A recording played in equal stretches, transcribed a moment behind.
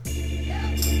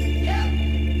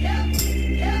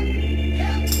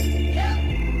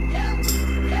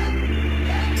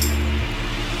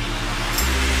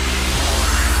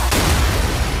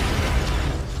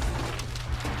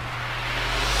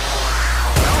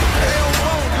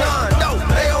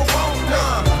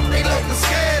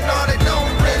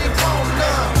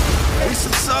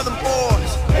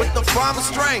by my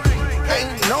strength.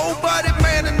 Ain't nobody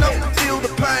man enough to feel the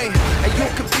pain. And you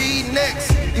could be next,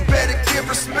 you better give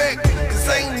respect. Cause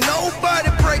ain't nobody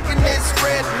breaking this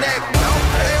redneck. No,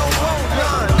 they don't want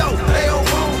none. No, they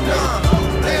don't want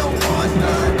none. They don't want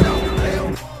none. No, they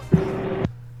don't want none.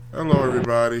 Hello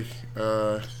everybody,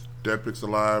 Dead Picks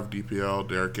Alive, DPL,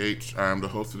 Derek H. I am the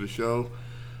host of the show.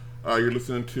 You're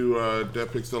listening to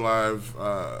Dead Picks Alive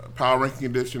Power Ranking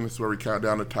Edition. This is where we count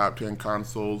down the top 10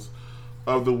 consoles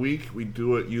of the week. We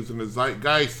do it using the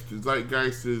zeitgeist. The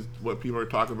zeitgeist is what people are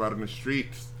talking about in the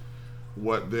streets,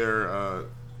 what they're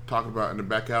talking about in the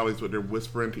back alleys, what they're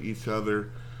whispering to each other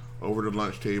over the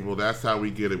lunch table. That's how we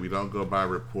get it. We don't go by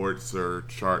reports or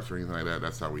charts or anything like that.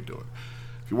 That's how we do it.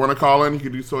 If you want to call in, you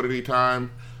can do so at any time.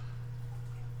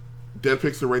 Dead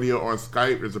Pixel Radio on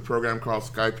Skype. There's a program called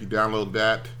Skype. You download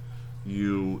that.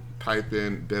 You type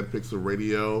in Dead Pixel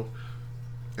Radio,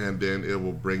 and then it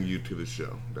will bring you to the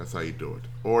show. That's how you do it.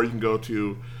 Or you can go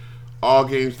to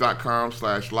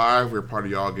allgames.com/live. We're part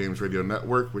of the All Games Radio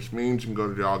Network, which means you can go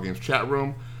to the All Games chat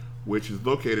room, which is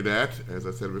located at, as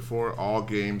I said before,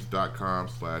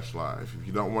 allgames.com/live. If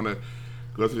you don't want to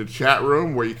go to the chat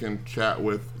room where you can chat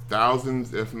with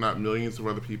thousands, if not millions, of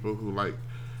other people who like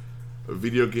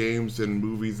video games and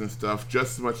movies and stuff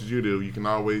just as much as you do, you can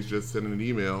always just send an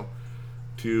email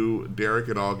to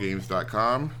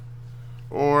derek@allgames.com,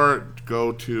 or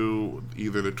go to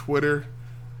either the Twitter,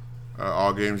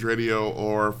 All Games Radio,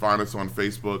 or find us on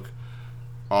Facebook,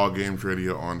 All Games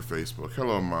Radio on Facebook.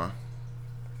 Hello, Ma.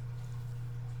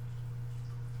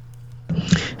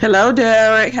 Hello,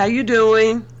 Derek. How you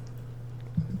doing?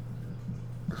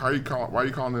 Why are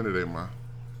you calling in today, Ma?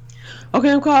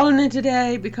 Okay, I'm calling in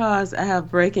today because I have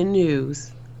breaking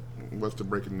news. What's the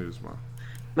breaking news, Ma?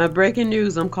 My breaking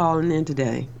news, I'm calling in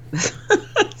today.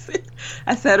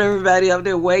 I set everybody up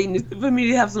there waiting for me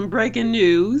to have some breaking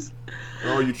news.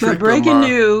 Oh, you tricked My breaking them,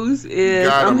 news is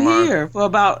I'm Ma. here for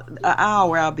about an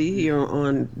hour. I'll be here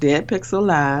on Dead Pixel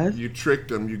Live. You tricked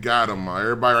them. You got them, Ma.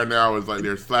 Everybody right now is like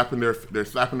they're slapping their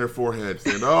foreheads,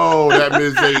 saying, "Oh, that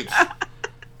Ms. H.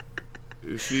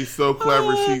 She's so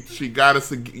clever. She got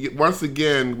us once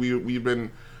again. We've been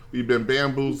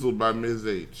bamboozled by Ms.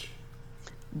 H.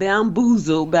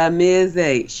 Bamboozled by Ms.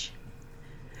 H.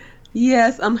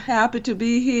 Yes, I'm happy to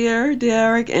be here,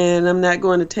 Derek, and I'm not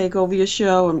going to take over your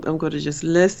show. I'm going to just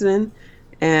listen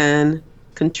and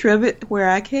contribute where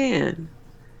I can.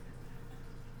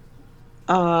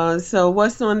 So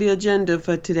what's on the agenda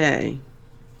for today?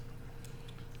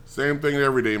 Same thing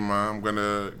every day, Ma. I'm going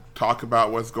to talk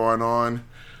about what's going on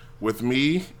with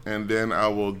me, and then I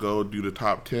will go do the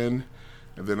top 10,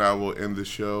 and then I will end the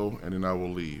show, and then I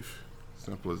will leave.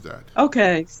 Simple as that.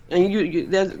 Okay. And you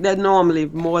that normally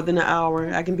more than an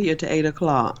hour. I can be here to 8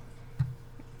 o'clock.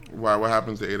 Why? What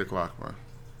happens at 8 o'clock, Ma?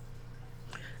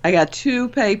 I got 2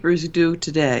 papers due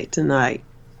tonight.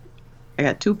 I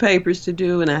got 2 papers to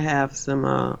do, and I have some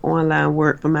online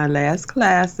work for my last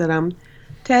class that I'm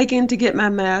taking to get my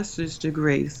master's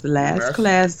degree. It's the last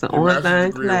class, the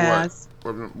online class.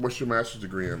 What's your master's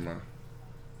degree in, Ma?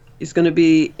 It's going to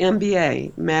be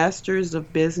MBA, Masters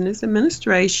of Business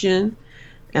Administration,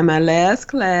 and my last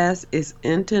class is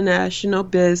International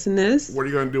Business. What are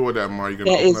you going to do with that, Ma?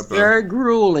 It's very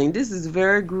grueling. This is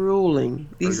very grueling.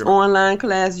 These online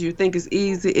classes, you think it's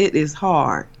easy, it is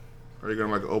hard. Are you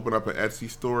going to open up an Etsy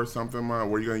store or something, Ma?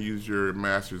 What are you going to use your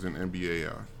master's in MBA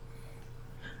on?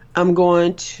 I'm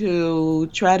going to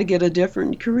try to get a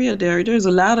different career there. There's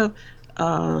a lot of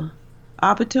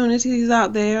opportunities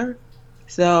out there.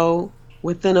 So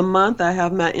within a month, I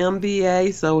have my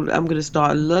MBA. So I'm going to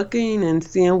start looking and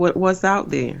seeing what's out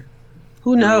there.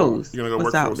 Who knows? You're going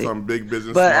to go work for some big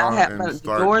business, but and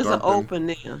start doors dumping. Are open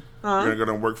there. Huh? You're going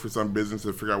to work for some business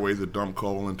and figure out ways to dump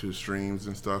coal into streams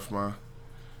and stuff, Ma?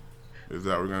 Is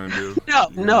that what we're going to do?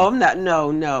 No, I'm not.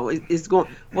 No. It's going.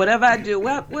 Whatever I do.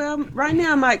 Well, right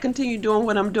now I might continue doing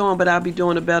what I'm doing, but I'll be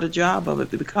doing a better job of it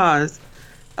because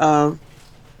of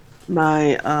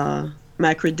my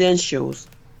credentials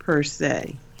per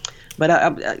se.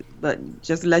 But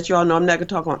just to let you all know, I'm not going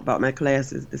to talk about my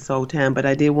classes this whole time. But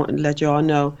I did want to let you all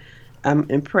know I'm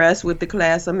impressed with the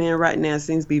class I'm in right now. It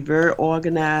seems to be very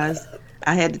organized.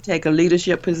 I had to take a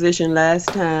leadership position last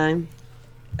time.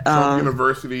 Trump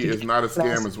University is not a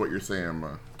scam, is what you're saying,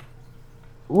 Ma.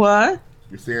 What?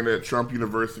 You're saying that Trump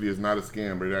University is not a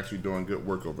scam, but they're actually doing good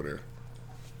work over there.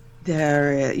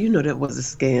 Derek, you know that was a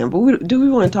scam. But do we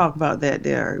want to talk about that,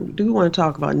 Derek? Do we want to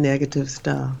talk about negative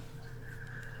stuff?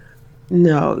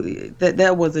 No,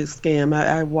 that was a scam.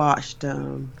 I watched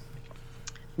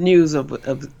news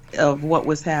of what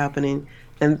was happening,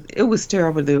 and it was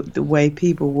terrible the way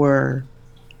people were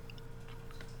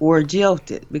were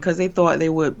jilted because they thought they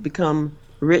would become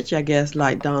rich, I guess,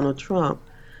 like Donald Trump.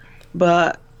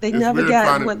 But they never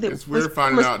got what they It's weird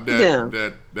finding out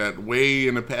that way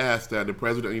in the past that the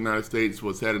President of the United States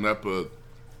was heading up a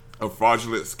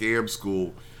fraudulent scam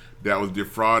school that was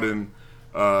defrauding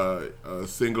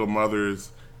single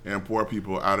mothers and poor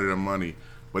people out of their money.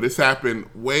 But this happened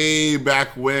way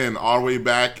back when, all the way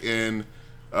back in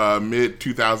mid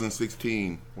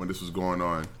 2016 when this was going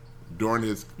on.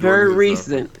 Very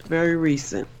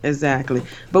recent, exactly.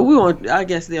 But I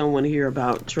guess they don't want to hear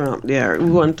about Trump there.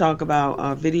 We want to talk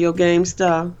about video game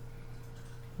stuff,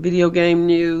 video game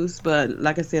news. But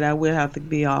like I said, I will have to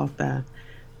be off by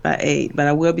 8. But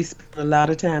I will be spending a lot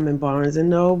of time in Barnes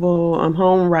and Noble. I'm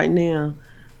home right now,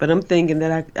 but I'm thinking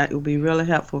that it will be really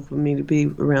helpful for me to be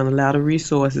around a lot of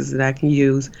resources that I can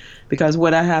use, because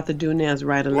what I have to do now is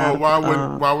write a lot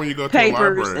of why would you go to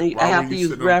papers, the library? and I have to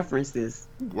use references.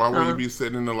 Why would you be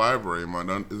sitting in the library,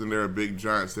 man? Isn't there a big,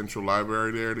 giant central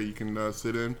library there that you can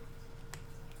sit in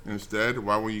instead?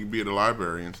 Why wouldn't you be at the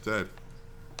library instead?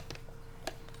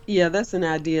 Yeah, that's an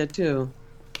idea too.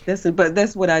 But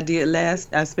that's what I did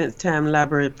last. I spent time in the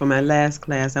library for my last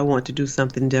class. I want to do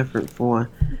something different for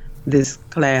this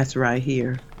class right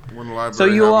here. So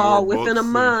you all, within a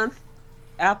month,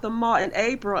 after in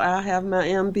April, I'll have my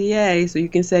MBA. So you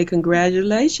can say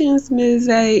congratulations, Ms.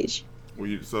 H.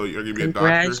 So you're gonna be a doctor?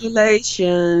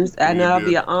 Congratulations, and I'll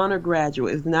be an honor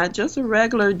graduate. It's not just a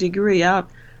regular degree. I'll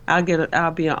be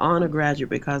an honor graduate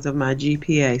because of my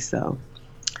GPA. So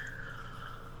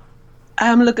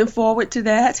I'm looking forward to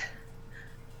that.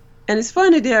 And it's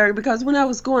funny, Derek, because when I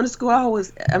was going to school,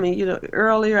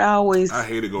 earlier I always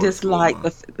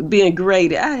disliked being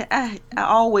graded. I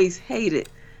always hated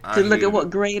to look at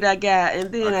what grade I got,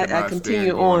 and then I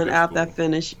continue on after I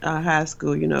finish high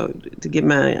school, to get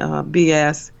my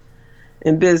BS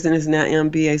in business, now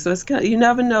MBA. So it's you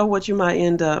never know what you might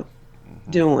end up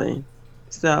doing.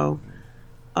 So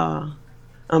I'm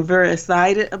very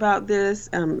excited about this.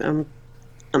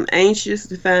 I'm anxious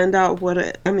to find out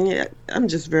I'm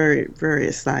just very, very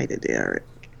excited, Eric.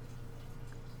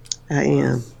 I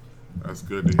am. That's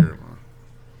good to hear, man.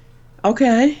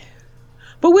 Okay.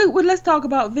 But let's talk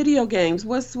about video games.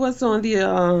 What's on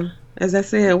the, as I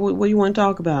said, what do you want to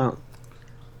talk about?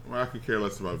 Well, I could care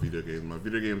less about video games. My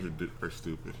video games are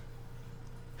stupid.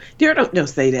 Derek, don't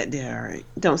say that, Derek.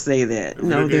 Don't say that.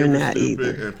 No, they're not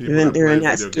either. They're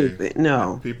not stupid.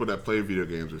 No. People that play video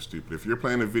games are stupid. If you're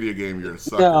playing a video game, you're a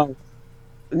sucker.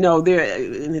 No,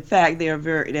 in fact,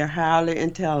 they're highly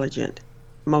intelligent.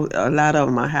 A lot of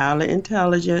them are highly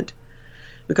intelligent.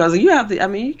 Because you have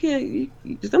to, you can't,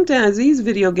 sometimes these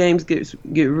video games get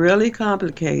really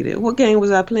complicated. What game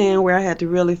was I playing where I had to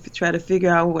really try to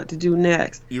figure out what to do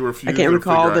next? You refuse I can't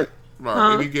recall the...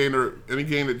 Any game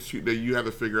that you have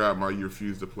to figure out, you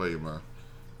refuse to play,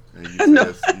 and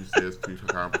you say it's too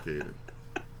complicated.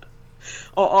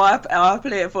 Or I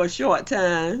play it for a short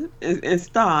time and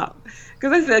stop.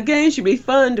 Because I said a game should be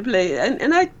fun to play,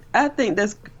 and I think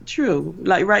that's true.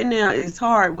 Like right now, it's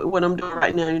hard with what I'm doing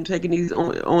right now and taking these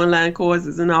online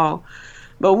courses and all.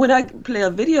 But when I play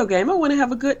a video game, I want to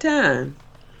have a good time.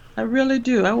 I really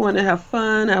do. I want to have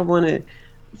fun. I want to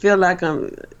feel like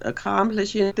I'm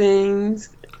accomplishing things,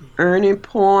 earning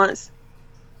points,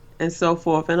 and so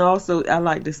forth. And also, I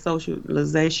like the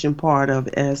socialization part of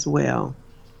it as well.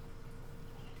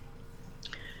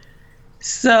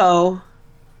 So,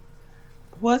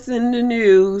 what's in the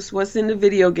news? What's in the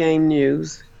video game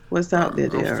news? What's out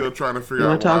there? I'm still trying to figure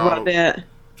out. Talk about that?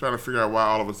 Trying to figure out why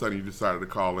all of a sudden you decided to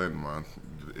call in, man.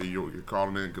 You're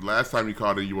calling in. Cause last time you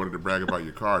called in, you wanted to brag about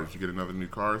your car. Did you get another new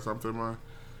car or something, man?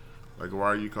 Like, why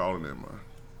are you calling in, man?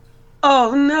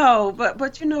 Oh no,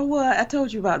 but you know what? I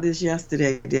told you about this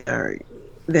yesterday, Derek.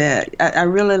 That I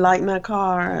really like my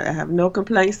car. I have no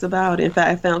complaints about it. In fact,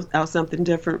 I found out something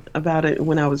different about it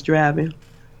when I was driving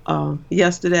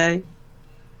yesterday.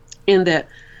 In that,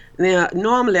 now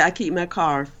normally I keep my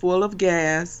car full of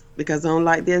gas because I don't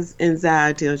like this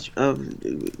anxiety of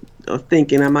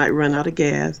thinking I might run out of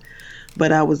gas.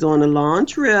 But I was on a long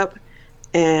trip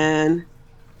and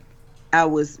I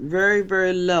was very,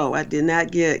 very low. I did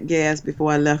not get gas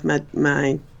before I left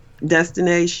my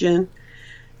destination.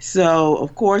 So,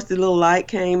 of course, the little light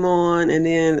came on, and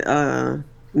then a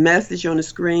message on the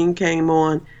screen came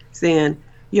on saying,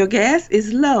 "Your gas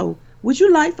is low. Would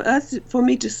you like for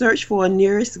me to search for a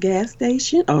nearest gas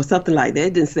station?" Or something like that.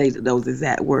 It didn't say those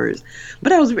exact words. But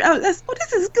this is good.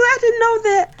 I didn't know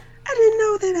that. I didn't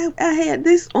know that I had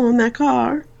this on my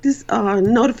car, this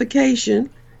notification.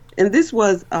 And this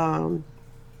was a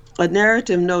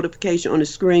narrative notification on the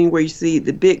screen where you see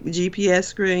the big GPS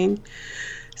screen.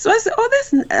 So I said,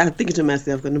 I'm thinking to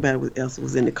myself, because nobody else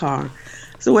was in the car.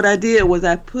 So what I did was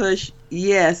I pushed,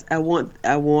 yes, I want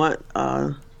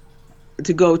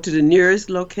to go to the nearest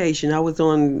location. I was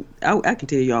on, I can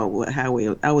tell y'all what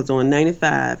highway, I was on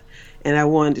 95, and I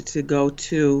wanted to go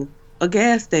to a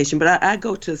gas station, but I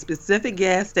go to a specific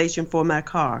gas station for my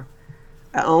car.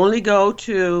 I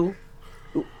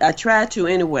try to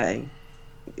anyway.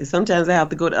 Sometimes I have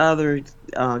to go to other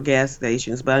gas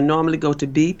stations, but I normally go to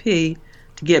BP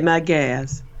to get my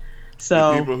gas.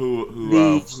 So the people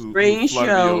who screen flood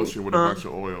the ocean with a bunch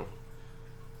of oil.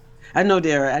 I know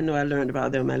I learned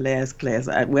about them in my last class.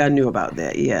 I knew about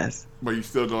that. Yes. But you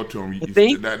still go to them.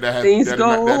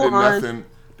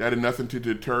 That did nothing to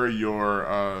deter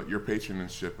your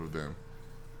patronship of them.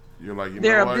 You're like,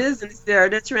 they're a business. They're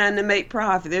trying to make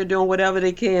profit. They're doing whatever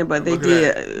they can, but what they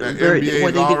did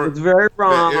was very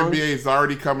wrong. The NBA is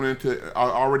already coming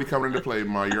into play,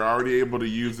 Ma. You're already able to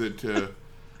use it to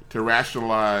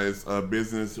rationalize a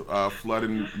business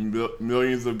flooding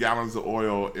millions of gallons of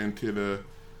oil into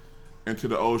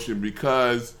the ocean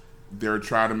because they're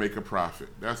trying to make a profit.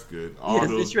 That's good. It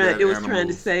was trying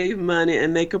to save money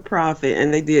and make a profit,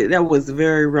 and they did. That was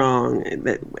very wrong.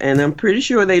 And I'm pretty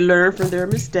sure they learned from their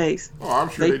mistakes. Oh, I'm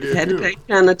sure they did had to pay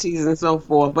penalties and so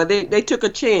forth. But they took a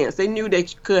chance. They knew they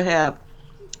could have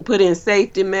put in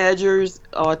safety measures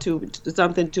or to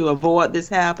something to avoid this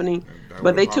happening.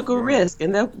 But they took a risk,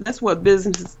 and that's what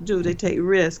businesses do. They take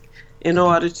risk in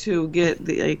order to get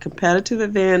a competitive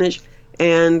advantage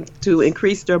and to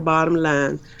increase their bottom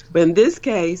line. But in this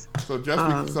case, so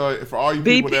for all you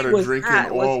people that are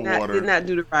drinking oil water, did not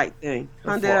do the right thing.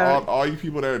 For all you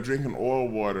people that are drinking oil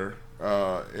water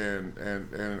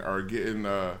and are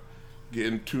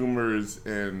getting tumors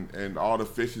and all the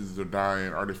fishes are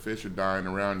dying, or the fish are dying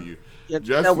around you. Yeah,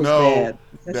 just know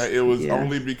that it was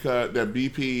only because that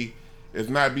BP. It's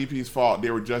not BP's fault.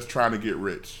 They were just trying to get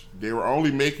rich. They were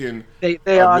only making. They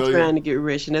are trying to get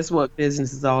rich, and that's what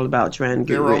business is all about, trying to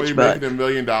get rich. They were only making $1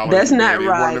 million. That's not right. They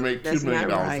wanted to make $2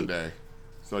 million a day.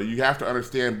 So you have to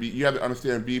understand. You have to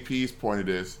understand BP's point of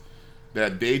this,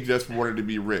 that they just wanted to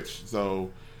be rich.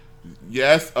 So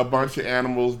yes, a bunch of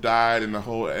animals died and the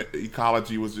whole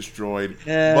ecology was destroyed.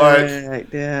 But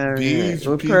these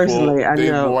people,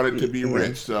 they wanted to be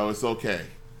rich, so it's okay.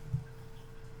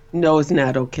 No, it's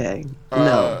not okay.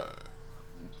 No.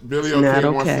 Billy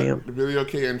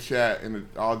OK in chat, in the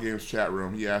All Games chat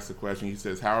room, he asked a question. He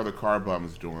says, "How are the car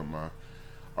bums doing, Ma?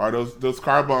 Are those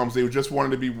car bums? They just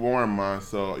wanted to be warm, Ma.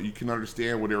 So you can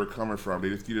understand where they were coming from. They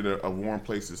just needed a warm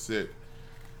place to sit,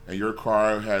 and your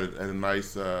car had a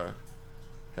nice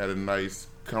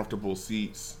comfortable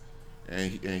seats and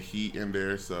heat in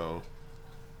there. So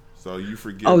you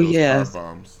forgive those car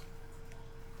bums.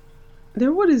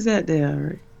 There, what is that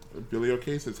there? Billy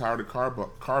OK says, "How are the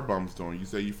car bums doing?" You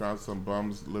say you found some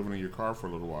bums living in your car for a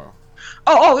little while.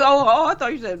 Oh! I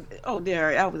thought you said,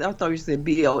 there. I thought you said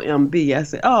BLMB. I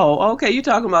said, okay. You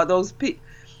talking about those people?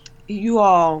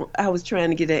 I was trying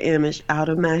to get that image out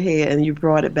of my head, and you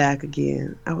brought it back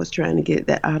again. I was trying to get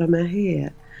that out of my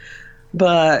head,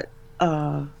 but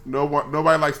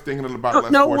nobody likes thinking about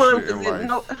less fortunate in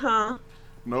life.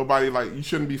 Nobody you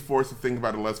shouldn't be forced to think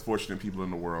about the less fortunate people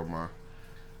in the world, Ma.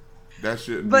 That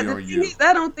shouldn't be on you.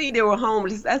 I don't think they were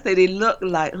homeless. I say they looked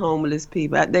like homeless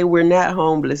people. They were not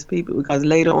homeless people, because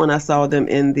later on I saw them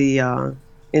in the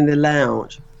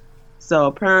lounge. So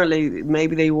apparently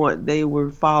maybe they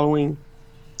were following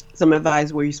some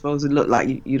advice where you're supposed to look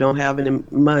like you don't have any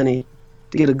money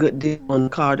to get a good deal on the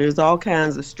car. There's all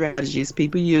kinds of strategies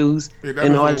people use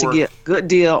in order to get a good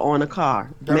deal on a car.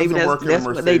 Maybe that's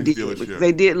what they did. Because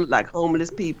they did look like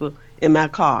homeless people in my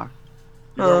car.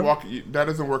 That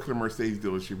doesn't work at a Mercedes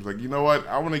dealership. It's like, you know what?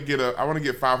 I want to get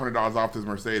 $500 off this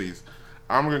Mercedes.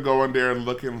 I'm gonna go in there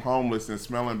looking homeless and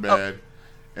smelling bad,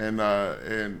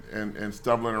 and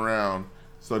stumbling around.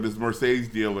 So this Mercedes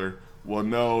dealer will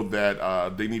know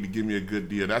that they need to give me a good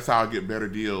deal. That's how I get better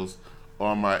deals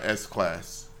on my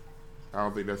S-Class. I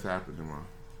don't think that's happening, Mom.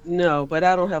 No, but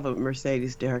I don't have a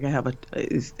Mercedes, Derek.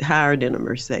 It's higher than a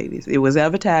Mercedes. It was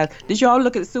advertised. Did y'all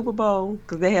look at the Super Bowl?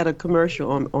 Because they had a commercial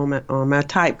on my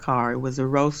type car. It was a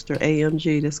Roadster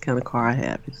AMG. That's the kind of car I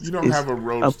have. You don't have a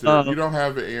Roadster. You don't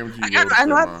have an AMG Roadster. I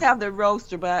know I have the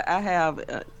Roadster, but I have.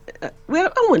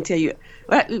 Well, I want to tell you.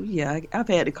 I've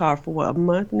had the car for a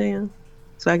month now,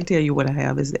 so I can tell you what I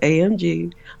have. It's the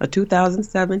AMG, a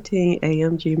 2017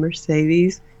 AMG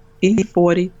Mercedes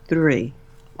E43.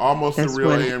 Almost a real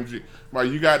AMG. Ma,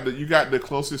 you got the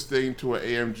closest thing to an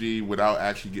AMG without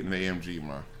actually getting an AMG,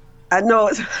 Ma. I know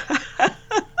it's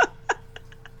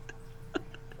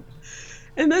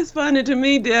and that's funny to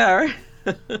me, Derek.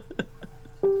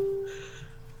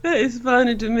 It's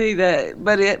funny to me that,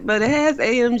 but it has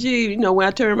AMG. You know, when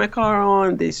I turn my car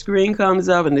on, the screen comes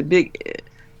up and the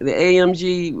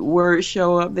AMG words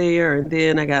show up there, and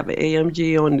then I got the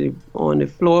AMG on the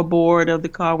floorboard of the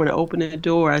car. When I open the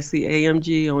door, I see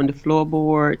AMG on the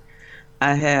floorboard.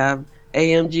 I have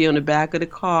AMG on the back of the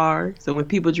car, so when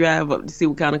people drive up to see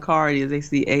what kind of car it is, they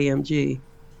see AMG.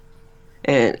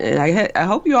 And I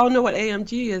hope you all know what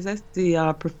AMG is. That's the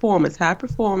high performance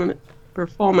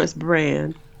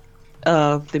brand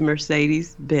of the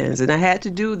Mercedes-Benz. And I had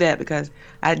to do that because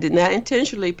I did not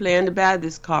intentionally plan to buy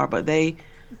this car, but they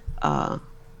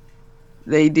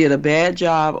did a bad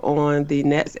job on the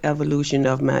next evolution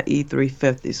of my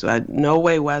E350. So no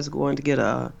way was I was going to get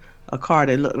a car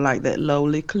that looked like that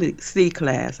lowly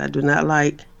C-Class. I do not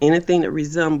like anything that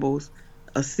resembles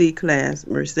a C-Class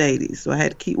Mercedes. So I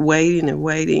had to keep waiting and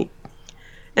waiting.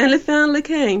 And it finally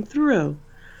came through.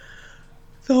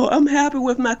 So I'm happy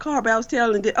with my car, but I was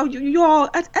telling you all,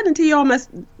 I didn't tell you all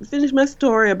finish my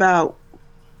story about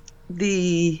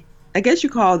I guess you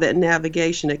call that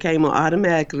navigation that came on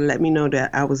automatically, let me know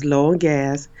that I was low on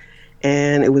gas,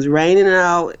 and it was raining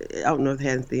out. I don't know if it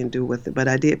had anything to do with it, but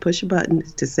I did push a button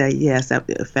to say yes.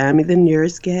 Find me the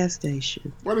nearest gas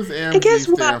station. What does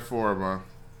AMG stand for, Ma?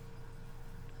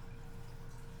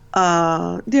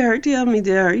 Derek, tell me,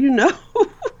 Derek. You know.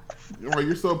 Well,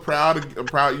 you're so proud.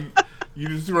 You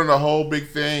just run a whole big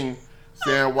thing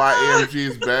saying why AMG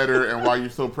is better and why you're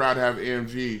so proud to have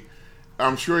AMG.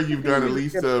 I'm sure you've done at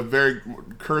least a very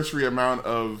cursory amount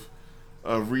of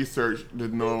research to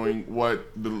knowing what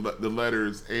the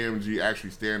letters AMG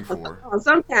actually stand for.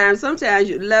 Sometimes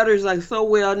letters are so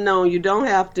well known you don't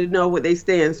have to know what they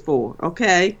stands for.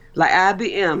 Okay, like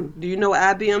IBM. Do you know what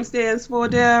IBM stands for,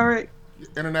 Derek?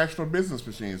 International Business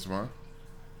Machines, man.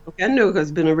 Okay, I know because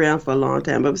it's been around for a long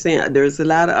time, but I'm saying there's a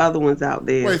lot of other ones out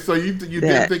there. Wait, so you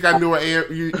didn't think I knew what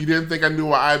you didn't think I knew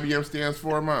what IBM stands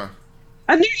for, man?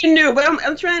 I knew you knew, but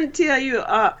I'm trying to tell you.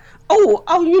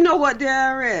 You know what,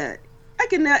 Derek? I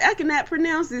cannot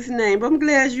pronounce this name, but I'm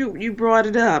glad you brought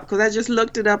it up because I just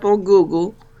looked it up on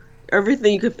Google.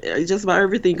 Just about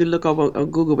everything you could look up on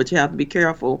Google, but you have to be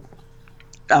careful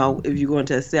if you're going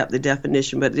to accept the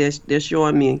definition. But they're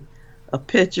showing me a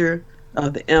picture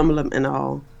of the emblem and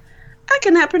all. I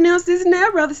cannot pronounce this now,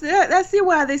 brother. I see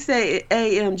why they say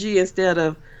AMG instead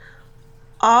of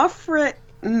Alfred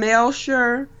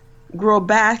Melcher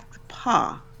Grobach.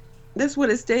 That's what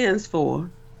it stands for.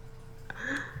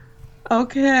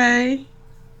 Okay.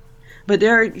 But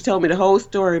Derek told me the whole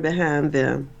story behind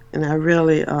them, and I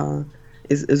really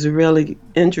is a really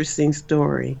interesting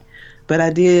story. But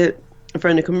I did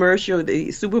from the commercial,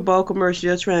 the Super Bowl commercial,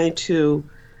 they're trying to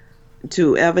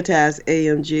advertise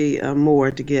AMG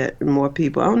more to get more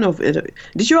people. I don't know if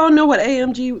did you all know what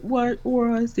AMG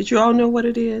was? Did you all know what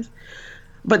it is?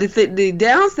 But the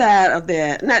downside of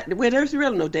that, there's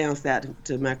really no downside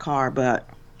to my car, but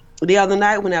the other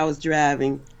night when I was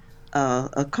driving,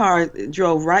 a car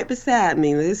drove right beside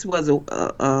me. This was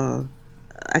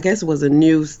I guess it was a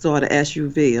new sort of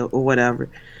SUV or whatever.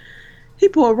 He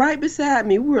pulled right beside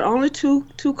me. We were only two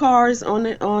cars on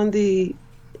the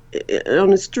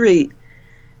street,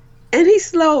 and he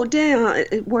slowed down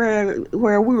where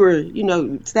we were,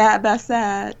 side by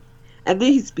side, and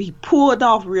then he pulled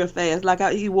off real fast, like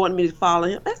he wanted me to follow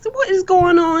him. I said, "What is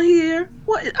going on here?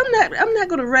 What? I'm not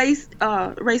going to race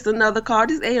another car.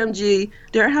 This AMG,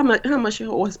 Derek, how much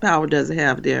horsepower does it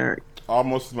have, Derek?"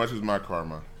 Almost as much as my car,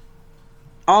 man.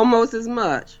 Almost as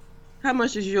much. How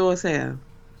much does yours have?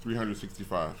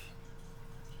 365.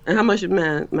 And how much does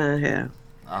mine have?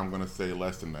 I'm gonna say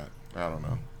less than that. I don't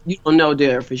know. You don't know,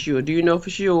 Derek, for sure. Do you know for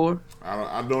sure?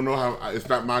 I don't know how. It's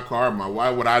not my car.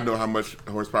 Why would I know how much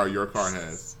horsepower your car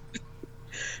has?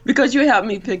 Because you helped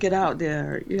me pick it out,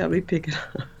 Derek. You helped me pick it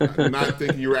out. I'm not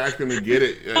thinking you were asking to get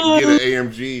an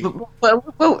AMG. But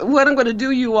what I'm going to do,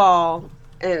 you all,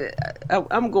 and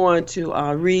I'm going to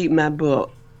read my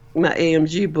book, my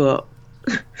AMG book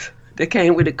that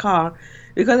came with the car,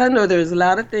 because I know there's a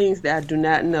lot of things that I do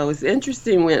not know. It's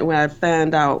interesting when I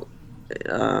find out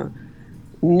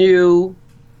new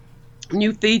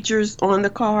features on the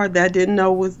car that I didn't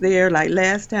know was there. Like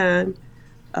last time,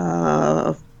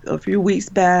 a few weeks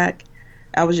back,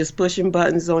 I was just pushing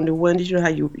buttons on the windows. You know how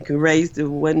you can raise the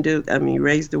windows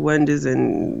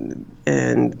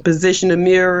and position the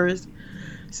mirrors.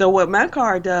 So what my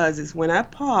car does is whenever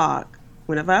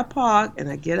I park and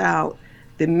I get out,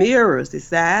 the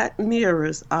side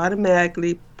mirrors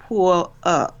automatically pull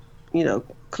up,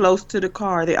 close to the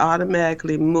car. They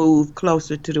automatically move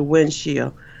closer to the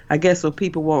windshield. I guess so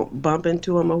people won't bump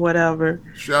into them or whatever.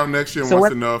 Shout Next Gen wants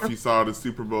to know if you saw the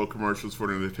Super Bowl commercials for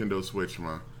the Nintendo Switch,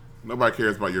 man. Nobody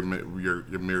cares about your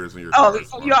mirrors and your Oh,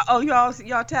 cars.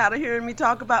 y'all tired of hearing me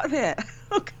talk about that?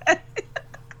 Okay.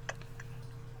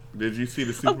 Did you see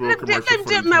the Super Bowl Let commercial me for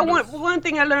tell my Nintendo? one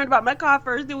thing I learned about my car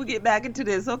first. Then we get back into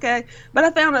this, okay? But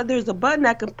I found out there's a button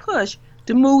I can push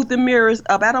to move the mirrors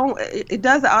up. It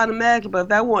does it automatically, but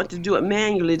if I want to do it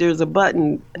manually, there's a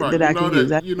button that I can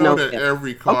use. You know that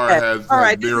every car has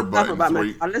mirror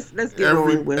buttons. Let's get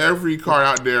on with every car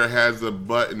out there has a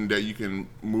button that you can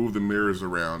move the mirrors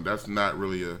around. That's not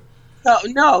really a.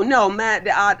 No, man.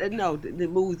 It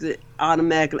moves it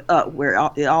automatically up where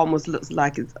it almost looks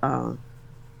like it's.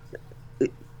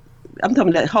 I'm talking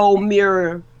about that whole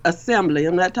mirror assembly.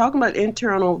 I'm not talking about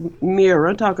internal mirror.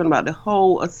 I'm talking about the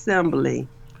whole assembly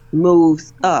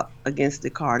moves up against the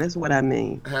car. That's what I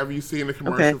mean. Have you seen the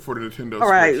commercial for the Nintendo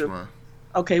Switch, man?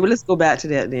 Okay, well, let's go back to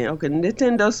that then. Okay,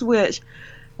 Nintendo Switch.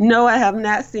 No, I have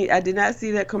not seen. I did not see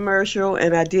that commercial,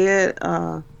 and I did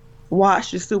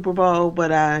watch the Super Bowl,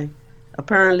 but I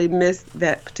apparently missed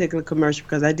that particular commercial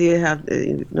because I did have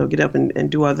to get up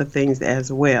and do other things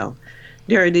as well.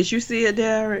 Derek, did you see it,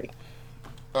 Derek?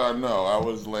 No, I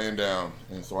was laying down,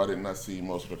 and so I did not see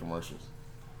most of the commercials.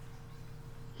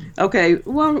 Okay,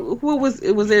 well, was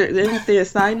there anything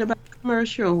exciting about the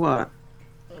commercial or what?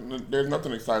 There's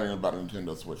nothing exciting about a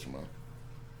Nintendo Switch, man.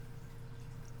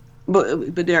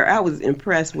 But Derek, I was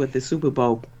impressed with the Super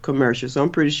Bowl commercial, so I'm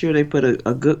pretty sure they put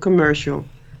a good commercial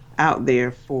out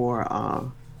there for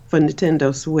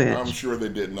Nintendo Switch. I'm sure they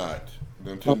did not.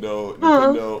 Nintendo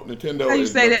How you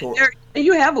is say that? Derek,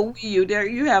 you have a Wii U.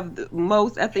 Derek, you have the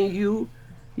most. I think you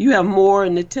have more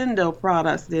Nintendo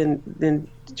products than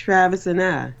Travis and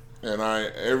I. And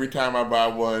every time I buy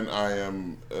one, I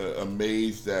am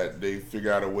amazed that they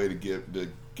figure out a way to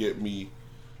get me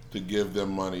to give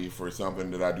them money for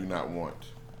something that I do not want.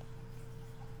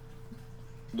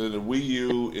 The Wii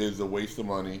U is a waste of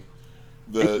money.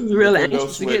 It's really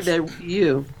interesting to get that Wii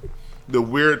U. The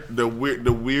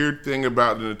weird thing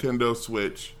about the Nintendo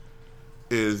Switch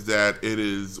is that it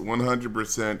is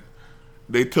 100%.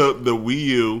 They took the Wii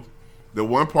U, the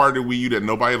one part of the Wii U that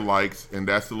nobody likes, and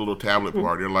that's the little tablet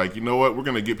part. They're like, you know what? We're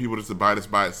going to get people just to buy this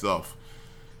by itself.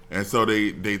 And so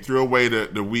they threw away the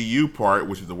Wii U part,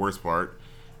 which is the worst part,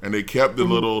 and they kept the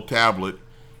little tablet.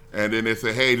 And then they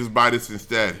said, hey, just buy this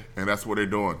instead. And that's what they're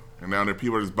doing. And now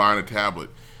people are just buying a tablet.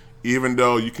 Even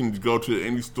though you can go to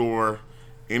any store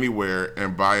anywhere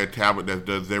and buy a tablet that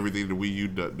does everything the Wii U,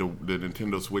 the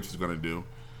Nintendo Switch is going to do.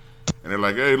 And they're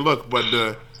like, hey, look, but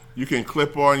you can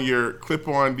clip on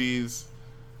these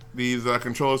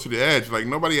controllers to the edge. Like,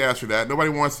 nobody asked for that.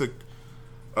 Nobody wants a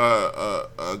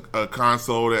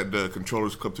console that the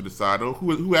controllers clip to the side. Oh,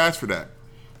 who asked for that?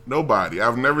 Nobody.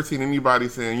 I've never seen anybody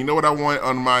saying, you know what I want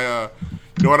on my,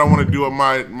 you know what I want to do on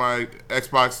my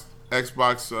Xbox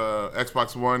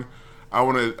One. I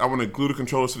want to glue the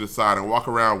controllers to the side and walk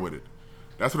around with it.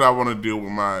 That's what I want to do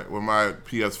with my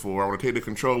PS4. I want to take the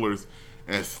controllers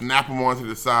and snap them onto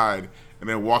the side and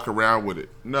then walk around with it.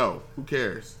 No, who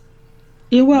cares?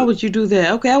 Yeah, why would you do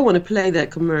that? Okay, I want to play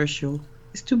that commercial.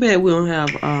 It's too bad we don't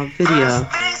have video.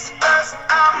 What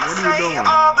are you doing?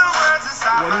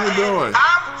 What are you doing?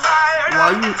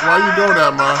 Why you doing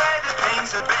that, Ma?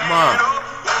 Ma,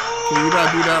 can you not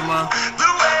do that, Ma?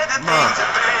 Ma,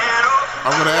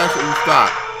 I'm gonna ask that you stop.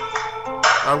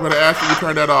 I'm gonna ask that you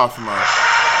turn that off, Ma.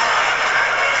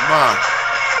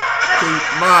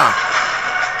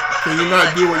 Can you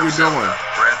not do what you're doing?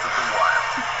 Breath of the Wild.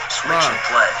 Switch and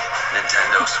play.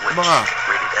 Nintendo Switch.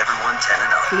 Rated everyone 10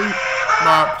 and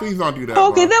up. Please don't do that.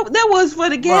 Okay, Ma. that was for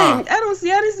the game. I didn't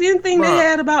see anything they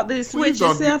had about the Switch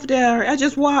itself there. I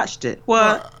just watched it.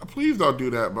 What? Ma, please don't do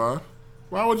that, Ma.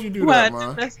 Why would you do that,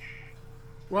 Ma?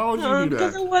 Why would you do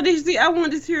that? Because I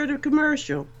wanted to hear the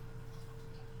commercial.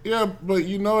 Yeah, but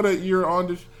you know that you're on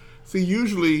this. See,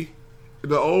 usually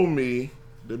the old me,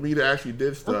 the me that actually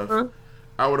did stuff,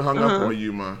 I would have hung up on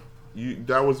you, Ma.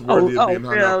 That was worthy of being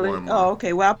hung up on, Ma. Oh,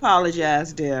 okay. Well, I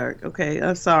apologize, Derek. Okay,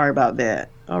 I'm sorry about that.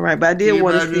 All right, but I did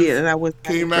want to see it, and I was.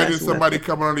 Can you imagine somebody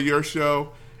coming onto your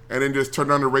show and then just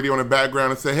turn on the radio in the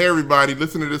background and say, "Hey, everybody,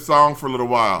 listen to this song for a little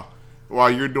while,"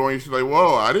 while you're doing? She's like,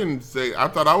 "Whoa, I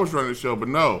thought I was running the show," but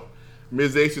no.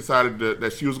 Ms. H decided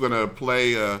that she was going to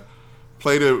play the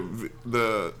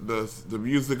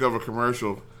music of a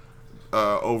commercial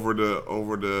over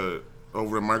the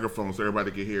microphone so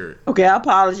everybody could hear it. Okay, I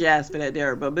apologize for that,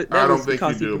 Derek, but that I don't was think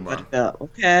because you do, put Ma. it up.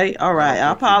 Okay, all right.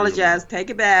 I apologize. Take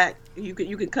it back. You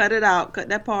can cut it out. Cut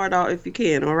that part out if you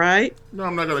can. All right. No,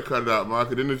 I'm not going to cut it out, Ma.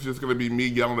 Because then it's just going to be me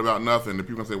yelling about nothing. And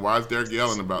people going to say, "Why is Derek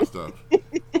yelling about stuff?"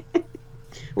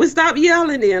 Well, stop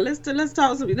yelling then. Let's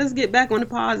talk. Let's get back on the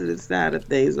positive side of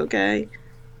things, okay?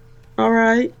 All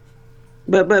right.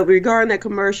 But regarding that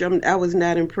commercial, I was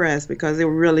not impressed because they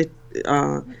were really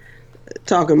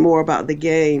talking more about the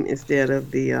game instead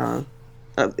of the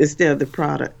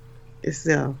product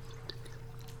itself.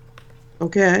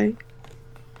 Okay.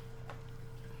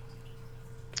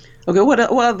 Okay. What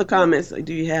other comments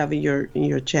do you have in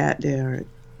your chat, Derek?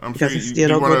 I'm because sure I still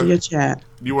don't go to your chat.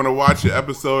 You want to watch an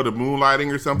episode of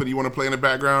Moonlighting or something? You want to play in the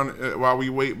background while we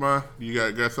wait, Ma?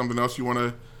 You got something else you want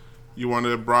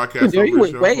to broadcast? You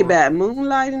went way back.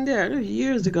 Moonlighting there. That was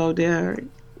years ago, Derek.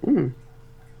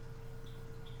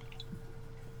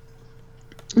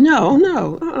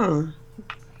 No.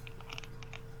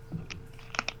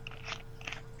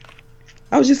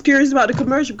 I was just curious about the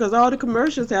commercial because all the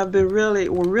commercials were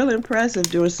really impressive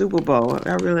during Super Bowl.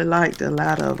 I really liked a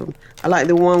lot of them. I liked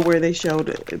the one where they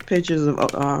showed pictures of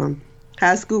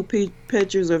high school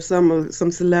pictures of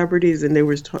some celebrities, and they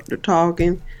were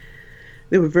talking.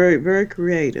 They were very, very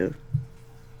creative.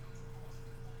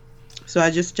 So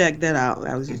I just checked that out.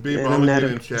 I was just,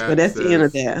 but that's the end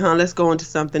of that, huh? Let's go on to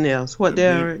something else. What,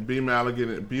 Derek? B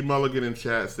Mulligan in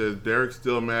chat says Derek's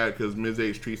still mad because Ms.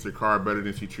 H treats her car better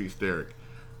than she treats Derek.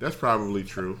 That's probably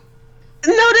true.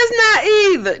 No, that's not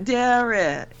either,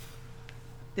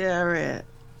 Derek.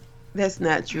 That's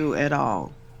not true at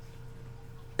all.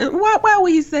 And why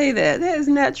would he say that? That is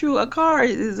not true. A car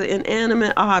is an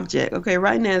inanimate object. Okay,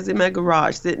 right now it's in my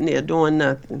garage sitting there doing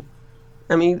nothing.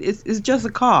 I mean, it's just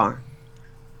a car.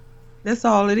 That's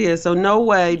all it is. So no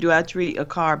way do I treat a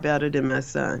car better than my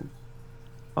son.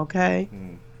 Okay?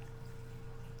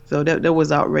 So that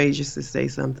was outrageous to say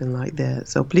something like that.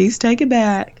 So please take it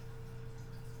back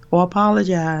or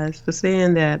apologize for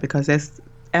saying that because that's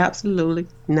absolutely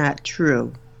not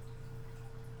true.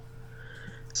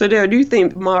 So do you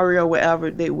think Mario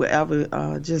they would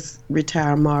ever just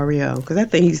retire Mario? Because I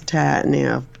think he's tired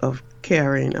now of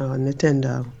carrying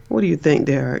Nintendo. What do you think,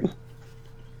 Derek?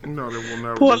 No, they will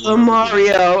never. Poor little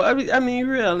Mario. I mean,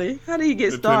 really? How did he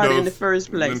get started in the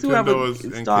first place? Nintendo is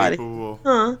incapable.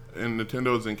 And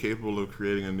Nintendo is incapable of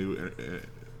creating a new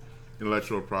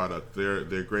intellectual product.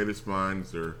 Their greatest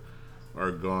minds are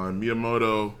gone.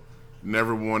 Miyamoto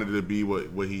never wanted to be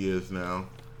what he is now,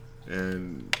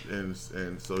 and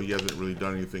so he hasn't really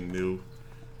done anything new.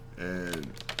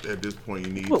 And at this point,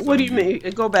 you need. What do you mean?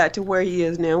 Go back to where he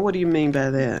is now. What do you mean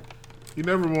by that? He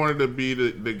never wanted to be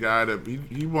the guy that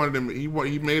he wanted him. He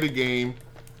made a game,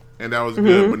 and that was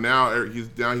good. But now he's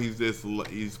this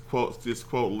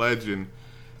quote legend,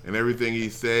 and everything he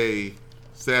says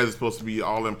is supposed to be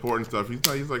all important stuff.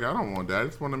 He's like I don't want that. I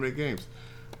just want to make games,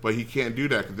 but he can't do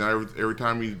that because now every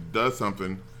time he does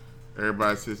something,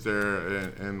 everybody sits there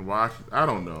and watches. I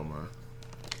don't know, man.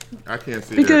 I can't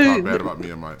sit there and talk bad about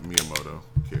Miyamoto.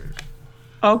 Who cares?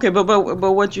 Okay, but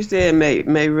what you said made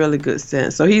really good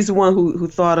sense. So he's the one who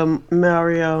thought of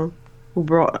Mario, who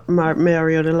brought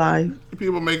Mario to life.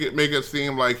 People make it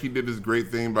seem like he did this great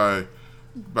thing by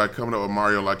coming up with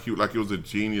Mario like it was a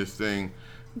genius thing.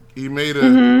 He made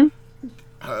the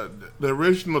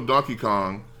original Donkey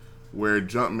Kong, where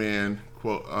Jumpman,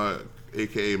 quote,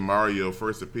 aka Mario,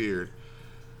 first appeared.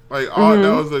 Like that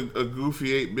was a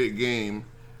goofy 8-bit game.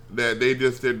 That they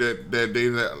just did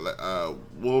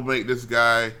we'll make this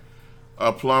guy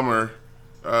a plumber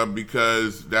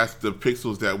because that's the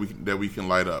pixels that we can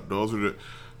light up.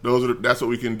 That's what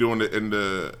we can do in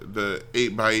the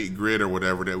 8x8 grid or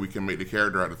whatever that we can make the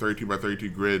character out of, the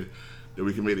 32x32 grid that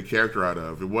we can make the character out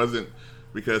of. It wasn't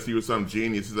because he was some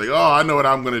genius. He's like, oh, I know what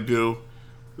I'm gonna do.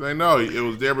 Like, no, it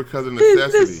was there because of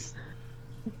necessity.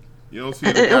 You don't see.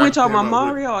 And we talking about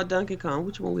Mario or Donkey Kong?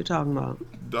 Which one we talking about?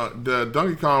 The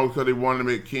Donkey Kong because they wanted to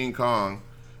make King Kong,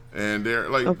 and they're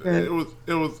like it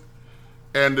was,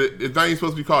 and it's not even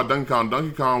supposed to be called Donkey Kong.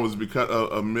 Donkey Kong was because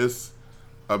of a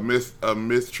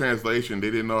mistranslation. They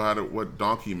didn't know what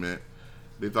donkey meant.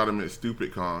 They thought it meant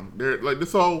stupid Kong. They're like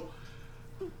this whole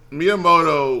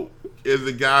Miyamoto is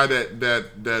the guy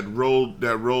that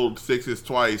rolled sixes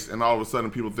twice, and all of a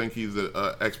sudden people think he's an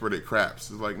expert at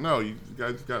craps. It's like no, you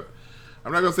guys got.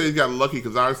 I'm not gonna say he's got lucky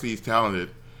because obviously he's talented,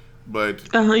 but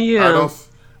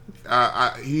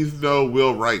he's no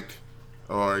Will Wright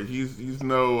or he's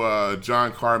no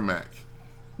John Carmack.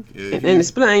 And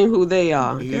explain who they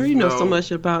are. You know so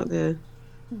much about that.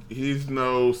 He's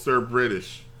no Sir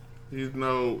British.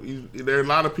 There are a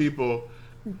lot of people.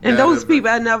 And those people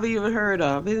I never even heard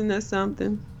of. Isn't that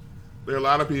something? There are a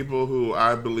lot of people who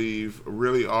I believe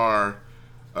really are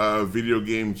video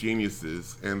game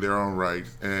geniuses in their own right,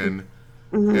 and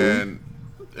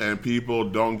people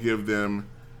don't give them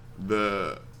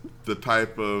the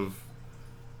type of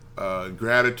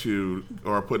gratitude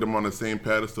or put them on the same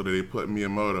pedestal that they put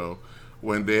Miyamoto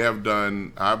when they have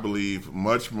done, I believe,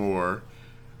 much more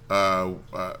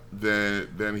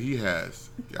than he has.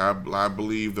 I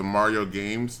believe the Mario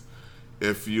games.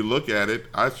 If you look at it,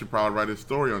 I should probably write a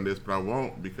story on this, but I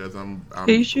won't because I'm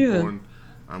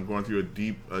going through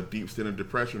a deep stint of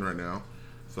depression right now,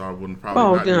 so I wouldn't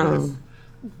probably not do this.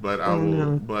 But I will.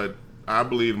 No. But I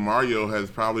believe Mario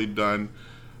has probably done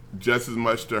just as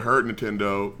much to hurt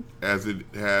Nintendo as it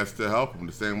has to help them.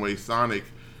 The same way Sonic,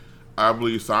 I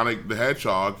believe Sonic the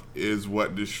Hedgehog is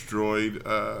what destroyed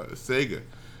Sega.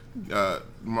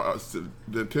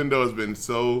 Nintendo has been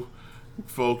so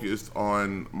focused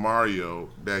on Mario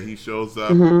that he shows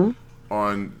up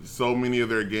on so many of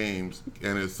their games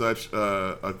and is such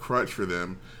a crutch for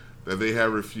them that they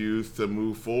have refused to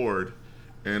move forward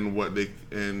in what they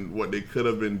could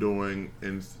have been doing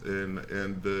in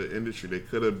the industry. They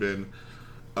could have been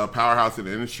a powerhouse in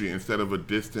the industry instead of a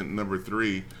distant number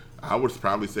 3. I would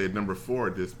probably say number 4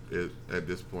 at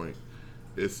this point.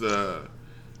 It's a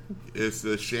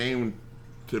shame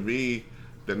to me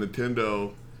that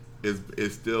Nintendo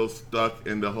is still stuck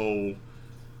in the whole,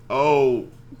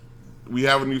 we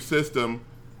have a new system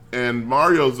and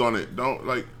Mario's on it.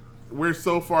 We're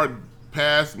so far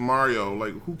past Mario.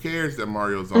 Like, who cares that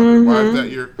Mario's on it? Why is that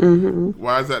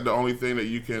why is that the only thing that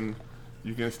you can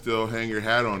still hang your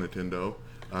hat on, Nintendo,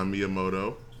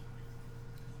 Miyamoto?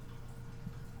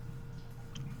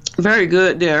 Very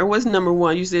good there. What's number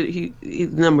 1? You said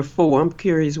he's number 4. I'm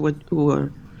curious what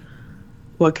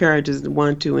characters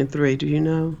 1, 2, and 3. Do you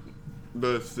know?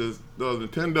 The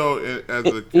Nintendo as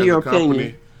a company.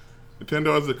 Opinion.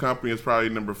 Nintendo as a company is probably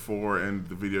number 4 in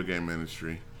the video game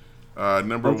industry.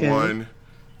 Number one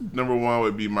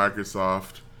would be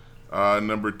Microsoft.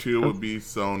 Number 2 would be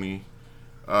Sony.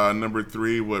 Number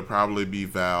 3 would probably be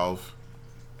Valve,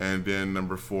 and then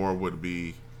number 4 would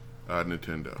be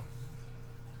Nintendo.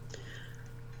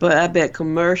 But I bet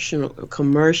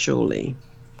commercially,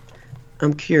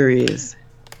 I'm curious,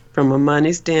 from a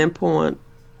money standpoint,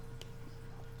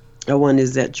 I wonder,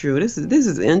 is that true? This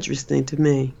is interesting to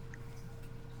me.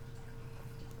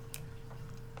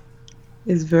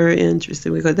 It's very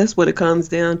interesting because that's what it comes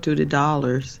down to, the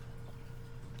dollars.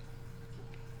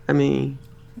 I mean,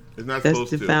 it's not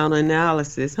that's the final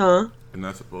analysis, huh? It's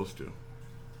not supposed to.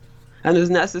 I know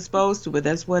it's not supposed to, but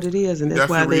that's what it is, and that's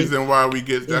why the reason why we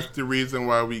get. That's the reason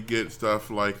why we get stuff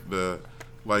like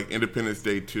Independence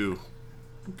Day 2,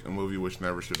 a movie which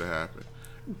never should have happened,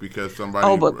 because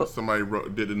somebody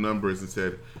did the numbers and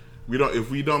said,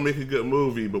 if we don't make a good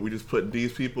movie, but we just put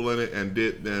these people in it and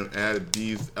added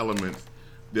these elements,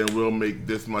 then we'll make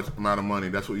this much amount of money.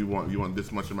 That's what you want. You want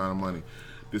this much amount of money.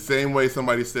 The same way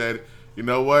somebody said, you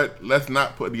know what? Let's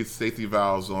not put these safety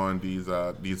valves on these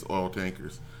oil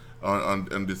tankers.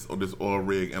 On this oil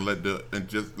rig and let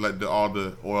all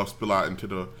the oil spill out into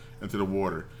the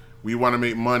water. We want to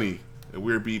make money. And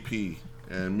we're BP,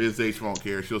 and Ms. H won't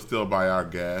care. She'll still buy our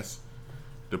gas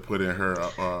to put in her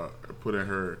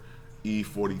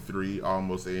E43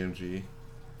 almost AMG.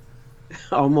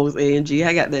 Almost AMG.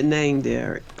 I got that name,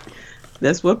 Derek.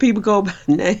 That's what people go by,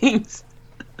 names.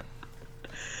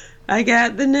 I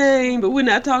got the name, but we're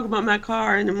not talking about my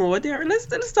car anymore. Derek,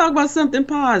 let's talk about something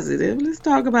positive. Let's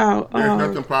talk about. There's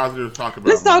nothing positive to talk about.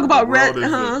 Let's talk about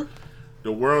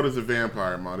the world is a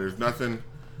vampire, Ma. There's nothing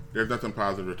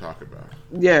positive to talk about.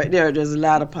 There's a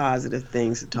lot of positive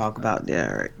things to talk about,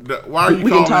 Derek. Why are you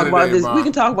calling talk about in, this? Ma? We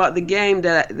can talk about the game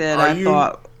that I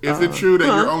thought. Is it true that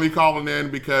you're only calling in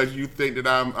because you think that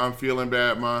I'm feeling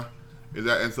bad, Ma? Is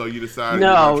that, and so you decided?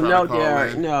 No,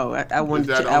 Derek. No, I want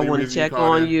to check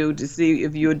on you to see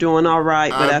if you're doing all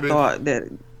right. But I thought that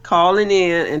calling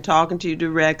in and talking to you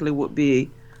directly would be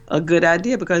a good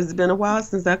idea because it's been a while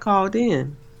since I called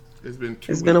in.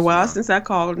 It's been a while since I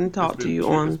called and talked to you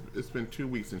on. It's been 2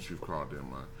 weeks since you've called in,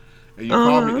 Ma. And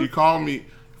you called me.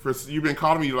 You've been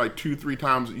calling me like 2-3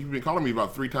 times. You've been calling me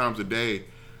about 3 times a day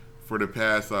for the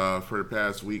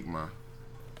past week, Ma.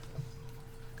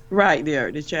 Right,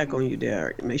 Derek, to check on you,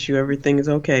 Derek. Make sure everything is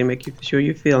okay. Make sure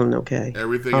you're feeling okay.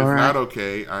 Everything is not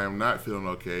okay. I am not feeling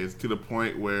okay. It's to the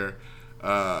point where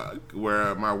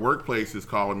my workplace is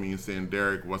calling me and saying,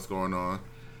 Derek, what's going on?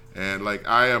 And like,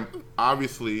 I am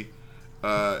obviously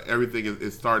everything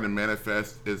is starting to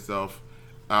manifest itself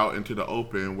out into the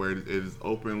open, where it is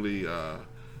openly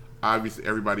obvious to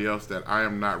everybody else that I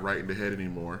am not right in the head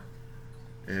anymore.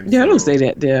 And don't say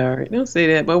that, Derek. Don't say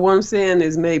that. But what I'm saying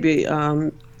is maybe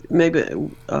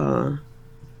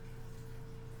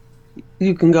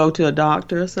you can go to a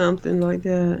doctor or something like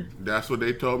that. That's what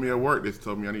they told me at work. They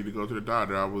told me I need to go to the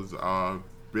doctor. I was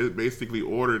basically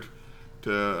ordered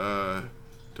to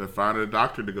find a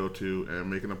doctor to go to and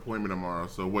make an appointment tomorrow.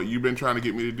 So what you've been trying to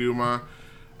get me to do, Ma,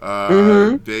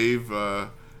 Dave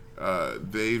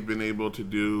they've been able to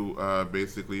do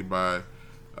basically by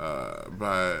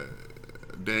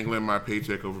dangling my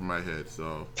paycheck over my head.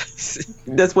 So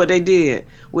that's what they did.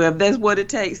 Well, if that's what it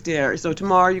takes, Derek. So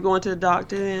tomorrow you going to the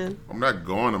doctor then? I'm not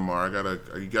going tomorrow.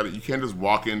 You can't just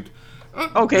walk in.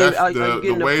 Okay, are you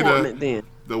getting an appointment then?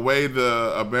 The way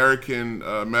the American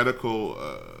medical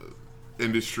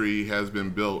industry has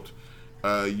been built,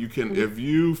 you can, if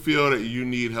you feel that you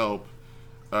need help,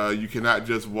 you cannot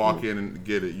just walk in and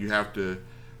get it. You have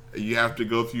to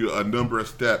go through a number of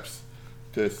steps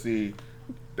to see.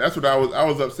 That's what I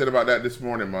was upset about that this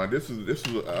morning, man. This is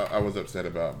I was upset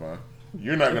about, man.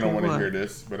 You're not gonna want to hear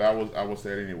this, but I will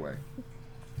say it anyway.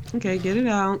 Okay, get it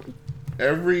out.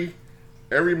 Every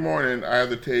morning I have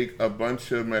to take a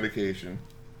bunch of medication.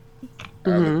 I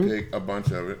have to take a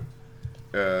bunch of it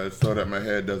so that my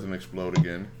head doesn't explode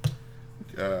again.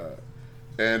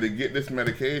 And to get this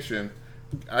medication,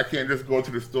 I can't just go to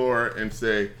the store and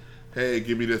say, "Hey,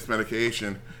 give me this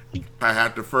medication." I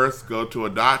have to first go to a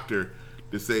doctor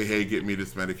to say, "Hey, get me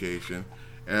this medication."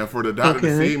 And for the doctor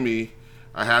to see me,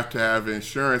 I have to have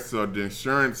insurance. So the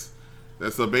insurance,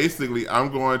 so basically,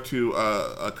 I'm going to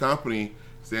a company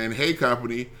saying, "Hey,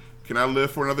 company, can I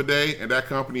live for another day?" And that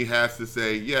company has to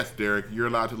say, "Yes, Derek, you're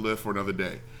allowed to live for another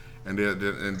day." And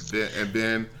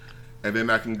then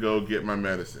I can go get my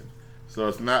medicine. So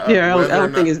it's not. Yeah, I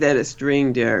don't think it's that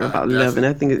extreme, Derek, about living.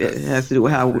 I think it has to do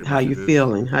with how you're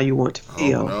feeling, how you want to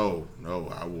feel. Oh, no,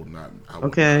 I will not.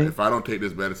 Okay. Not. If I don't take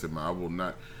this medicine, I will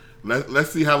not. Let's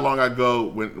see how long I go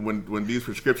when these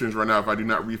prescriptions run out. If I do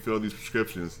not refill these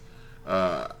prescriptions,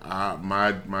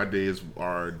 my days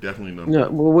are definitely numbered. No,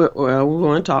 we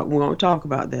want to talk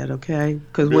about that, okay?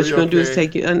 Because what you're going to do is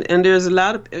take you, and there's a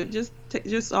lot of just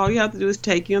all you have to do is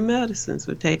take your medicine.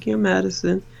 So take your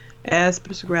medicine as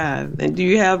prescribed. And do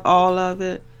you have all of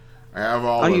it? I have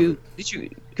all of it.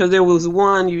 Because there was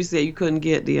one you said you couldn't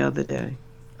get the other day.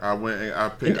 I went and I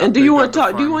picked. And do you want to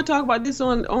talk? Do you want to talk about this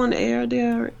on the air,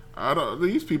 Derek? I don't.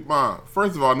 These people.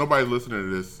 First of all, nobody's listening to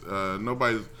this.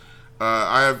 Nobody's.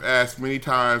 I have asked many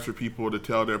times for people to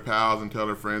tell their pals and tell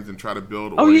their friends and try to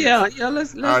build. Oh audience. yeah.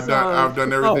 Let's. I've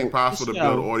done everything possible to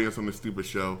build an audience on this stupid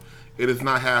show. It has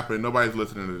not happened. Nobody's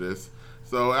listening to this,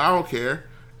 so I don't care.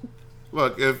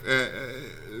 Look, if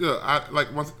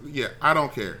I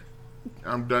don't care.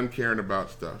 I'm done caring about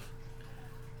stuff.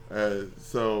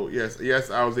 So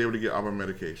yes, I was able to get all my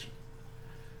medication.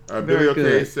 Billy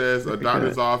OK says a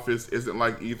doctor's office isn't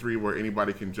like E3 where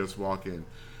anybody can just walk in.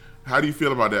 How do you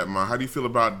feel about that, Ma? How do you feel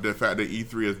about the fact that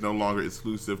E3 is no longer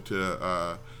exclusive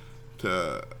to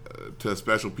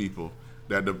special people?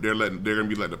 That they're going to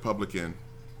be letting the public in.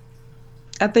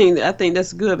 I think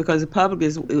that's good because the public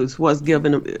is what's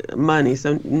giving them money.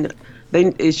 So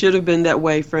it should have been that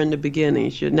way from the beginning.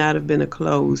 It should not have been a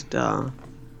closed. Are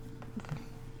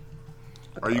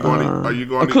you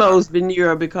going? A closed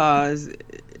veneer because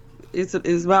it's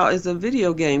a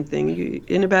video game thing.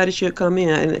 Anybody should come in.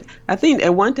 And I think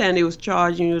at one time they was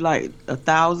charging you like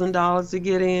 $1,000 to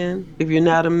get in if you're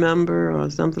not a member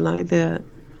or something like that.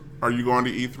 Are you going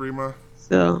to E3, Ma?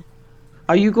 So,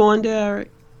 are you going, Derek?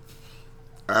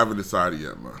 I haven't decided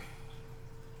yet, Ma.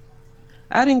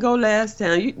 I didn't go last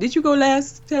time. Did you go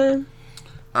last time?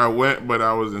 I went, but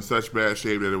I was in such bad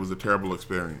shape that it was a terrible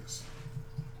experience.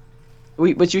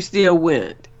 But you still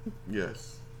went?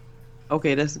 Yes.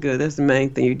 Okay, that's good. That's the main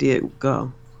thing. You did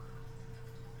go.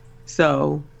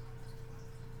 So,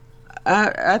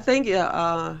 I think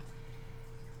I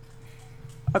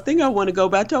want to go,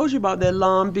 but I told you about that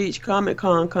Long Beach Comic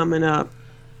Con coming up.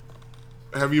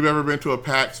 Have you ever been to a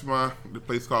PAX, Ma? The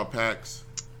place called PAX?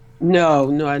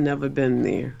 No, I've never been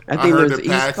there. I think there's the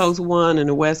East Coast one and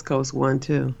the West Coast one,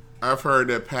 too. I've heard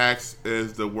that PAX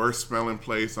is the worst smelling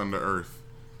place on the earth.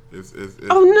 It's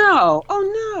Oh,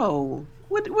 no.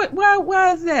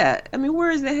 Why is that? I mean,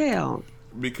 where is the hell?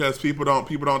 Because people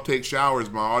don't take showers,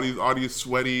 Ma. All these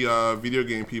sweaty video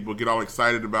game people get all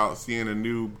excited about seeing a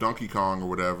new Donkey Kong or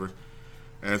whatever.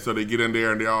 And so they get in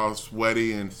there and they're all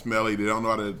sweaty and smelly. They don't know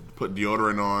how to put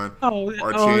deodorant on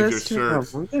or change their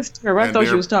shirts. That's terrible. I thought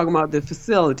you was talking about the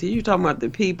facility. You're talking about the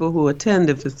people who attend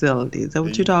the facility. Is that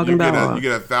what you're talking about? You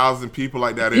get 1,000 people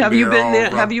like that in there. Have you been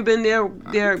there? Have you been there?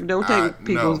 Don't take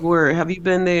people's word. Have you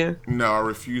been there? No, I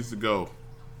refuse to go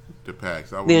to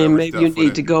PAX. Then maybe you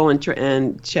need to go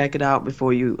and check it out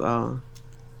before you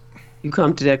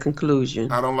come to that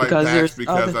conclusion. I don't like PAX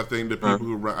because I think the people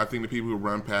who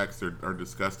run PAX are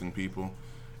disgusting people,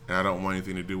 and I don't want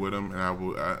anything to do with them.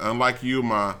 And unlike you,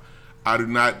 Ma, I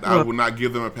will not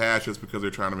give them a pass just because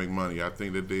they're trying to make money. I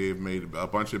think that they've made a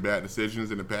bunch of bad decisions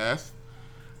in the past.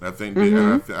 And I think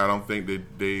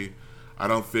I I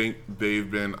don't think they've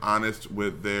been honest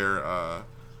with their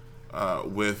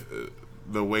with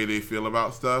the way they feel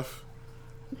about stuff,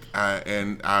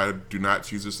 and I do not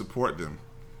choose to support them.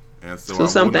 And so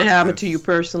something happened to you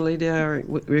personally, Derek,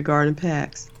 regarding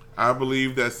PAX. I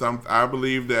believe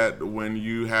that when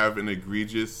you have an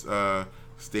egregious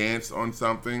stance on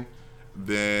something,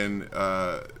 then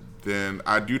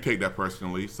I do take that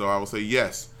personally. So I will say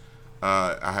yes.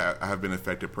 I have been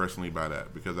affected personally by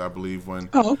that, because I believe when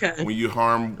you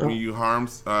harm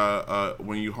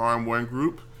one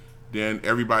group, then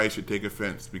everybody should take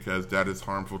offense, because that is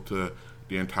harmful to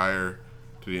the entire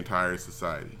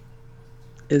society.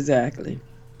 Exactly,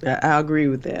 I agree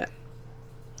with that.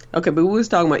 Okay, but we was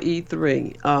talking about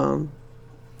E3.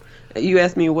 You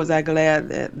asked me, was I glad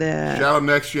that Shadow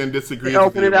Next Gen disagrees.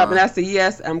 Open it up, and I said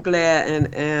yes, I'm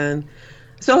glad, and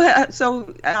so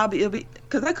I'll be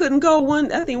because I couldn't go one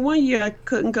year I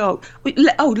couldn't go.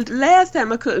 Last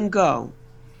time I couldn't go.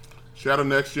 Shadow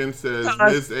Next Gen says,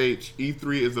 Ms. H,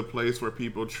 E3 is a place where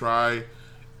people try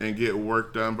and get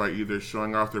work done by either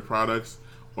showing off their products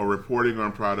or reporting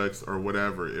on products or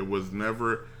whatever. It wasn't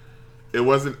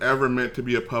ever meant to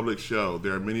be a public show.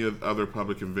 There are many other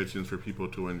public conventions for people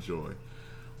to enjoy.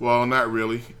 Well, not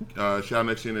really. Shadow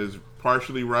Next Gen is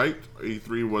partially right.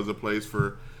 E3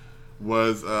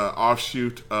 was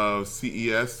offshoot of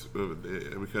CES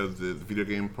because the video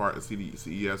game part of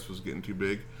CES was getting too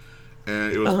big.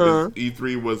 And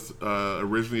E3 was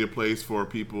originally a place for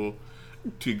people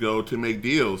to go to make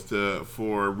deals,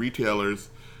 for retailers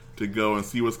to go and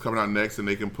see what's coming out next, and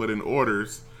they can put in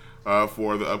orders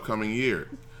for the upcoming year.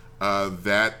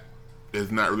 That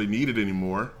is not really needed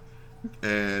anymore.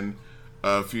 And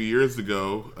a few years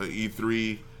ago,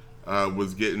 E3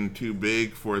 was getting too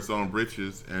big for its own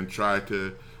britches and tried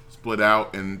to split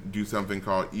out and do something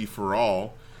called E for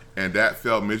All, and that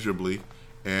failed miserably.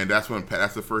 And that's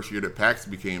the first year that PAX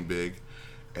became big,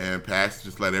 and PAX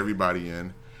just let everybody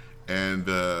in, and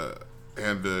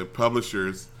the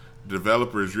publishers,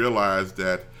 developers realized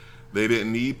that they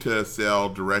didn't need to sell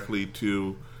directly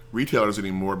to retailers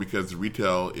anymore, because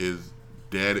retail is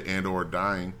dead and or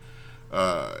dying,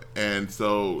 and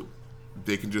so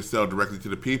they can just sell directly to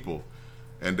the people,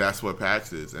 and that's what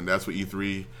PAX is, and that's what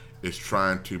E3 is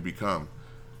trying to become.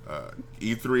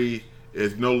 E3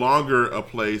 is no longer a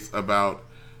place about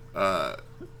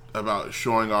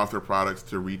showing off their products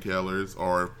to retailers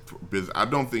or business. I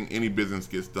don't think any business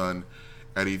gets done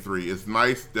at E3. It's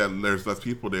nice that there's less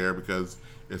people there because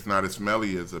it's not as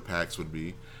smelly as a PAX would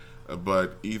be,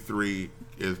 but E3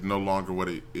 is no longer what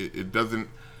it doesn't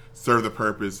serve the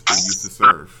purpose it used to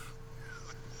serve.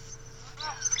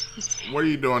 What are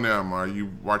you doing now, Ma? Are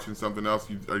you watching something else?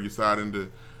 Are you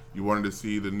deciding you wanted to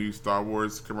see the new Star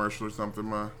Wars commercial or something,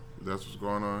 Ma? That's what's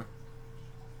going on?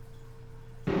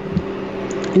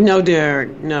 No, Derek,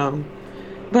 no.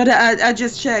 But I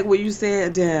just checked what you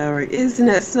said, Derek. Isn't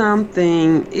that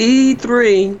something?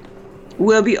 E3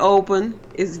 will be open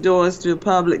its doors to the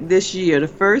public this year. The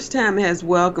first time it has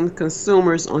welcomed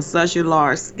consumers on such a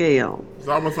large scale. It's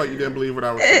almost like you didn't believe what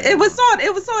I was saying. It was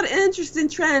sort of interesting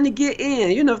trying to get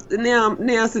in. You know, now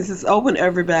since it's open to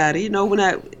everybody, you know, when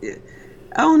I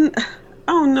don't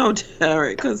know,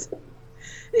 Derek, because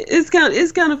it's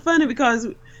kind of funny because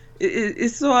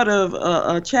it's sort of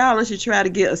a challenge to try to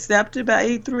get accepted by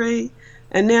E3,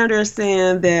 and now they're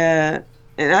saying that,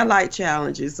 and I like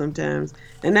challenges sometimes,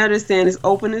 and now they're saying it's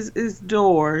open its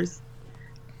doors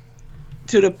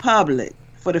to the public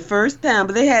for the first time,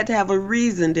 but they had to have a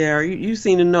reason, Derek. You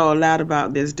seem to know a lot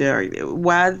about this, Derek.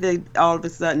 Why did they all of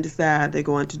a sudden decide they're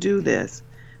going to do this?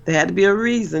 There had to be a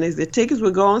reason. They said tickets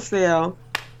would go on sale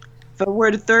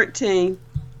February the 13th.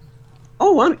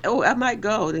 I might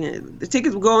go then. The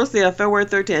tickets will go on sale February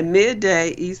 13th,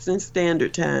 midday Eastern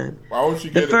Standard Time. Why would you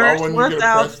get the first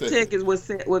 1,000 tickets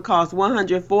would cost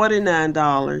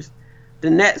 $149. The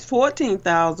next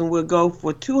 14,000 will go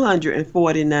for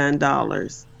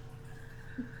 $249.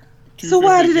 So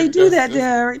why did they do that,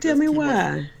 Derek? Tell me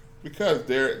why. Because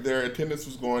their attendance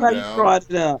was going down, brought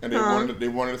it up. And they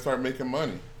wanted to start making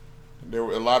money. There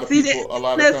were a lot of people, a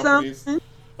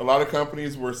lot of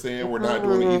companies were saying we're not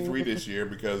doing E3 this year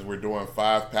because we're doing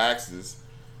 5 PAXs,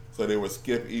 so they would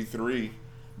skip E3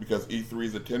 because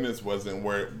E3's attendance wasn't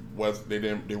where it was.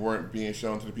 They weren't being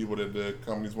shown to the people that the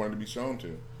companies wanted to be shown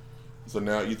to. So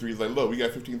now E3 is like, look, we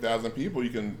got 15,000 people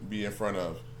you can be in front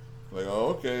of. Like,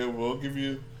 oh, okay, we'll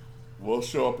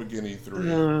show up again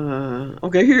E3.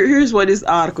 Okay, here's what this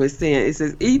article is saying. It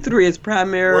says E3 is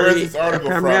primarily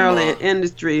an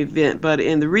industry event, but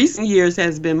in the recent years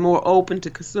has been more open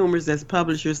to consumers as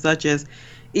publishers such as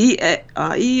EA,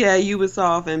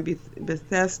 Ubisoft, and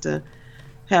Bethesda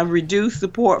have reduced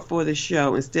support for the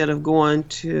show instead of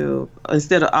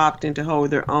opting to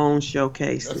hold their own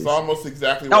showcases. That's almost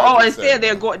exactly what I just instead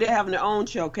said. they're having their own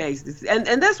showcases, and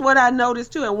that's what I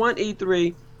noticed too at one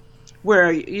E3,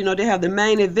 where they have the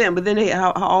main event, but then they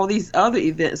have all these other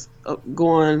events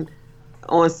going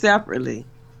on separately.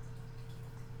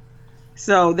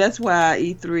 So that's why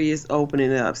E3 is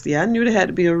opening up. See, I knew there had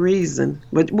to be a reason.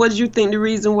 But what did you think the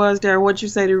reason was, Darren? What did you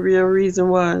say the real reason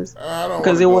was? I don't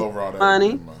want to go over all that money?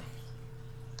 Again,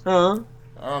 huh?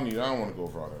 I don't want to go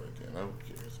over all that again. Who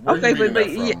cares? Where Okay, you but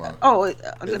that from,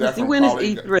 let me see. When is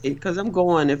E3? Because I'm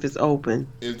going if it's open.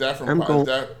 Is that from? Is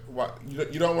that why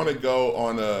you don't want to go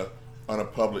on a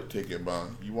public ticket,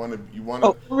 man? You want to.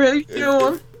 Oh, really?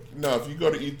 Sure. If you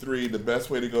go to E3, the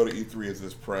best way to go to E3 is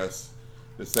as press.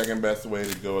 The second best way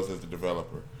to go is as the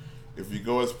developer. If you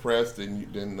go as press, then you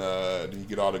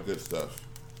get all the good stuff.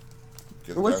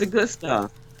 What's the good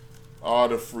stuff? All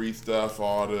the free stuff,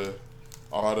 all the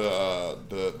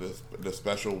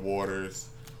special waters,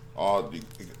 all the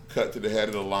cut to the head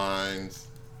of the lines,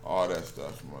 all that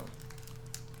stuff, man.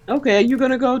 Okay, you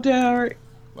gonna go, Derek?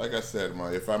 Like I said,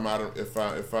 man, if I'm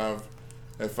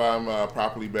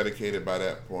properly medicated by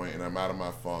that point and I'm out of my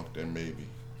funk, then maybe.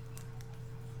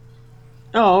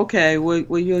 Oh, okay. Well,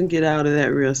 you can get out of that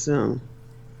real soon.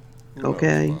 Who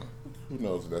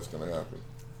knows if that's going to happen?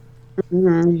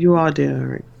 You are,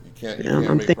 Derek. You can't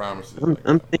make promises.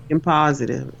 I'm thinking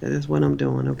positive. That is what I'm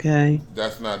doing, okay?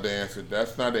 That's not the answer.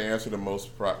 That's not the answer to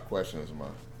most questions,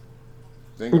 man.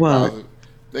 Thinking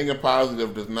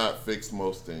positive does not fix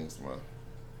most things, man.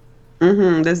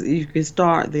 You can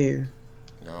start there.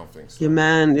 I don't think so.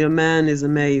 Your mind is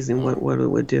amazing. What it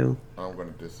would do. I'm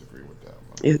going to disagree with that,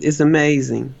 man. It's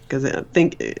amazing because I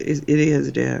think it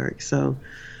is, Derek. So,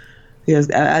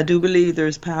 yes, I do believe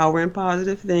there's power in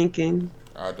positive thinking.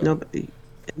 I don't.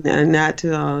 And not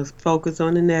to focus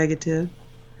on the negative.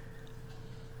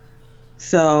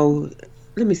 So,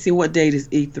 let me see, what date is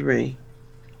E3?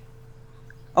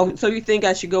 Oh, so you think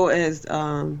I should go as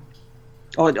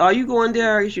or are you going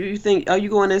there? Are you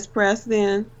going as press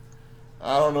then?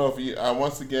 I don't know if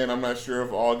once again, I'm not sure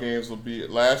if all games will be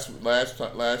last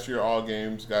year. All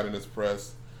games got in this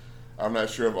press. I'm not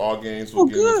sure if all games will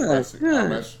get in this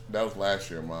press. That was last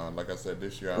year, man. Like I said,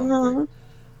 this year I'm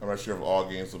not sure if all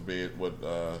games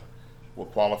will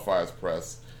qualify as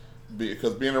press,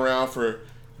 because being around for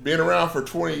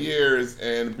 20 years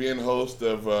and being host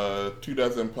of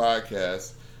 24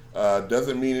 podcasts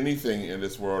doesn't mean anything in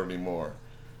this world anymore.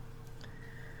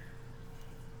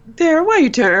 Derek, why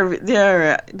you turn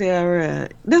there?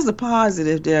 There's a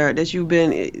positive, Derek, that you've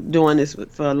been doing this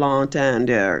for a long time,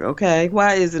 Derek. Okay,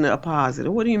 why isn't it a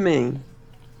positive? What do you mean?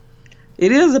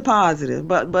 It is a positive,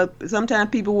 but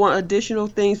sometimes people want additional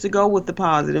things to go with the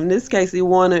positive. In this case, they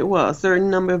wanted a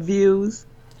certain number of views,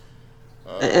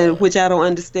 and which I don't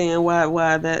understand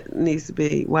why that needs to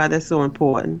be, why that's so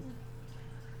important.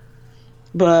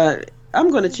 But I'm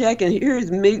going to check, and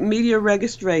here's media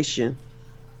registration.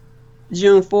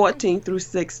 June 14th through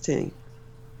 16th.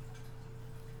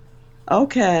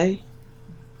 Okay,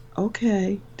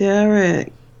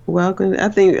 Derek, welcome. I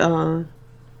think,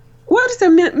 what is the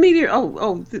media?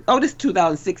 This is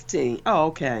 2016. Oh,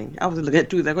 okay. I was looking at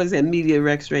 2000 because it said media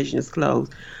registration is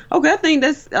closed. Okay, I think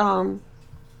that's,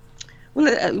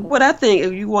 what I think,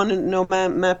 if you want to know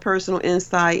my personal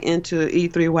insight into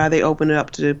E3, why they open it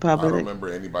up to the public. I don't remember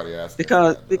anybody asking.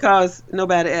 Because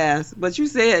nobody asked. But you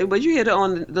hit it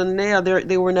on the nail.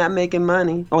 They were not making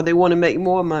money, or they want to make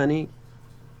more money.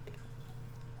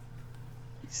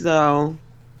 So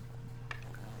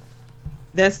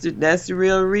that's the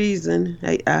real reason.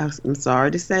 I'm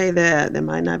sorry to say that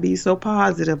might not be so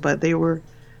positive, but if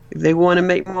they want to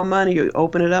make more money, you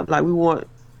open it up like we want.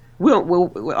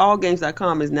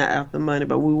 Allgames.com is not after money,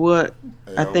 but we would.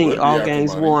 I think all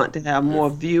games want to have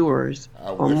more viewers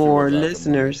or more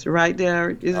listeners, right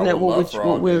there. Isn't that what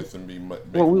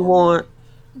we want?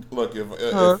 Look,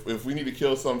 if we need to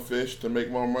kill some fish to make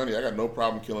more money, I got no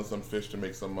problem killing some fish to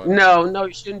make some money. No,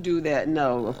 you shouldn't do that.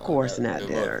 No, of course not,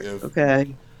 Derek.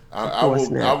 Okay. I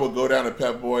will go down to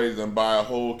Pep Boys and buy a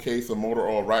whole case of motor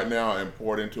oil right now and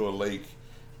pour it into a lake,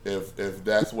 if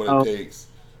that's what it takes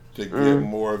to get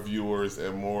more viewers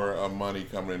and more money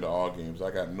coming into all games.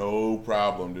 I got no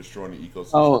problem destroying the ecosystem.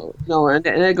 Oh no, and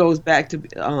it goes back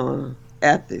to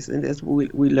ethics, and that's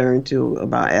what we learned too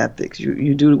about ethics.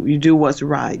 You do what's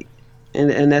right,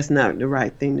 and that's not the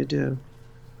right thing to do.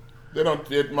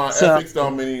 Ethics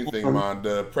don't mean anything, man.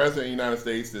 The president of the United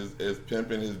States is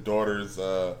pimping his daughter's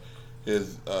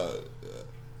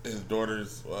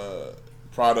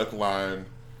product line,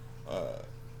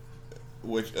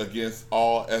 which against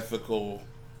all ethical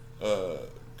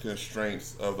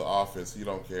constraints of the office. He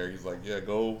don't care. He's like, yeah,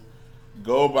 go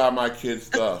buy my kid's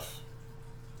stuff.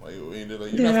 Like,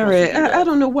 Derek, I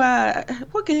don't know why.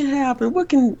 What can happen? What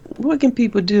can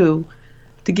people do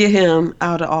to get him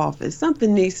out of office?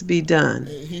 Something needs to be done.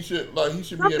 He should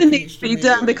Something needs to be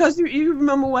done because you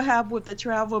remember what happened with the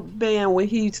travel ban when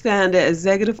he signed that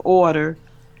executive order,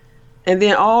 and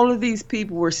then all of these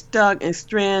people were stuck and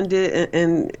stranded,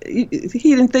 and he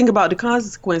didn't think about the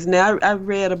consequence. Now I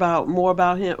read more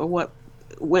about him or what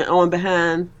went on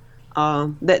behind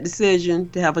that decision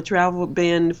to have a travel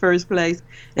ban in the first place.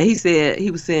 And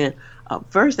he was saying,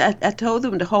 first I told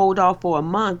them to hold off for a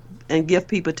month and give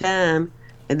people time.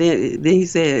 And then he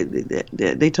said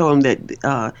that they told him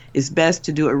that it's best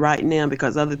to do it right now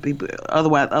because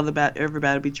otherwise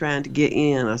everybody will be trying to get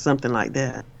in or something like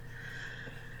that.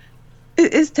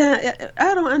 It's time.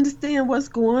 I don't understand what's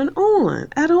going on.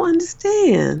 I don't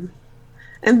understand.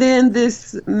 And then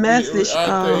this message.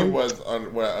 I'll tell you what's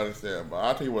understandable.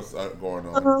 I'll tell you what's going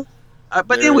on.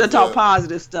 But then we'll talk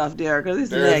positive stuff, Derek, because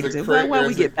it's negative. Why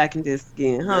we get back in this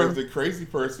again, huh? There's a crazy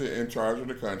person in charge of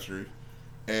the country,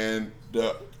 and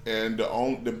the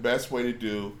best thing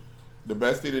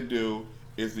to do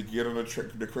is to get on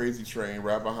the crazy train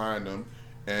right behind them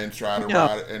and try to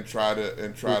ride it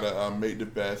and try to make the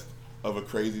best of a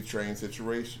crazy train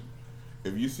situation.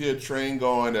 If you see a train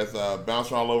going that's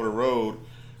bouncing all over the road,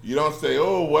 you don't say,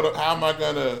 "Oh, how am I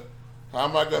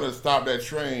gonna stop that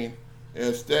train?"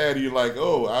 Instead, you're like,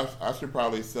 "Oh, I should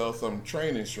probably sell some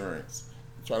train insurance,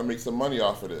 try to make some money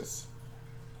off of this."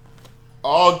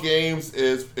 All Games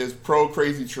is pro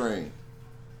crazy train.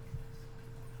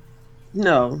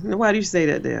 No, why do you say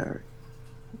that, Derek?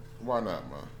 Why not,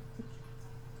 Ma?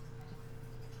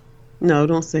 No,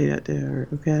 don't say that,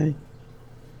 Derek. Okay.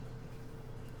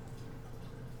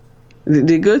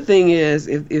 The good thing is,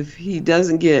 if he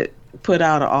doesn't get put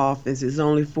out of office, it's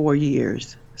only 4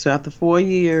 years. So after 4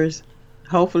 years,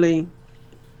 hopefully,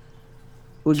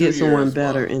 we'll get someone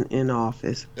better in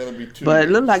office. It'll be 2 but years.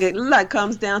 it look like it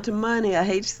comes down to money. I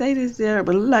hate to say this, there,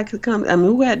 but it look like it comes. I mean,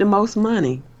 who had the most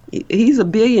money? He's a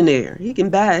billionaire. He can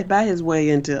buy his way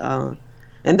into,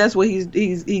 and that's what he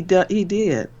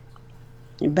did.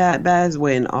 He buy his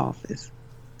way in office.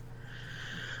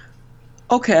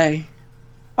 Okay.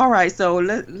 All right, so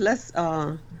let's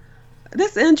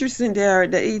that's interesting,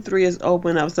 Derek. The E3 is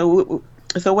open up. So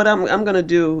what I'm gonna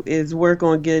do is work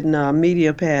on getting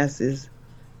media passes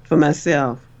for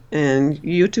myself, and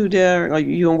you too, Derek. Are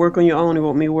you gonna work on your own, or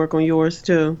want me to work on yours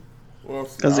too?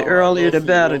 Because the earlier the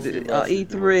better.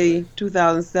 E3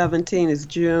 2017 is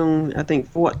June, I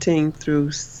think 14th through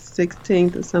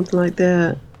 16th or something like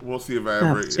that. We'll see if I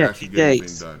ever actually get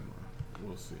anything done.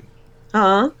 We'll see.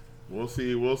 Huh? We'll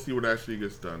see what actually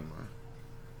gets done, man.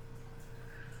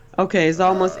 Okay, it's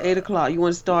almost 8 o'clock. You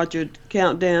want to start your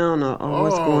countdown, or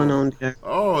what's going on there?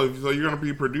 Oh, so you're gonna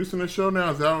be producing the show now?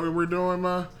 Is that what we're doing,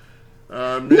 man?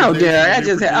 No, Derek. I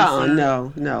just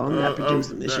no, I'm not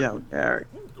producing the show, Derek.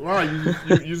 Wow, you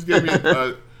just gave me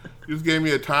you just gave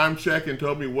me a time check and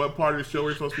told me what part of the show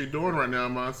we're supposed to be doing right now,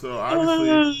 man. So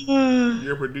obviously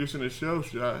you're producing the show.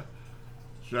 Should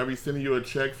I be sending you a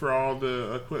check for all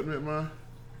the equipment, man?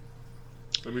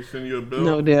 Let me send you a bill.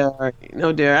 No, Derek.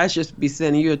 I should be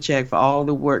sending you a check for all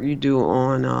the work you do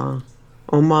on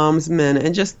Mom's Minute.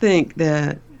 And just think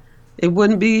that it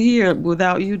wouldn't be here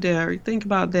without you, Derek. Think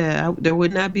about that. There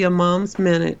would not be a Mom's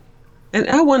Minute. And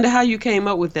I wonder how you came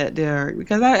up with that, Derek,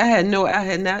 because I hadn't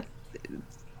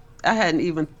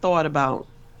even thought about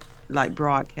like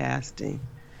broadcasting.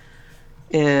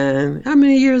 And how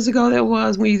many years ago that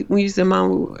was when you said,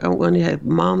 "Mom, I want to have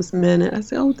Mom's Minute." I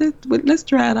said, let's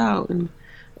try it out, and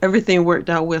everything worked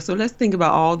out well. So let's think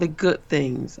about all the good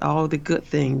things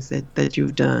that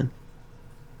you've done.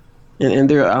 And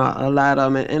there are a lot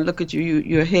of them. And look at you,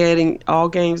 you're heading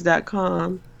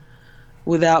allgames.com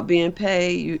without being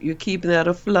paid. You're keeping that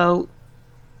afloat.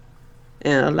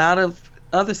 And a lot of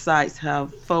other sites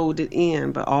have folded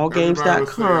in, but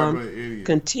allgames.com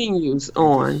continues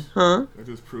on, huh? That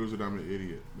just proves that I'm an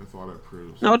idiot. That's all that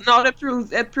proves. No, that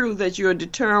proves that you're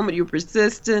determined, you're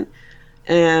persistent,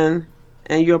 and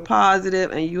you're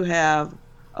positive, and you have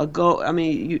a goal. I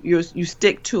mean, you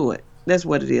stick to it. That's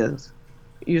what it is.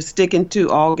 You're sticking to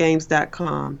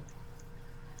allgames.com,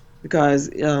 because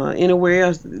anywhere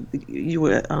else you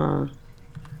would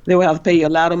they will have to pay you a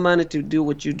lot of money to do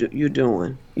what you're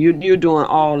doing. You're doing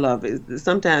all of it.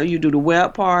 Sometimes you do the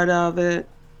web part of it,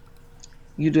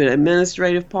 you do the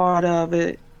administrative part of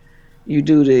it, you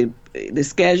do the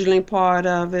scheduling part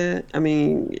of it. I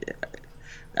mean,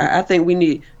 I think we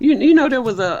need there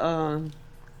was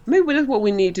maybe that's what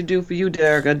we need to do for you,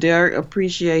 Derek, a Derek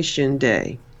Appreciation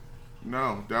Day.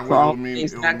 No, that for all would mean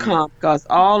it would mean things.com, because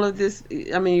all of this,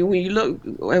 I mean, when you look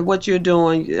at what you're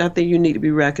doing, I think you need to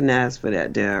be recognized for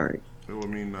that, Derek. it would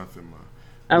mean nothing, ma.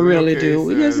 I Billy really O'Kay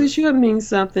do. Yes, it says should mean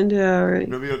something, Derek.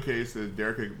 Billy O'Kay says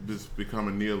Derek could just become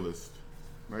a nihilist.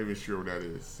 Not even sure what that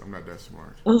is. I'm not that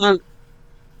smart. Uh-huh.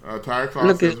 Tire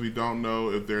Claw says we don't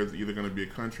know if there's either going to be a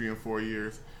country in 4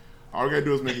 years. All we got to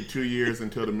do is make it 2 years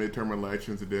until the midterm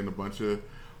elections, and then a bunch of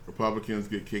Republicans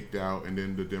get kicked out, and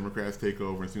then the Democrats take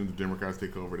over. And as soon as the Democrats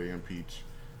take over, they impeach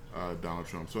Donald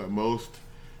Trump. So at most,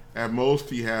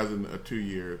 he has a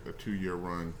 2-year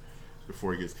run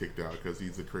before he gets kicked out because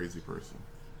he's a crazy person.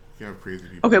 You can't have crazy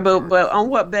people. Okay, but on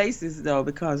what basis though?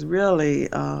 Because really,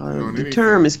 the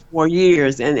term is 4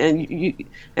 years, and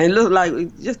look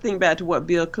like, just think back to what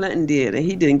Bill Clinton did, and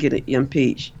he didn't get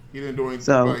impeached. He didn't do anything.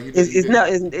 So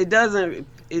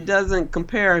it doesn't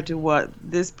compare to what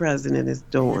this president is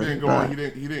doing. He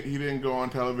didn't go on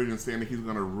television saying that he's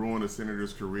going to ruin a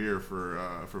senator's career for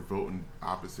voting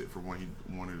opposite for what he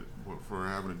wanted, for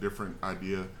having a different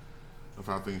idea of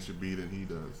how things should be than he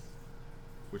does,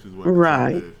 which is what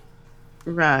Trump did.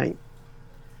 Right.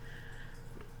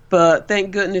 But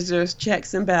thank goodness there's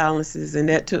checks and balances, and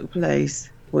that took place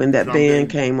when that ban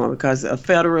came on, because a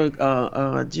federal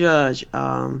judge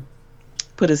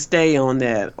put a stay on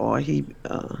that, or he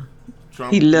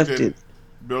lifted.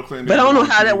 Bill Clinton. But I don't know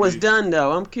how that was done,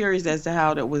 though. I'm curious as to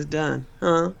how that was done,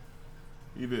 huh?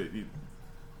 He did.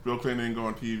 Bill Clinton didn't go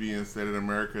on TV and said that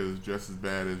America is just as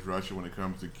bad as Russia when it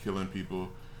comes to killing people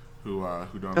who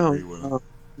don't agree with him.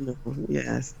 No,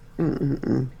 yes.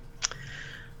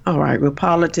 All right. Well,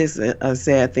 politics is a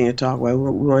sad thing to talk about.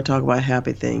 We want to talk about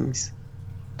happy things.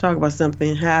 Talk about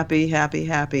something happy.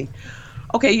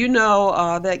 Okay, you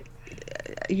know that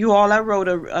I wrote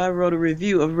a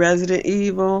review of Resident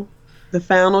Evil, the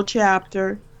final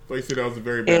chapter. So you said that was a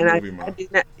very bad movie, Mom.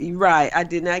 I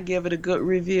did not give it a good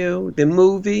review, the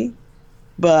movie,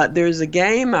 but there's a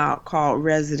game out called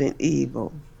Resident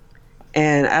Evil,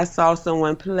 and I saw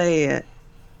someone play it.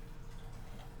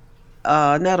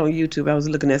 Not on YouTube. I was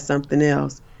looking at something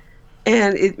else,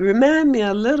 and it reminded me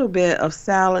a little bit of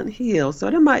Silent Hill. So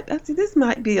this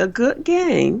might be a good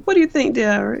game. What do you think,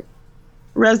 Derek?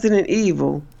 Resident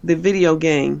Evil, the video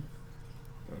game.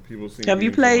 Have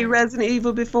you played Resident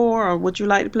Evil before, or would you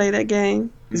like to play that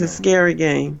game? It's a scary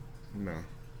game. No.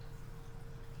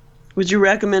 Would you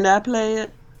recommend I play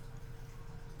it?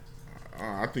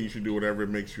 I think you should do whatever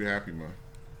makes you happy, man.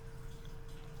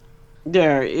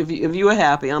 Derek, if you are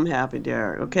happy, I'm happy,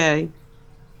 Derek. Okay.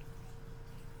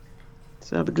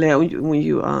 So I'll be glad when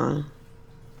you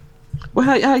Well,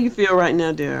 how you feel right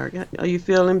now, Derek? Are you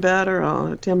feeling better,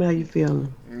 or tell me how you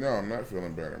feeling? No, I'm not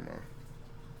feeling better, man.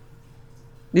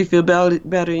 Do you feel better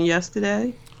than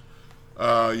yesterday?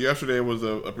 Yesterday was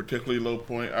a particularly low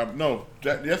point.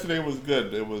 Yesterday was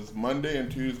good. It was Monday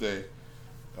and Tuesday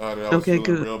that I was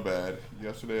feeling real bad.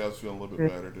 Yesterday I was feeling a little bit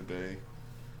better. Today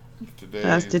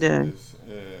is the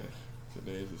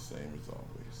same as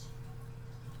always.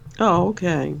 Oh,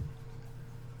 okay.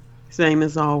 Same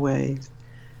as always.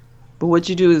 But what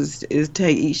you do is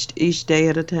take each day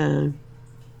at a time,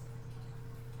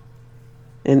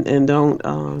 and don't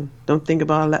think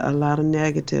about a lot of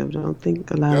negative. Don't think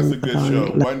a lot. That's a good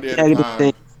show. One day at a time.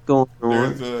 Things going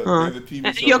on. There's a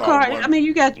TV show. Your car. I mean,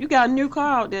 you got a new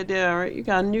car out there, Derek. You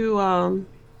got a new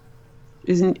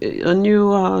is a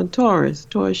new Taurus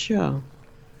show.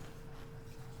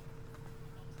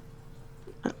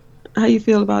 How you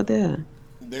feel about that?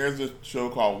 There's a show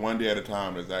called One Day at a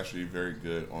Time that's actually very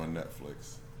good on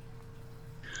Netflix.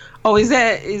 Oh, is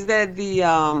that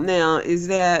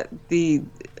the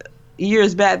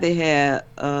years back they had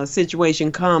a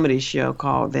situation comedy show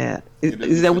called that?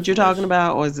 Is that what you're talking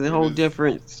about, or is it a whole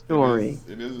different story?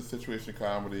 It is a situation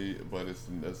comedy, but it's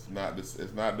not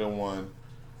the one.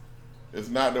 It's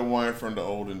not the one from the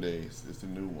olden days. It's the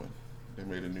new one. They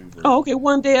made a new version. Oh, okay.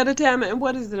 One Day at a Time. And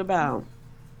what is it about?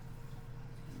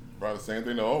 About the same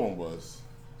thing the old one was.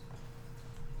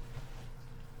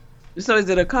 So is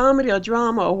it a comedy or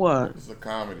drama or what? It's a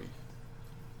comedy.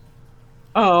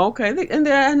 Oh, okay. And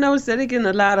I noticed that they're getting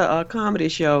a lot of comedy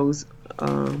shows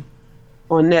on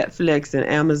Netflix and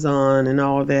Amazon and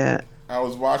all that. I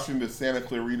was watching the Santa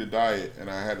Clarita Diet, and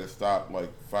I had to stop like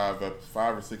 5 or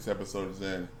 6 episodes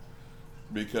in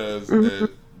because the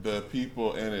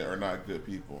people in it are not good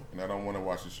people, and I don't want to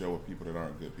watch a show with people that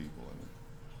aren't good people in it.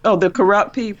 Oh, the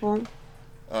corrupt people?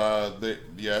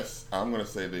 Yes, I'm going to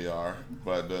say they are,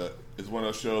 but it's one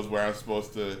of those shows where I'm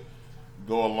supposed to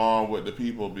go along with the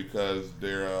people because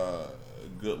they're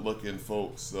good-looking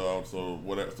folks. So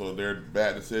their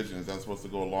bad decisions I'm supposed to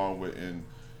go along with and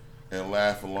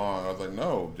laugh along. I was like,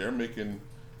 no, they're making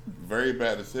very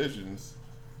bad decisions,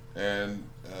 and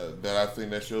that I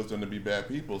think that shows them to be bad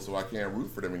people. So I can't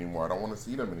root for them anymore. I don't want to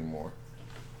see them anymore.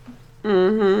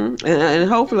 And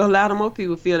hopefully a lot of more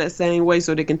people feel that same way,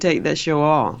 so they can take that show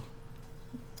off.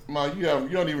 Ma, you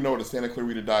don't even know what the Santa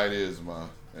Clarita Diet is, Ma,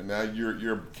 and now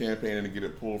you're campaigning to get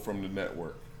it pulled from the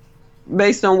network.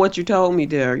 Based on what you told me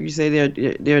there, you say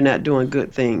they're not doing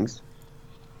good things.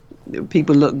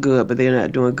 People look good, but they're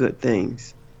not doing good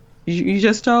things. You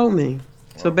just told me.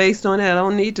 So based on that, I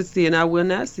don't need to see it, and I will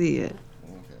not see it.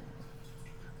 Okay.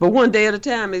 But one day at a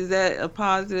time, is that a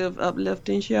positive,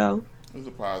 uplifting show? It's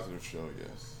a positive show,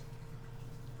 yes.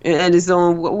 And it's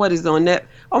on, what is on net?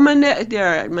 Oh, my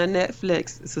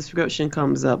Netflix subscription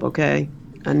comes up, okay?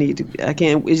 I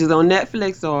can't, is it on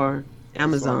Netflix or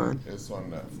Amazon? It's on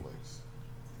Netflix.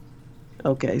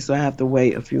 Okay, so I have to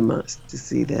wait a few months to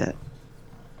see that.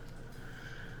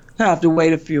 I have to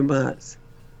wait a few months.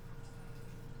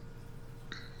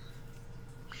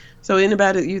 So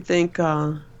anybody you think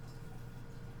I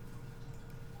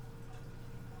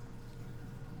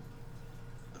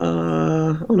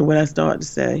don't know what I started to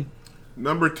say.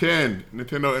 Number 10,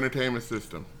 Nintendo Entertainment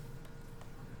System.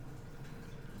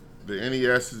 The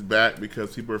NES is back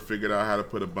because people have figured out how to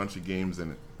put a bunch of games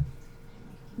in it.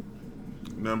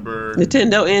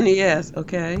 Nintendo NES,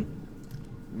 okay.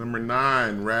 Number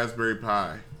 9, Raspberry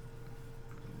Pi.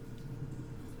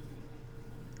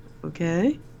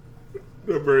 Okay.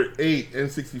 Number 8,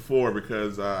 N64,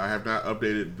 because I have not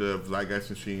updated the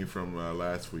Zeitgeist machine from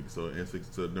last week, so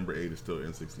number 8 is still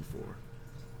N64.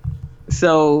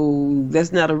 So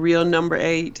that's not a real number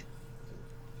 8?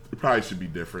 It probably should be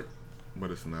different,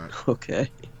 but it's not. Okay.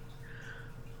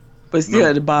 But still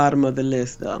at the bottom of the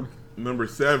list, though. Number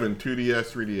 7,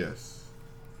 2DS, 3DS.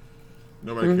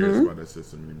 Nobody cares about that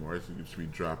system anymore. It should be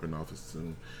dropping off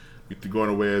soon. Going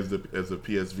away as a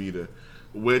PS Vita,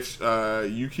 which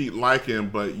you keep liking,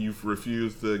 but you've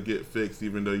refused to get fixed,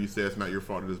 even though you say it's not your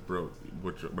fault it is broke,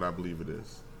 but I believe it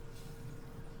is.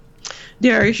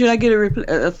 Derek, should I get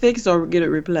a fix or get it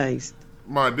replaced?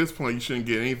 Ma, at this point, you shouldn't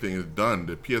get anything. It's done.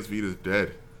 The PS Vita is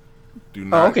dead. Do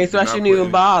not. Okay, so I shouldn't even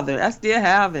bother. I still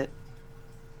have it.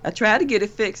 I tried to get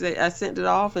it fixed. I sent it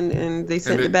off, and they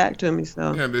sent it back to me.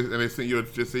 So yeah, and they sent you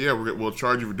just say, yeah, we'll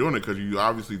charge you for doing it because you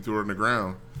obviously threw it on the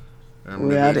ground.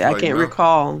 Well, I can't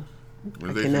recall.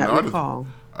 I cannot recall.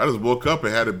 I just woke up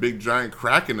and had a big giant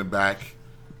crack in the back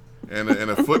and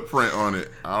a footprint on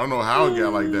it. I don't know how it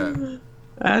got like that.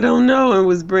 I don't know. It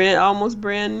was almost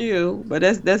brand new, but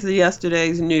that's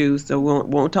yesterday's news, so we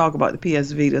won't talk about the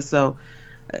PS Vita. So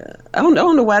I don't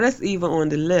know why that's even on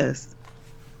the list.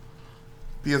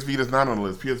 PS Vita's not on the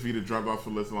list. PS Vita dropped off the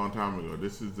list a long time ago.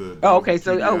 This is the. Oh, okay.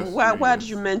 So why did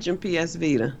you mention PS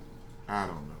Vita? I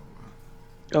don't know.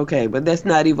 Okay, but that's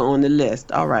not even on the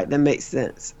list. All right, that makes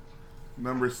sense.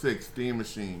 Number 6, Steam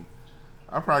Machine.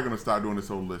 I'm probably gonna start doing this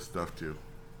whole list stuff too.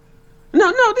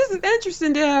 No, this is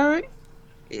interesting, Derek.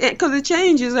 Because it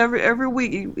changes every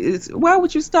week. Why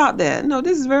would you stop that? No,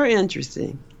 this is very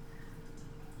interesting.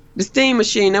 The Steam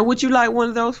Machine. Now, would you like one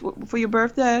of those for your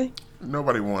birthday?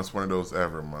 Nobody wants one of those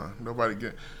ever, ma. Nobody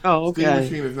get. Oh, okay. Steam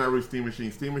Machine is not really Steam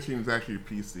Machine. Steam Machine is actually a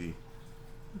PC.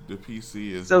 The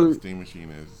PC is what the Steam Machine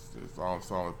is. It's all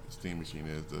Steam Machine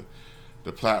is.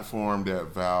 The platform that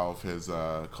Valve has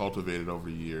cultivated over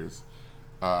the years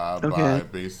by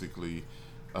basically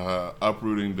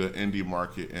uprooting the indie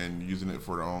market and using it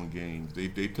for their own games.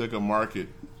 They took a market.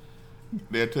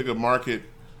 They took a market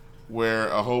where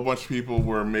a whole bunch of people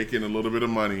were making a little bit of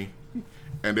money,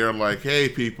 and they're like, "Hey,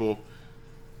 people,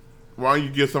 why don't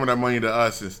you give some of that money to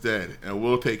us instead, and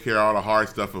we'll take care of all the hard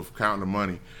stuff of counting the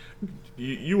money."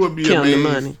 You would be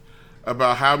amazed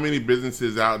about how many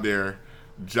businesses out there,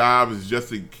 jobs is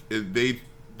just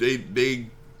they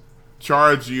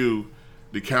charge you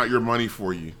to count your money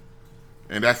for you,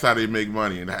 and that's how they make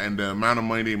money. And the amount of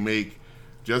money they make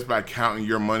just by counting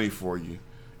your money for you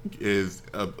is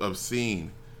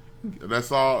obscene.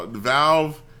 That's all.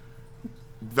 Valve's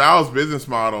business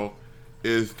model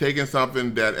is taking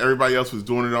something that everybody else was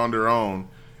doing it on their own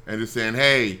and just saying,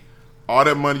 "Hey, all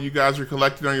that money you guys are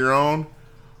collecting on your own,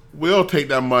 we'll take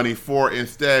that money for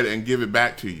instead and give it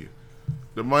back to you.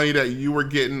 The money that you were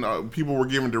getting, people were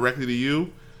giving directly to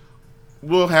you,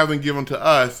 we'll have them give them to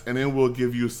us, and then we'll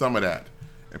give you some of that."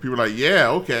 And people are like, "Yeah,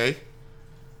 okay."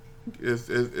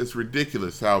 It's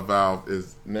ridiculous how Valve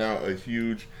is now a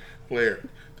huge player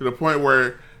to the point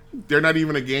where they're not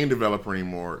even a game developer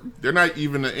anymore. They're not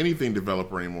even an anything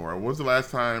developer anymore. When's the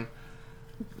last time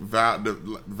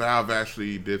Valve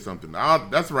actually did something?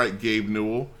 That's right, Gabe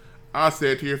Newell. I'll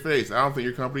say it to your face. I don't think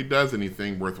your company does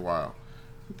anything worthwhile.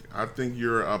 I think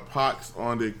you're a pox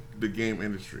on the game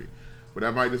industry. But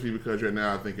that might just be because right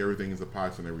now I think everything is a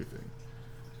pox and everything.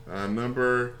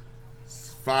 Number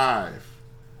 5.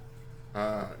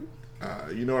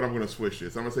 You know what? I'm going to switch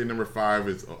this. I'm going to say number 5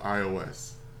 is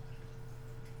iOS.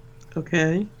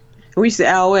 Okay. When you say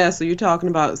iOS, so you're talking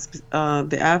about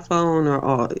the iPhone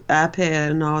or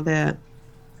iPad and all that?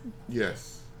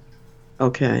 Yes.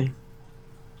 Okay.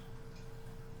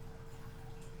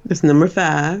 That's number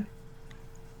 5.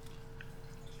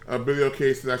 Billy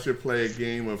OK says I should play a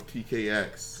game of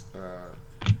TKX,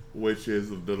 which is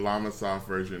the Lamasoft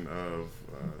version of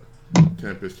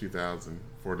Tempest 2000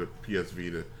 for the PS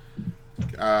Vita.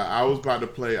 I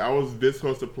was this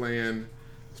close to playing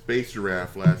Space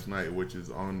Giraffe last night, which is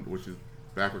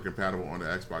backward compatible on the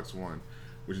Xbox One,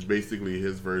 which is basically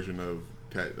his version of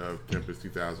Tempest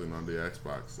 2000 on the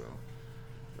Xbox. So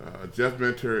Jeff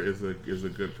Minter is a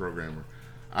good programmer.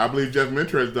 I believe Jeff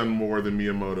Minter has done more than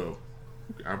Miyamoto.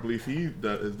 I believe he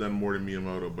has done more than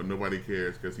Miyamoto, but nobody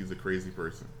cares because he's a crazy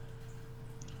person.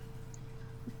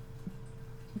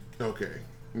 Okay,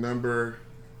 number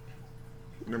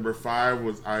 5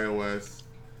 was iOS.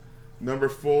 Number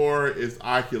 4 is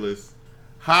Oculus.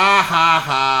 Ha ha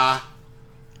ha.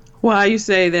 Why you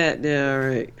say that,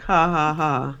 Derek? Ha ha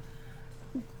ha.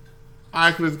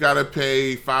 Oculus got to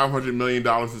pay $500 million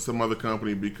to some other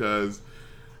company because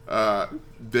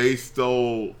they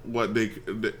stole what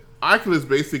Oculus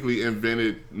basically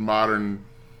invented modern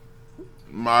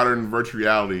virtual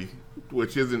reality,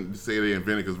 which isn't to say they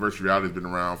invented because virtual reality has been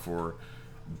around for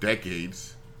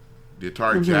decades. The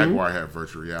Atari Jaguar had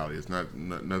virtual reality. It's not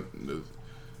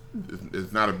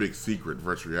a big secret,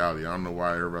 virtual reality. I don't know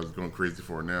why everybody's going crazy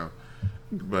for it now.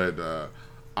 But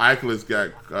Oculus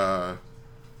got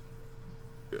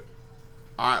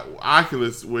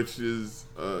Oculus, which is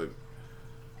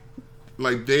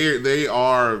like they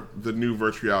are the new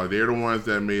virtual reality. They're the ones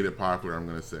that made it popular, I'm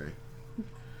going to say.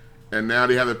 And now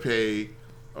they have to pay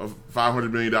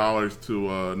 $500 million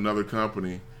to another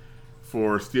company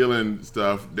for stealing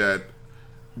stuff that,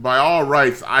 by all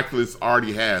rights, Oculus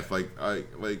already has. Like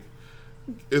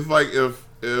it's like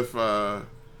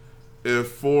if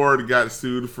Ford got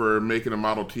sued for making a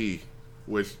Model T,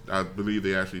 which I believe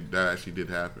that actually did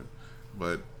happen.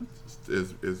 But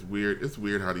it's weird. It's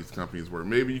weird how these companies work.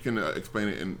 Maybe you can explain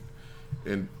it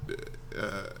in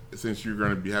since you're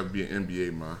going to have to be an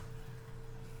MBA, Ma.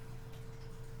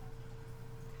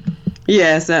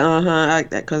 Yes,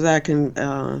 because I can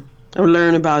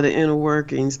learn about the inner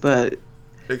workings, but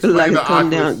it's like to come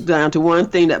down to one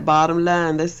thing, that bottom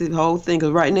line. That's the whole thing.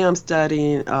 Because right now I'm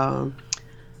studying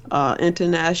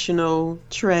international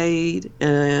trade,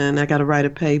 and I got to write a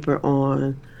paper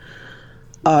on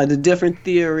the different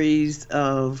theories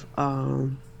of.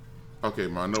 Okay,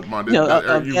 Ma. No, Ma.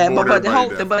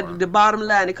 But the bottom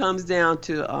line, it comes down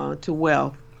to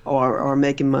wealth or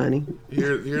making money.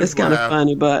 Here's it's kind of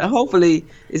funny, but hopefully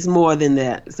it's more than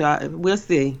that. So we'll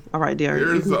see. All right, Derek,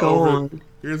 you can go on.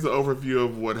 Here's the overview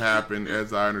of what happened,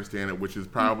 as I understand it, which is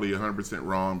probably 100%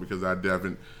 wrong because I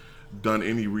haven't done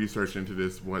any research into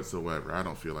this whatsoever. I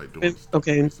don't feel like doing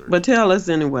research. But tell us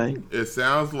anyway. It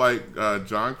sounds like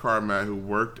John Carmack, who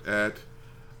worked at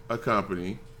a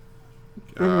company,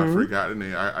 I forgot the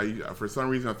name. I for some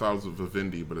reason I thought it was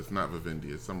Vivendi, but it's not Vivendi.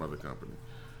 It's some other company.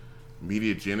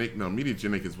 Mediagenic? No,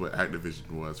 Mediagenic is what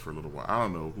Activision was for a little while. I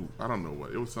don't know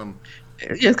what. It was some.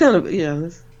 Yeah, it's kind of yeah.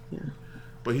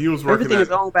 But he was working. Everything is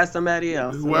owned by somebody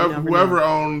else. Whoever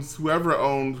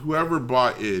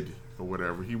bought id or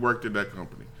whatever, he worked at that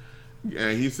company,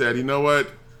 and he said, "You know what?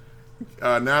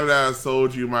 Now that I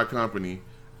sold you my company,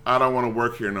 I don't want to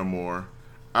work here no more.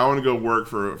 I want to go work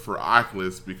for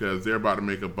Oculus because they're about to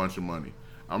make a bunch of money.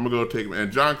 I'm gonna go take."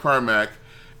 And John Carmack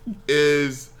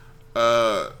is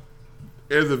a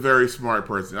very smart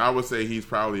person. I would say he's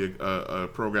probably a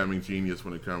programming genius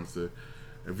when it comes to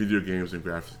video games and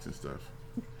graphics and stuff.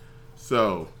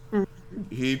 So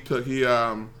he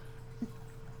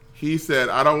said,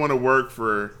 "I don't want to work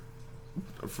for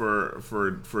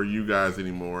you guys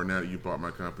anymore. Now that you bought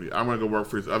my company, I'm gonna go work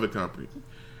for this other company."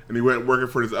 And he went working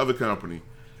for this other company,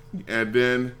 and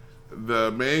then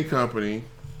the main company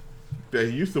that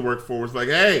he used to work for was like,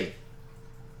 "Hey,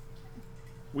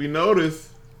 we noticed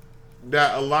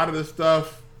that a lot of the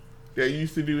stuff that you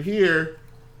used to do here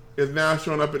is now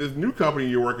showing up at this new company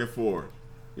you're working for.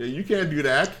 Yeah, you can't do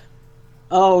that."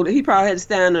 Oh, he probably had to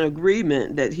sign an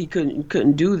agreement that he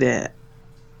couldn't do that.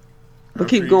 But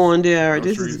keep going there.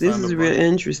 This is real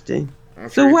interesting.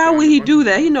 So why would he do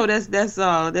that? He know that's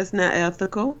not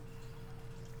ethical.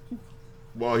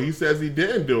 Well, he says he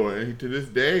didn't do it, and to this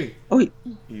day,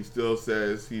 he still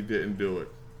says he didn't do it.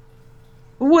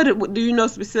 What do you know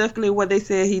specifically what they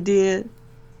said he did?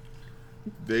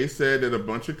 They said that a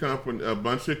bunch of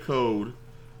code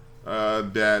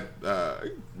that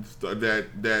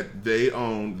they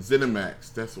own,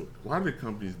 ZeniMax. That's what. Why do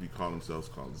companies be calling themselves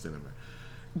called ZeniMax?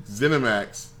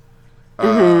 ZeniMax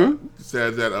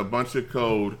said that a bunch of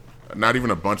code, not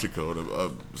even a bunch of code,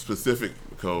 of specific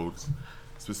codes,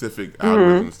 specific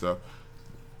algorithms and stuff.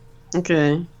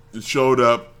 Okay. Showed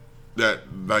up that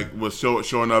was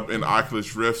showing up in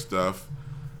Oculus Rift stuff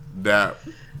that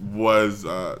was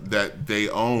that they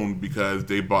owned because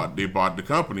they bought the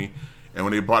company, and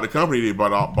when they bought the company, they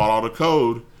bought all the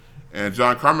code, and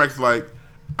John Carmack's like,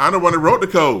 I'm the one that wrote the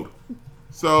code,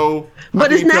 so.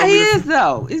 But it's not his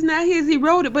though. It's not his. He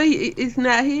wrote it, but it's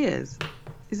not his.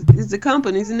 It's the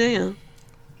company's now.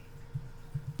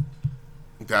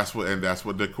 That's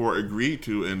what the court agreed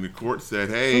to, and the court said,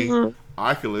 "Hey,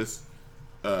 Oculus,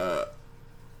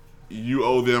 you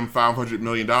owe them $500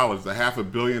 million,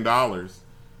 $500 million.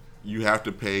 You have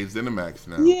to pay ZeniMax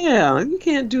now." Yeah, you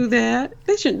can't do that.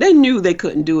 They knew they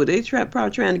couldn't do it. They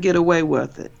probably trying to get away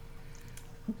with it.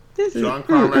 John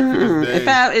Carmack to this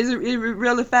day. Is it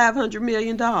really $500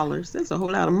 million? That's a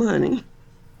whole lot of money.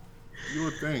 You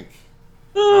would think.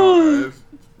 It's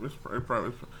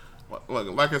probably.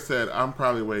 Look, like I said, I'm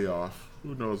probably way off.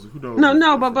 Who knows?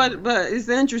 No, but it's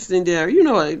interesting there. You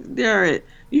know, there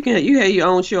you have your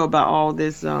own show about all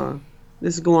this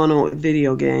going on with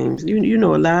video games. You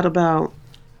know a lot about.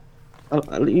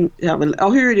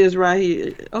 Here it is right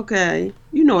here. Okay,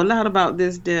 you know a lot about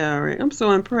this, Derek. I'm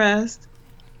so impressed.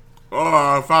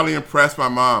 Oh, I finally impressed my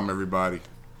mom, everybody.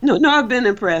 No, I've been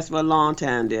impressed for a long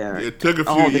time, Derek. It took a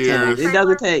few years. It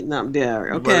doesn't take nothing,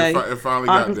 Derek. Okay, but it finally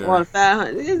got there.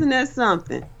 500. Isn't that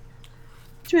something?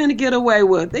 Trying to get away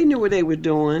with. They knew what they were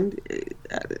doing.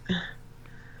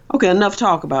 Okay, enough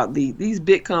talk about these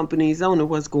big companies. I don't know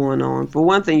what's going on. For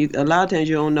one thing, a lot of times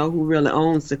you don't know who really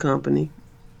owns the company.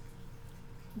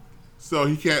 So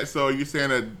he can't. So you're saying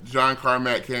that John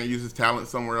Carmack can't use his talent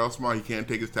somewhere else, Ma? He can't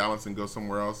take his talents and go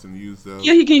somewhere else and use those?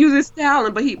 Yeah, he can use his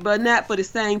talent, but not for the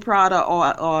same product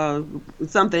or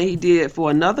something he did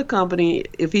for another company.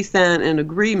 If he signed an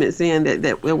agreement saying that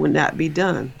it would not be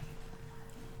done,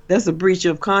 that's a breach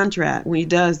of contract when he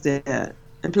does that,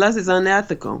 and plus it's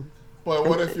unethical. But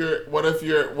what if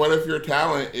your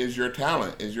talent is your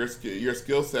talent, is your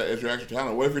skill set is your actual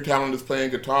talent? What if your talent is playing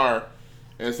guitar?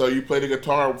 And so you play the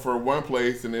guitar for one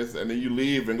place, and then you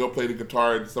leave and go play the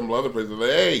guitar at some other place. Like,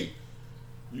 hey,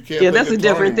 you can't. Yeah, play that's a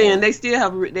different thing. They still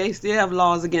have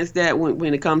laws against that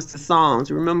when it comes to songs.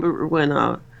 Remember when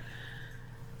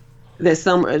that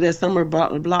summer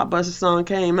Blockbuster song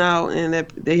came out, and that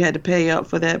they had to pay up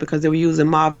for that because they were using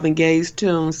Marvin Gaye's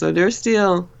tune. So there's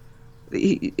still,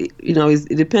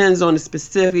 it depends on the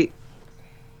specific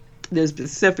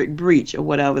breach or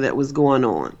whatever that was going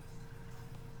on.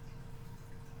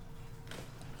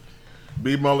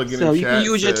 B. Mulligan so you can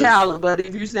use your talent, but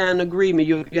if you sign an agreement,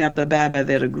 you have to abide by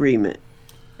that agreement,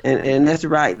 and that's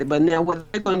right. But now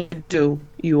what they're going to do,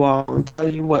 I'll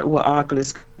tell you what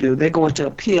Oculus can do. They're going to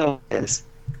appeal this,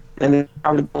 and they're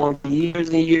probably going for years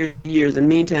and years and years. In the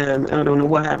meantime, I don't know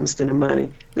what happens to the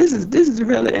money. This is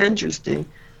really interesting.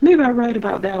 Maybe I write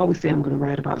about that. I always say I'm going to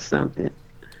write about something.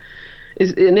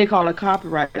 And they call it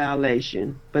copyright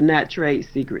violation, but not trade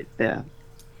secret theft.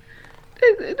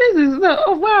 This is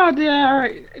so wow,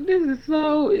 Derek. This is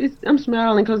so. I'm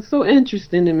smiling because it's so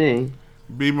interesting to me.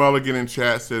 B. Mulligan in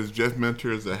chat says Jeff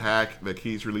Minter is a hack that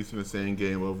keeps releasing the same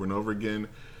game over and over again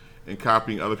and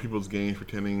copying other people's games,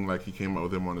 pretending like he came up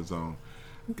with them on his own.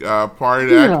 Part of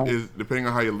that is, depending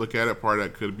on how you look at it, part of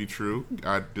that could be true.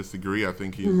 I disagree. I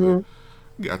think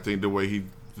I think the way he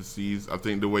sees, I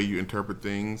think the way you interpret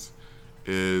things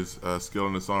is a skill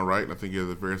in its own right, and I think he has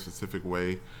a very specific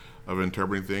way of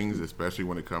interpreting things, especially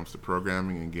when it comes to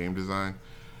programming and game design.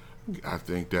 I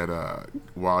think that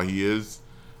while he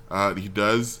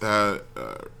does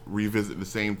revisit the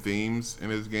same themes in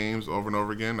his games over and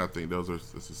over again. I think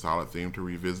it's a solid theme to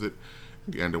revisit,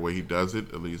 and the way he does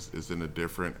it, at least, is in a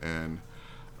different and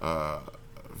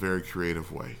very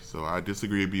creative way. So I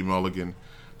disagree with B. Mulligan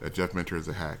that Jeff Minter is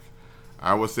a hack.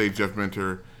 I would say Jeff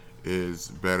Minter is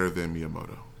better than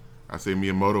Miyamoto. I say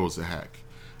Miyamoto is a hack.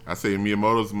 I say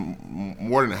Miyamoto's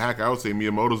more than a hack. I would say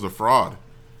Miyamoto's a fraud.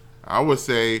 I would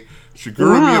say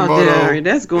Shigeru Miyamoto Derry,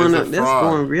 that's going up. That's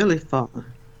going really far.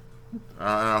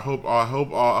 I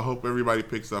hope everybody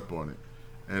picks up on it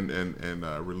and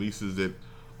releases it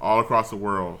all across the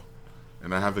world,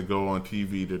 and I have to go on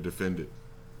TV to defend it.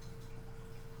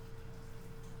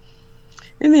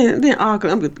 And then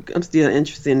I'm still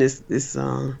interested in this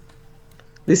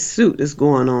this suit that's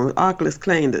going on. Oculus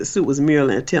claimed that the suit was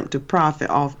merely an attempt to profit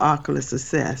off Oculus'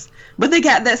 success. But they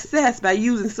got that success by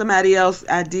using somebody else's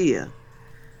idea.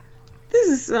 This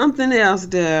is something else,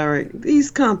 Derek.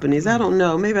 These companies, I don't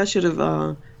know. Maybe I should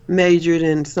have majored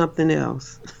in something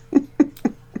else.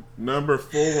 Number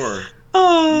 4.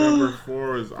 Oh, Number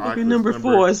 4 is Oculus. Okay, number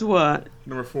 4 is what?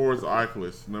 Number 4 is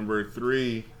Oculus. Number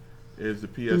 3 is the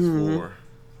PS4.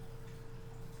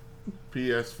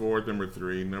 PS4 number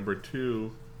 3. Number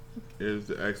 2 is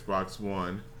the Xbox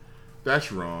One.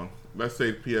 That's wrong. Let's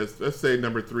say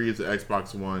number 3 is the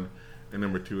Xbox One, and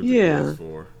number 2 is the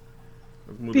PS4.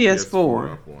 Let's move the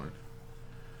PS4 up one.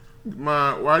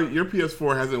 Why your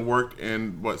PS4 hasn't worked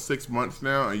in 6 months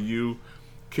now, and you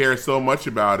care so much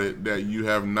about it that you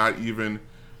have not even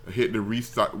hit the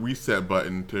reset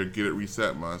button to get it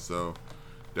reset, man. So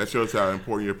that shows how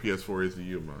important your PS4 is to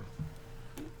you, man.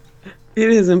 It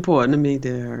is important to me,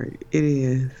 Derek. It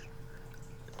is.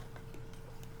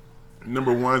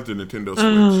 Number 1 is the Nintendo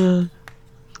Switch.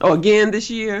 Again this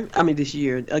year?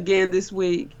 Again this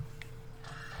week.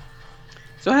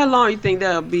 So how long do you think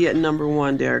that'll be at number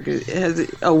 1, Derek?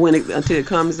 Until it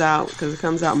comes out? Because it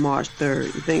comes out March 3rd.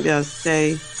 You think they'll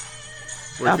stay?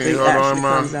 Wait, can you hold on,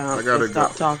 man? I gotta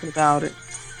stop talking about it.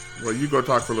 Well, you go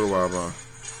talk for a little while, man.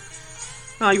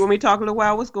 Oh, you want me to talk a little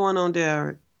while? What's going on,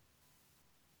 Derek?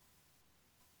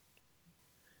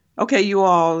 Okay, you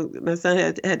all, my son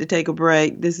had to take a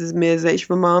break. This is Ms. H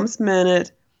from Mom's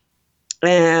Minute.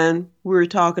 And we were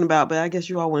talking about, but I guess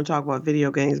you all want to talk about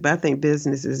video games, but I think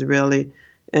business is really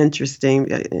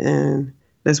interesting. And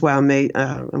that's why I'm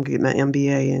getting my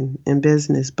MBA in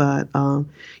business. But,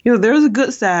 there's a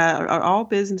good side. All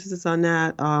businesses are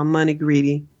not money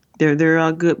greedy. There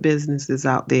are good businesses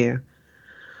out there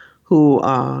who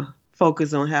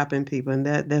focus on helping people. And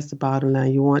that's the bottom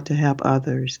line. You want to help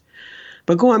others.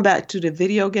 But going back to the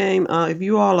video game, if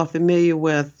you all are familiar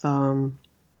with the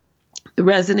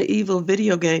Resident Evil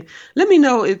video game, let me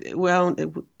know I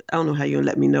don't know how you'll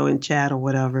let me know in chat or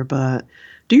whatever, but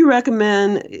do you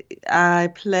recommend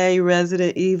I play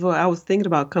Resident Evil? I was thinking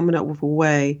about coming up with a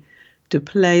way to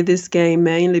play this game,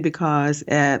 mainly because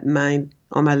on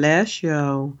my last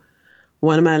show,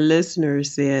 one of my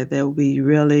listeners said that would be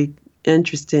really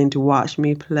interesting to watch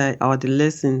me play or to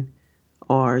listen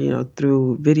or,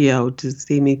 through video to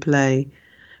see me play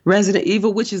Resident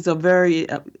Evil, which is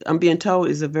I'm being told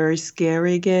is a very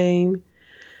scary game.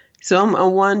 So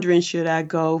I'm wondering, should I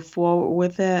go forward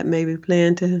with that? Maybe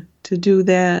plan to do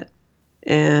that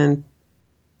and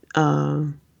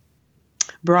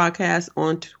broadcast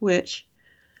on Twitch.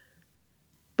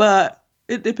 But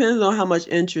it depends on how much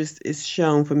interest is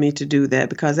shown for me to do that,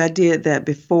 because I did that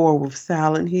before with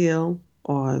Silent Hill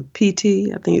or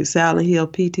PT. I think it was Silent Hill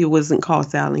PT. It wasn't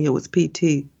called Silent Hill. It was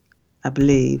PT, I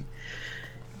believe.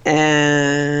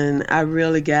 And I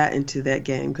really got into that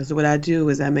game because what I do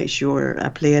is I make sure I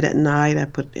play it at night. I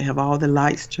have all the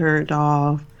lights turned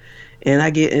off, and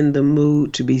I get in the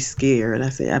mood to be scared.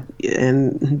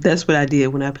 And that's what I did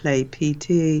when I played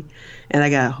PT, and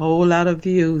I got a whole lot of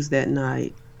views that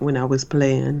night when I was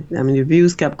playing. I mean, the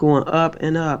views kept going up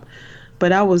and up,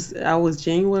 but I was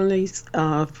genuinely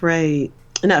afraid.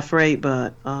 Not afraid,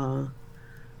 but I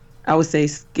would say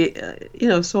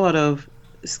sort of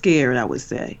scared, I would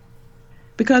say,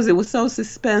 because it was so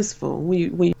suspenseful. When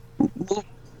you move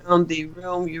around the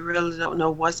room, you really don't know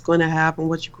what's going to happen,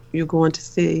 what you're going to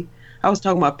see. I was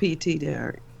talking about PT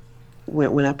there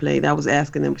when I played. I was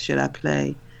asking them, should I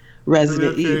play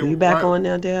Resident Evil? You back on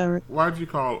now, Derek? Why'd you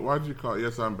call?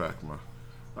 Yes, I'm back, ma.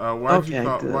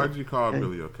 Why'd you call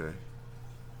Billy? Okay.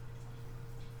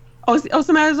 Oh,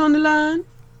 somebody's on the line.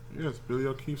 Yes, Billy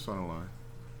O'Keefe's on the line.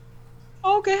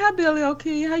 Okay, hi Billy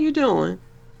O'Keefe. How you doing?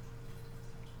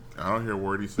 I don't hear a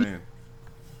word he's saying.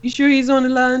 You sure he's on the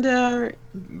line, Derek?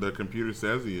 The computer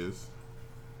says he is.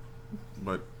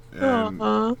 But we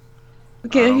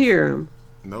can't hear him.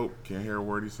 Nope, can't hear a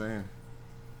word he's saying.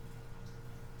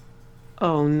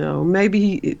 Oh no,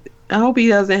 maybe I hope he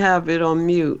doesn't have it on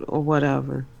mute or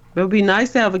whatever. But it'd be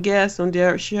nice to have a guest on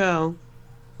Derek's show,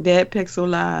 Dad Pixel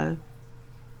Live.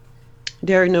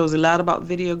 Derek knows a lot about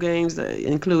video games,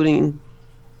 including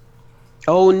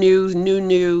old news, new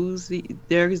news.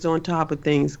 Derek is on top of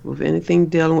things with anything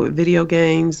dealing with video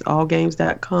games,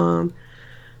 allgames.com.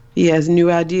 He has new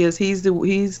ideas. He's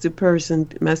the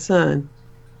person, my son,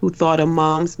 who thought of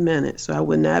Mom's Minute. So I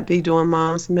would not be doing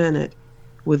Mom's Minute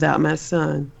without my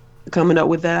son coming up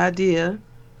with that idea.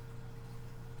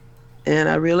 And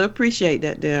I really appreciate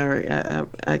that, Derek.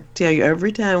 I tell you,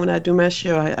 every time when I do my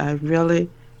show, I really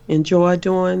enjoy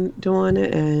doing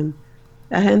it, and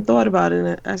I hadn't thought about it.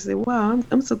 And I said, "Wow,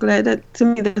 I'm so glad that to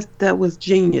me that was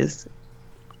genius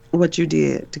what you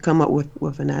did to come up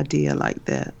with an idea like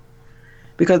that,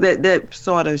 because that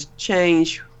sort of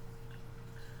changed,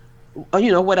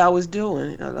 what I was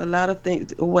doing. A lot of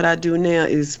things, what I do now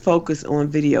is focus on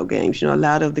video games. A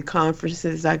lot of the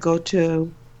conferences I go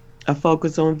to, I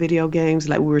focus on video games.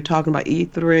 Like we were talking about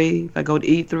E3. If I go to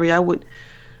E3,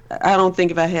 I don't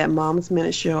think if I had Mom's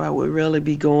Minute Show, I would really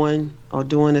be going or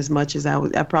doing as much as I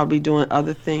would. I'd probably be doing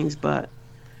other things, but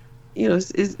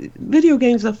video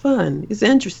games are fun. It's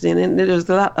interesting, and there's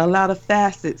a lot of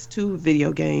facets to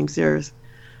video games. There's,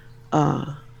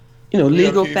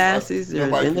 legal facets.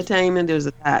 There's entertainment. There's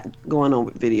a lot going on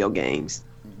with video games.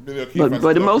 But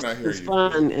the most is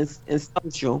fun and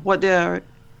social. What there?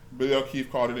 Video Keith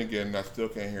called in again, and I still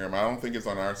can't hear him. I don't think it's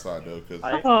on our side though, because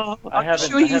I haven't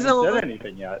said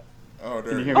anything yet. Oh,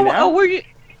 there Can you hear me now? Were you?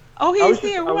 Oh, he's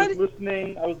here. I was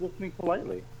listening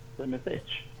politely to Miss H.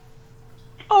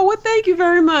 Oh, well, thank you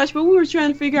very much. But we were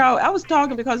trying to figure out. I was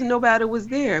talking because nobody was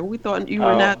there. We thought you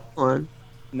were not on.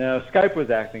 No, Skype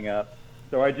was acting up,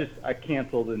 so I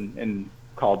canceled and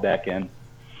called back in.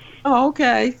 Oh,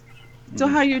 okay. So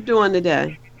how you doing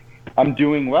today? I'm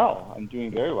doing well. I'm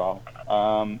doing very well.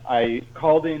 I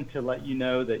called in to let you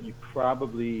know that you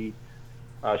probably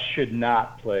should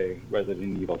not play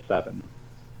Resident Evil 7.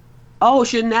 Oh,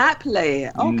 should not play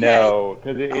it. Okay. No,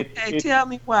 because tell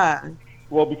me why.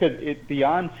 Well, because it's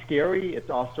beyond scary. It's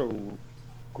also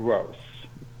gross.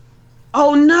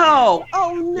 Oh no!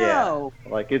 Oh no!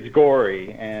 Yeah, like it's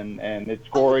gory and it's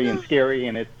gory and scary,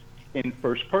 and it's in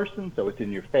first person, so it's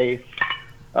in your face.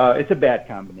 It's a bad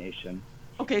combination.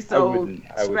 Okay, so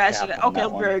scratch it. Okay,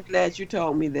 I'm very glad you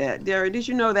told me that. Derek, did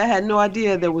you know that I had no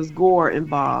idea there was gore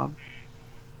involved?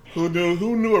 Who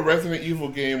knew a Resident Evil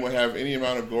game would have any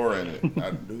amount of gore in it?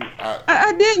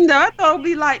 I didn't though. I thought it'd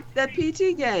be like that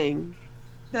PT game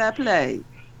that I played.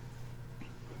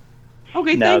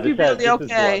 Okay, thank you, Billy.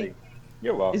 Okay.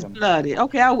 You're welcome. It's bloody.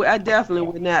 Okay, I definitely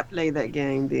would not play that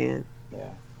game then. Yeah.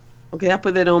 Okay, I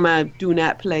put that on my do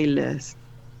not play list.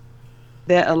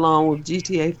 That along with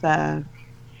GTA 5.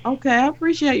 Okay, I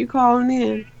appreciate you calling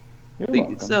in. You're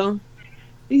welcome.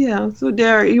 So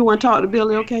Derek, you want to talk to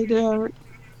Billy? Okay, Derek.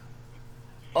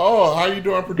 Oh, how you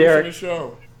doing producing the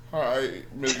show? Hi,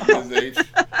 Ms. H.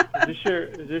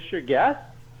 Is this your guest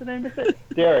today, Miss H?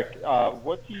 Derek,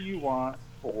 what do you want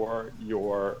for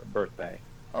your birthday?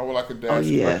 I would like a dash.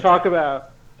 Let's talk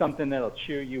about something that'll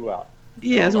cheer you up.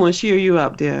 Yeah, I just want to cheer you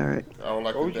up, Derek. I would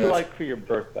like what would you like for your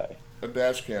birthday? A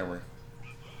dash camera.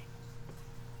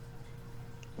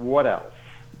 What else?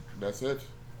 That's it.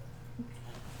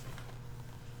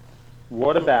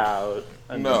 What about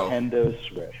a Nintendo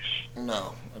Switch?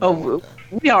 No.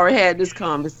 We already had this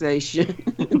conversation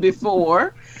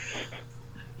before,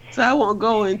 so I won't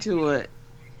go into it.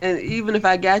 And even if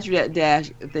I got you that dash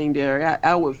thing, Derek,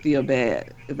 I would feel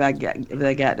bad if I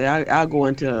got that. I'll go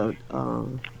into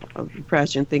a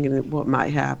depression thinking of what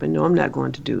might happen. No, I'm not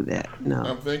going to do that. No.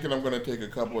 I'm thinking I'm going to take a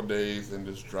couple of days and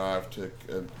just drive to.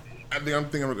 I'm going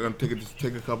to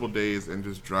take a couple of days and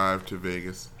just drive to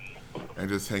Vegas and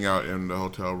just hang out in the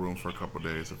hotel room for a couple of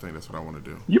days. I think that's what I want to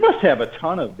do. You must have a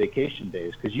ton of vacation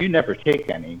days because you never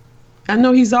take any. I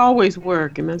know he's always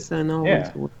working. My son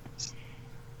always works.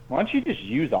 Why don't you just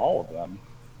use all of them?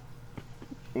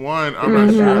 One,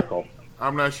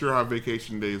 I'm not sure how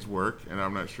vacation days work, and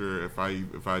I'm not sure if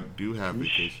I do have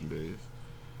vacation days.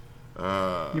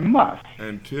 You must.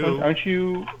 And two, aren't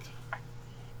you?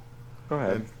 Go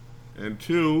ahead. And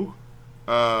two,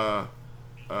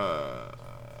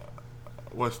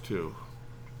 what's two?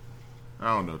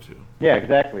 I don't know two. Yeah,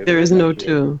 exactly. There is no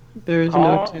two. There is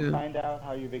no two. Find out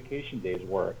how your vacation days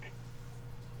work.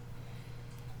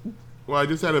 Well, I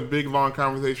just had a big long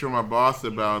conversation with my boss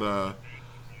about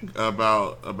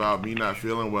me not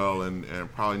feeling well and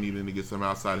probably needing to get some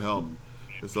outside help.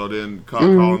 And so then call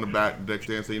in the back the next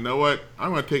day and say, you know what,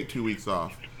 I'm going to take 2 weeks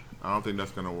off. I don't think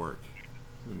that's going to work.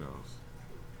 Who knows?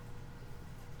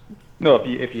 No,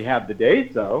 if you have the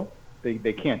days though,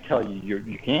 they can't tell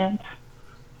you can't.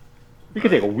 You can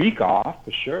take a week off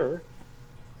for sure.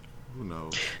 Who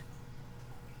knows? Mm-hmm.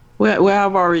 Well,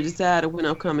 I've already decided when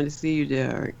I'm coming to see you,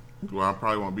 Derek. Well, I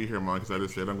probably won't be here, Mom, because I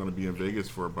just said I'm going to be in Vegas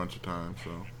for a bunch of time.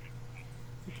 So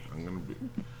I'm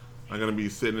going to be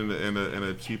sitting in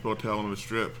a cheap hotel on the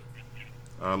Strip,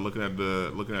 looking at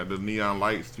the neon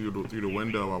lights through the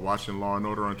window while watching Law and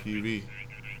Order on TV.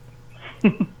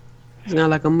 It's not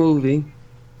like a movie.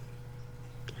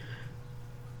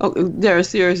 Oh, Derek,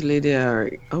 seriously,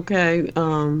 Derek. Okay.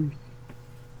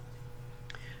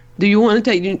 Do you want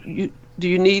to take you? Do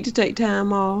you need to take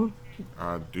time off?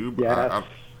 I do. But yes,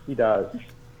 he does.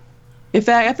 In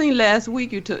fact, I think last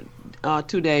week you took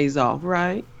 2 days off,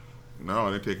 right? No,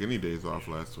 I didn't take any days off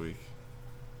last week.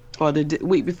 Or the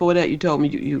week before that, you told me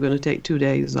you were going to take 2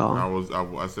 days off.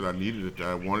 I said I needed it.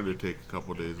 I wanted to take a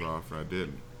couple of days off, and I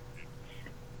didn't.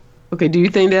 Okay, do you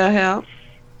think that'll help?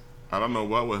 I don't know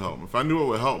what would help. If I knew what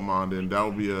would help, Mom, then that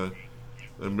would be a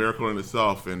miracle in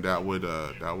itself, and that would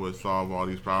solve all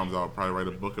these problems. I would probably write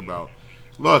a book about.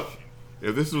 Look,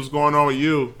 if this was going on with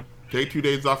you, take 2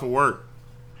 days off of work,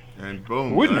 and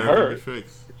boom, wouldn't hurt. Be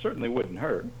fixed. It certainly wouldn't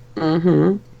hurt.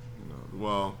 Mm-hmm.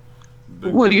 Well,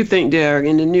 what do you think, Derek?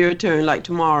 In the near term, like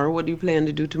tomorrow, what do you plan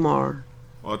to do tomorrow?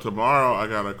 Well, tomorrow I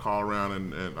gotta call around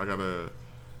and I gotta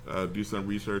do some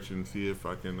research and see if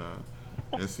I can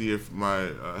and see if my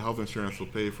health insurance will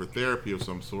pay for therapy of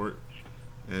some sort,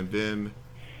 and then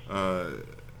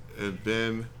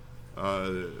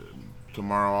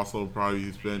tomorrow also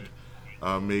probably spent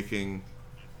making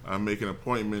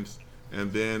appointments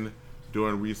and then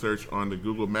doing research on the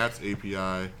Google Maps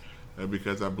API.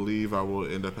 Because I believe I will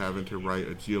end up having to write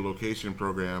a geolocation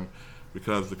program,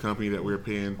 because the company that we're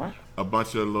paying a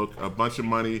bunch of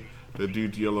money to do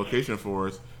geolocation for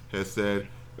us has said,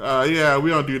 yeah, we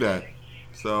don't do that,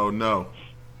 so no.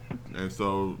 And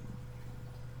so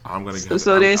I'm gonna.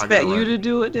 So they expect you to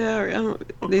do it, there.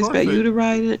 They expect you to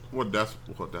write it. Well, that's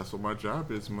what my job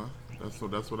is, ma.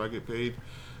 That's what I get paid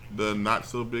the not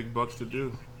so big bucks to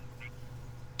do.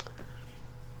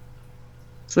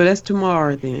 So that's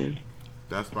tomorrow then.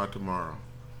 That's by tomorrow.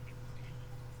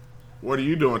 What are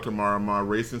you doing tomorrow, Ma?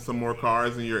 Racing some more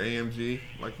cars in your AMG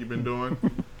like you've been doing?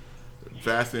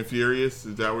 Fast and Furious?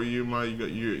 Is that where you, Ma?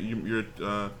 You're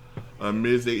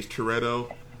Ms. H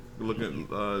Toretto, looking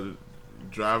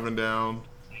driving down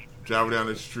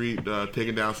the street,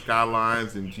 taking down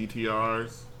Skylines and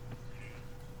GTRs.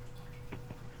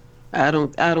 I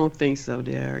don't think so,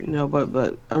 Derek. No,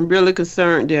 but I'm really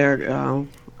concerned, Derek,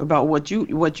 about what you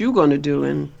gonna do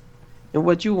and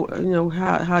what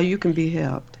how you can be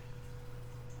helped.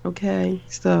 Okay,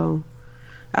 so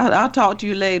I'll talk to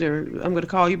you later. I'm gonna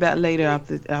call you back later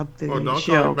after the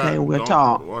show. Okay, and we'll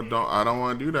talk. Well, I don't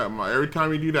want to do that, Ma. Every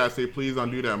time you do that, I say please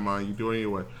don't do that, Ma. You do it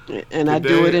anyway. And today, I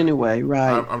do it anyway,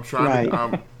 right? I'm trying.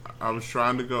 Right. I'm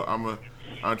trying to go.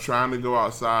 I'm trying to go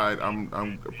outside.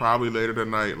 I'm probably later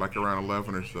tonight, like around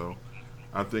 11 or so.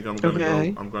 I think I'm gonna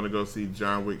go. I'm gonna go see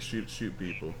John Wick shoot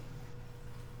people.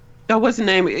 Oh, what's the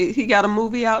name? He got a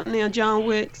movie out now, John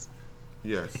Wick's?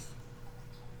 Yes.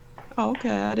 Oh, okay,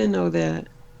 I didn't know that.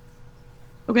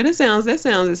 Okay, that sounds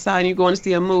exciting. You're going to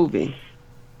see a movie.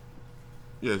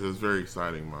 Yes, it's very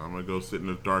exciting, Mom. I'm gonna go sit in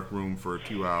a dark room for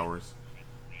 2 hours.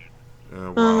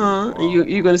 And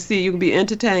you're gonna see. You can be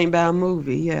entertained by a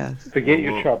movie. Yes. Forget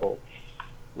your troubles.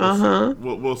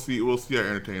 We'll see how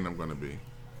entertained I'm gonna be.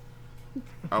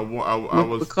 I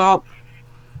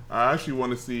actually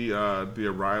want to see The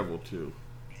Arrival too.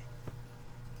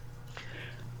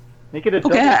 Make it a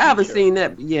okay, I haven't seen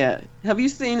that yet. Have you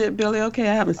seen it, Billy? Okay,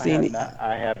 I haven't seen it.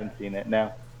 I haven't seen it,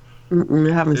 no. I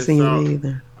haven't seen it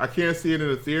either. I can't see it in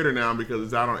the theater now because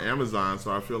it's out on Amazon,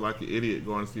 so I feel like an idiot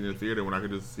going to see it in the theater when I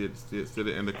could just sit it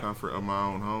in the comfort of my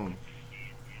own home.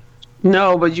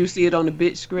 No, but you see it on the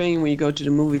big screen when you go to the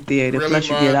movie theater. Really, plus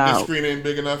you get out. The screen ain't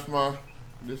big enough, Ma?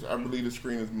 I believe the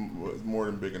screen is more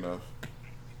than big enough.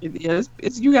 Yes,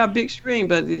 you got a big screen,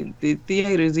 but the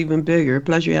theater is even bigger.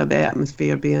 Plus, you have the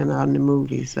atmosphere being out in the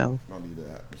movie. So I don't need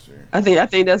the atmosphere. I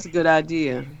think that's a good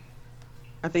idea.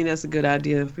 I think that's a good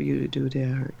idea for you to do,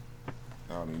 Derek.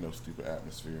 I don't need no stupid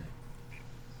atmosphere.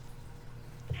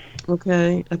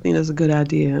 Okay, I think that's a good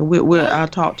idea. I'll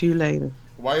talk to you later.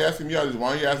 Why are you asking me all this?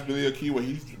 Why don't you ask Billy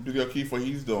O'Keefe what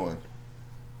he's doing?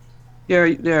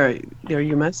 Derek,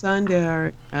 you're my son,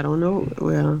 Derek. I don't know.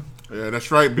 Well. Yeah,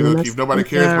 that's right, Billy O'Keefe. Nobody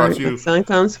cares about you. My son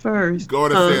comes first. Go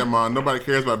ahead and say it, Ma. Nobody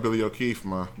cares about Billy O'Keefe,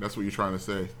 Ma. That's what you're trying to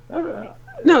say.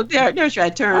 No, Derek, don't try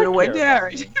to turn it away,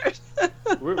 Derek.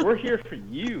 We're here for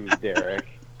you, Derek.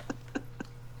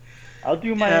 I'll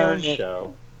do my own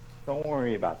show. Don't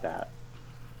worry about that.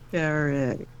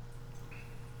 Derek.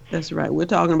 That's right. We're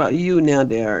talking about you now,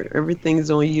 Derek.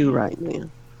 Everything's on you right now.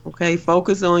 Okay,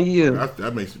 focus on you.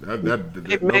 That makes that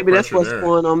maybe no that's what's there.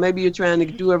 going on. Maybe you're trying to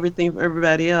do everything for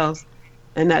everybody else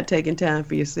and not taking time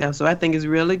for yourself. So I think it's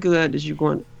really good that you're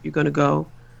going to go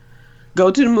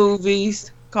to the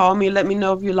movies. Call me, let me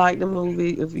know if you like the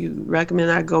movie. If you recommend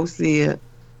I go see it.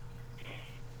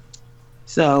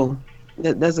 So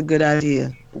that's a good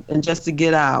idea, and just to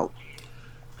get out.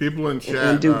 People in chat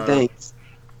and do things.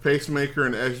 Pacemaker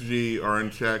and SG are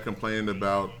in chat complaining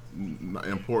about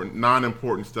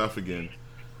non-important stuff again,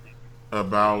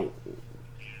 about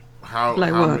how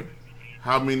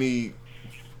many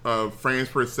frames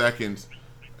per second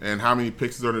and how many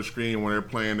pixels on the screen when they're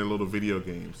playing their little video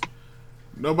games.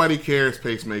 Nobody cares,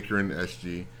 Pacemaker and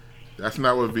SG. That's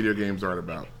not what video games are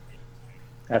about.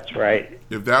 That's right.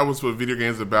 If that was what video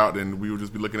games are about, then we would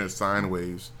just be looking at sine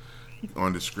waves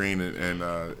on the screen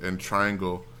and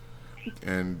triangle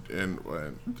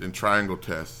and triangle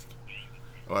test.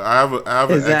 I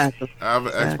have an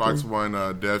Xbox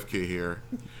One dev kit here,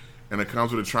 and it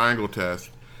comes with a triangle test,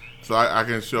 so I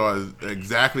can show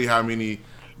exactly how many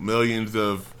millions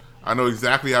of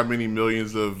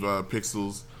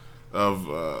pixels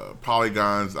of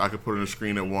polygons I could put on the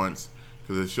screen at once,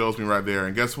 because it shows me right there.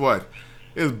 And guess what?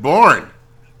 It's boring.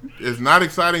 It's not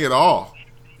exciting at all.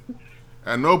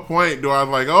 At no point do I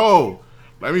like, oh,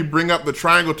 let me bring up the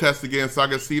triangle test again so I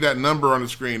can see that number on the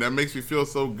screen. That makes me feel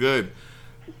so good.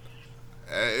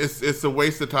 It's a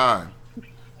waste of time.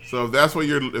 So if that's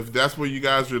what you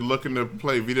guys are looking to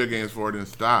play video games for, then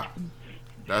stop.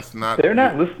 That's not. They're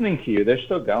not listening to you. They're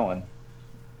still going.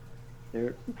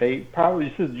 You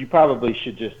probably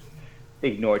should just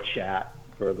ignore chat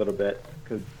for a little bit,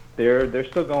 because they're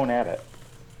still going at it.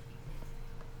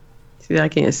 See, I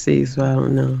can't see, so I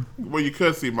don't know. Well, you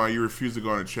could see, Ma. You refuse to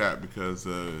go in the chat because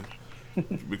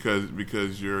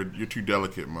you're too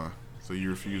delicate, Ma. So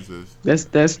you refuse this.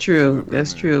 That's true.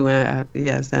 That's true.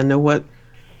 Yes, I know what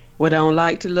I don't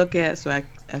like to look at, so I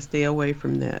stay away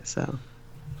from that. So.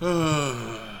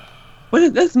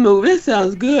 Let's move. This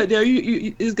sounds good. There,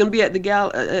 it's gonna be at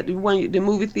the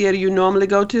movie theater you normally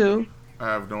go to. I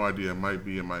have no idea. It might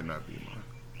be. It might not be.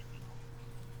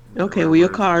 Okay. Well, your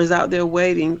car is out there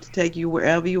waiting to take you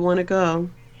wherever you want to go.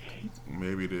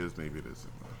 Maybe it is. Maybe it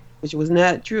isn't. Which was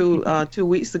not true 2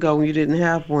 weeks ago when you didn't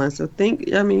have one. So just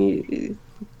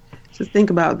think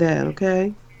about that.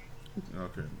 Okay.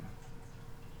 Okay.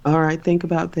 All right. Think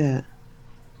about that.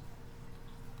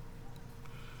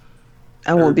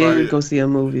 I won't be able to go see a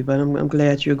movie, but I'm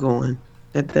glad you're going.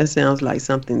 That sounds like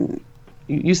something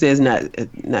you say is not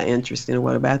interesting or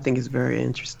whatever. But I think it's very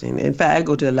interesting. In fact, I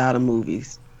go to a lot of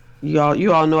movies. You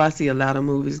all know I see a lot of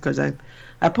movies because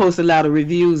I post a lot of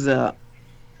reviews up,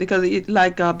 because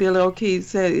like Billy O'Keefe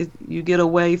said, you get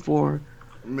away for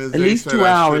at least 2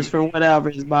 hours from whatever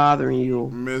is bothering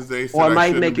you. Ms. Day said or it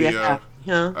might make you happy.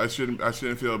 Huh? I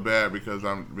shouldn't feel bad because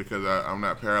I'm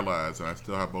not paralyzed and I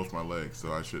still have both my legs,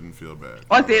 so I shouldn't feel bad.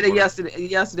 I said it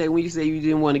yesterday when you said you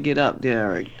didn't want to get up,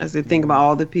 Derek. I said think about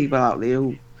all the people out there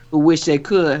who wish they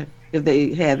could if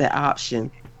they had that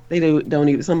option. They don't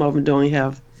even. Some of them don't even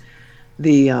have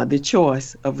the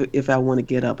choice of if I want to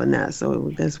get up or not.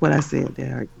 So that's what I said,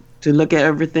 Derek. To look at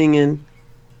everything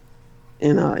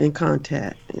in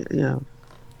contact,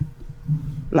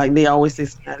 like they always say,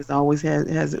 Snyder's always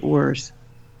has it worse.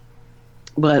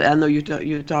 But I know you're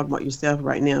talking about yourself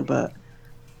right now, but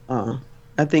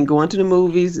I think going to the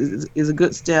movies is a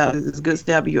good step. It's a good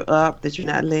step. You're up, that you're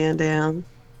not laying down.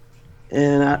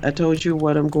 And I told you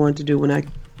what I'm going to do when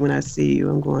I see you.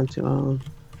 I'm going to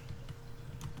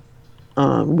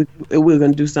we're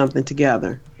going to do something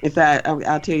together. In fact,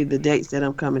 I'll tell you the dates that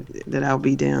I'm coming, that I'll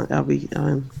be down. I'll be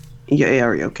in your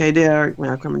area, okay, Derek? When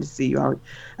I'm coming to see you,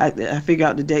 I figured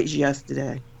out the dates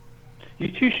yesterday.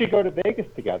 You two should go to Vegas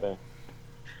together.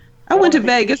 I went to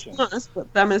Vegas once,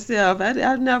 but by myself. I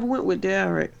never went with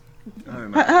Derek.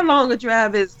 How long a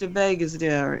drive is to Vegas,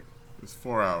 Derek? It's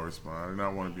 4 hours, man. I do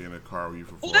not want to be in a car with you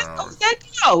for 4 hours. That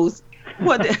close.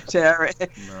 What, Derek?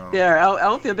 No. Derek, I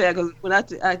don't feel bad because when I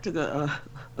took a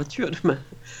trip to my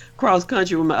cross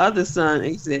country with my other son,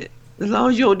 he said, as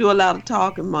long as you don't do a lot of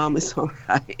talking, Mom, it's all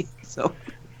right. So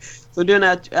during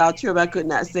our trip, I could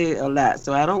not say a lot.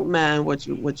 So I don't mind what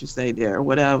you say there or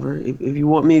whatever. If you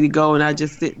want me to go and I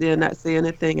just sit there and not say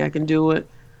anything, I can do it.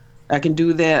 I can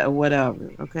do that or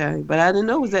whatever, okay? But I didn't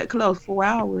know it was that close, 4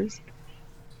 hours.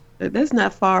 That's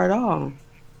not far at all.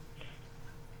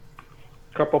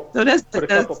 Put a couple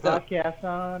podcasts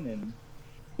on and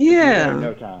yeah, in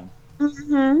no time.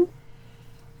 Mhm.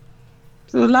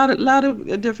 So a lot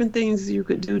of different things you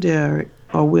could do, Derek,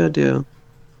 or will do.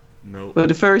 Nope. But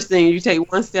the first thing, you take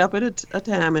one step at a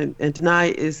time, and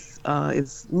tonight is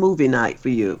movie night for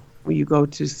you. When you go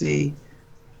to see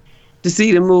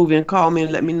the movie, and call me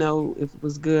and let me know if it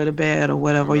was good or bad or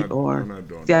whatever. I'm not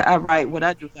doing that. I write what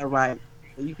I do. I write.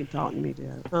 So you can talk to me,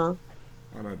 Derek. Huh?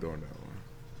 I'm not doing that one.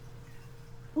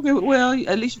 Okay. Well,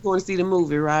 at least you're going to see the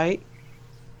movie, right?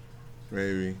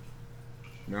 Maybe.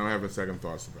 Now I'm having second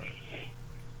thoughts about it.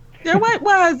 There,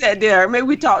 why is that, Derek? Maybe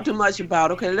we talk too much about.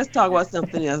 Okay, let's talk about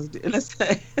something else. Let's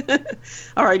say,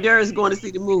 all right, Derek's going to see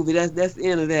the movie. That's the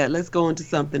end of that. Let's go into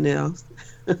something else.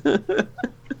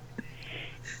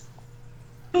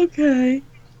 Okay.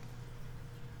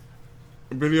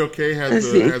 Billy OK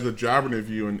has a job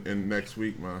interview in next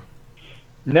week, ma.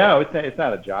 No, it's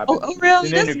not a job. Oh, really?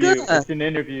 It's an That's interview. good. It's an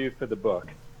interview for the book.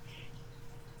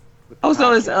 Oh,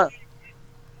 so it's so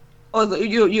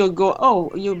you'll go.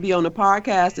 Oh, you'll be on the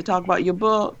podcast to talk about your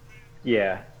book.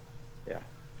 Yeah.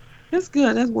 That's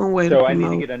good. That's one way to So promote. I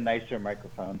need to get a nicer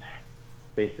microphone,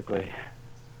 basically.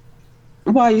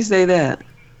 Why you say that?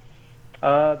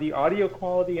 The audio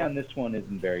quality on this one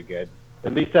isn't very good.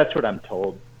 At least that's what I'm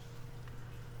told.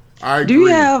 I agree. Do you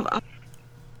have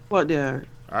what there?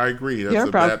 I agree. You're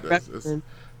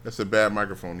That's a bad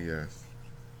microphone. Yes.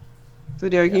 So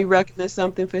there, can you recommend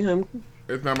something for him?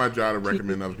 It's not my job to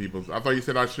recommend other people's. I thought you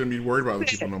said I shouldn't be worried about other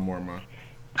people no more, man.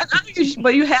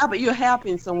 But you're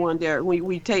helping someone there. When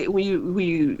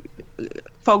we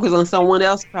focus on someone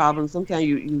else's problem, sometimes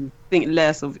you think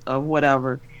less of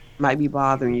whatever might be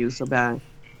bothering you. So by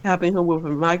helping him with a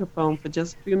microphone for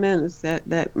just a few minutes,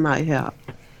 that might help.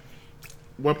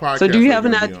 What podcast? So do you have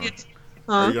an idea? idea?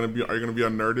 Are you gonna be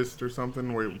on Nerdist or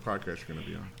something? What podcast you gonna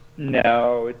be on?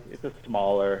 No, it's a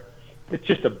smaller. It's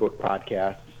just a book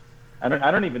podcast. I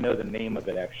don't even know the name of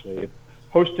it actually. It's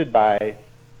hosted by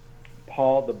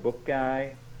Paul the Book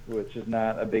Guy, which is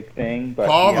not a big thing. But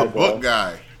Paul the Book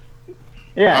Guy.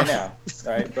 Yeah, I know,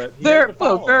 right? But very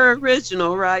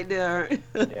original, right there.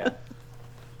 Yeah,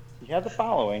 he has a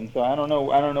following, so I don't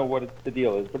know what the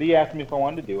deal is. But he asked me if I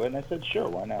wanted to do it, and I said sure,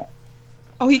 why not?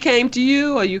 Oh, he came to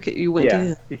you, or you went to him?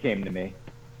 Yeah, he came to me.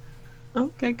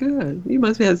 Okay, good. You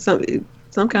must have some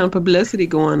kind of publicity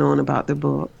going on about the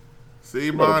book.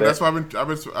 See, man, that's why I've been trying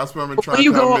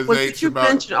to tell Ms. H you about.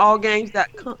 mention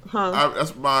allgames.com, huh?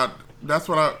 That's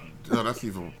what I. No, that's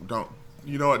even. Don't.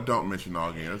 You know what? Don't mention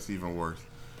all games. That's even worse.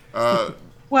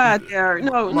 Why, Derek?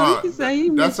 No, you can say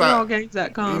you mention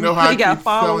allgames.com. You know how I got keep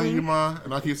telling you, Ma,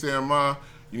 and I keep saying, Ma,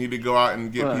 you need to go out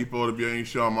and get people to be on your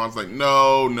show. And Mom's like,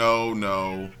 no,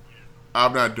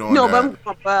 I'm not doing that. No,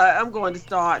 but I'm going to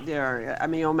start there. I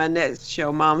mean, on my next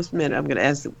show, Mom's Minute, I'm going to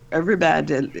ask everybody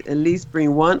to at least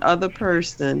bring one other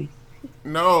person.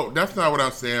 No, that's not what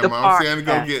I'm saying, Ma. I'm saying to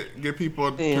go get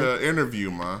people to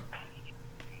interview, Ma.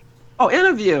 Oh,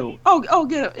 interview. Oh,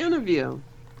 get an interview.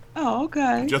 Oh,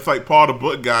 okay. Just like Paul the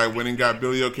Book Guy went and got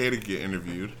Billy O.K. to get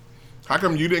interviewed. How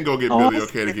come you didn't go get Billy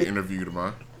O.K. to get interviewed,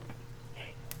 Ma?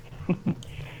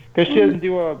 Because she doesn't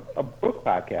do a book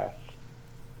podcast.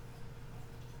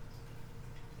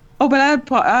 Oh, but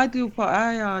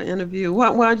I interview.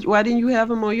 Why didn't you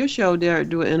have him on your show, Derek,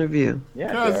 do an interview?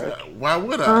 Yeah, why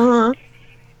would I? Uh-huh.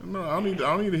 No, I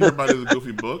don't need to hear about his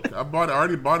goofy book. I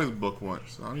already bought his book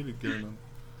once. So I don't need to get him.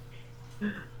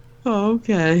 Oh,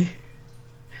 okay.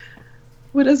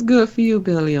 Well, that's good for you,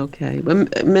 Billy. Okay,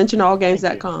 but mention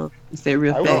allgames.com. Say it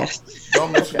real fast.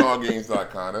 Don't mention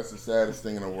allgames.com. That's the saddest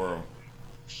thing in the world.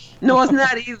 No, it's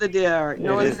not either, Derek.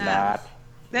 No, it's not.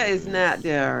 That is not,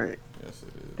 Derek. Yes,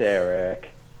 it is. Derek.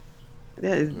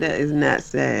 That is not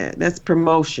sad. That's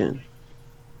promotion.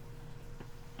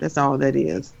 That's all that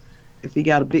is. If he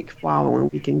got a big following,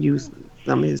 we can use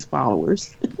some of his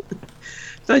followers.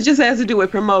 So it just has to do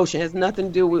with promotion. It has nothing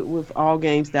to do with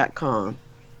allgames.com.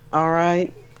 All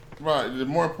right? Right. The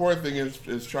more important thing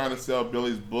is trying to sell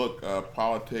Billy's book,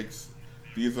 Politics.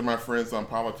 These are my friends on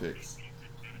politics.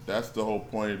 That's the whole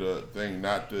point of the thing,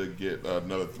 not to get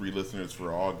another 3 listeners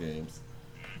for All Games.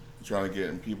 Trying to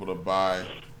get people to buy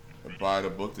the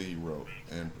book that he wrote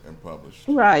and published.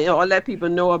 Right. Or let people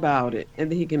know about it,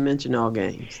 and then he can mention All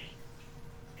Games.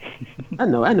 I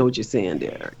know what you're saying,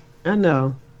 Derek. I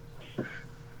know.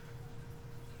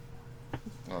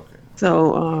 Okay.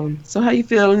 So how you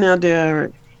feeling now,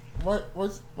 Derek? What do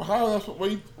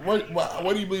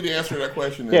you believe the answer to that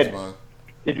question is, man?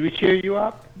 Did we cheer you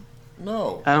up?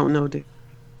 No. I don't know, Derek.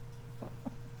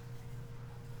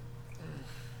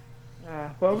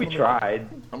 Well, we tried.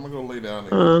 I'm gonna go lay down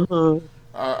again. Uh-huh.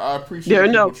 I appreciate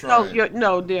people trying.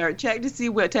 No, Derek. Check to see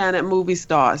what time that movie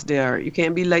starts, Derek. You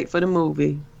can't be late for the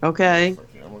movie, okay?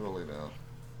 Okay, I'm gonna go lay down.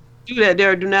 Do that,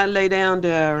 Derek. Do not lay down,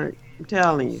 Derek. I'm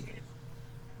telling you.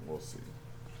 We'll see.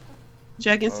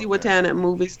 Check and see what time that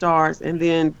movie starts, and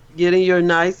then get in your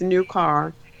nice new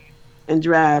car and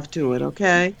drive to it,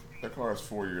 okay? That car is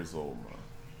 4 years old, man.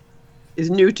 It's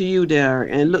new to you,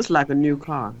 Derek, and it looks like a new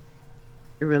car.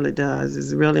 It really does.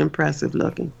 It's really impressive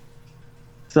looking.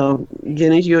 So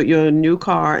get into your new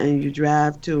car and you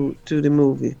drive to the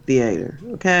movie theater,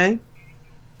 okay?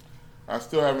 I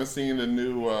still haven't seen the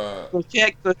new. Go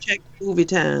check movie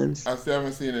times. I still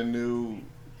haven't seen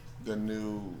the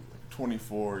new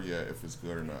 24 yet, if it's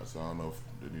good or not. So I don't know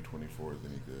if the new 24 is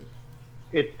any good.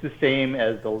 It's the same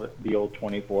as the old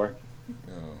 24.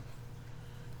 Yeah.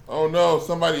 Oh no!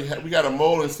 We got a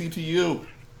mole in CTU.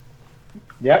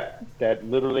 Yep, that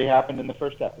literally happened in the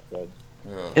first episode.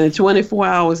 Yeah. And 24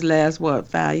 hours lasts, what,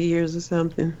 5 years or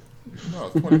something? No,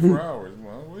 it's 24 hours,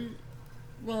 man.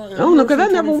 I don't know, because I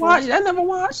never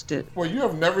watched it. Well, you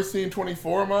have never seen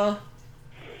 24, man?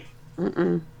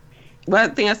 Mm-mm. Well,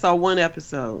 I think I saw one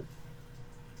episode.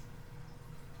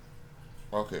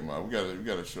 Okay, man, we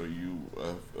gotta show you.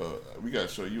 We gotta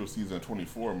show you a season of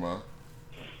 24, man.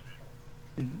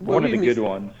 One of the good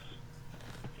ones.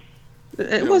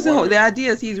 It wasn't the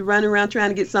idea is he's running around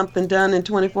trying to get something done in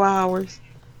 24 hours.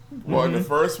 Well, in the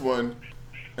first one,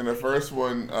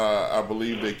 I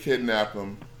believe they kidnap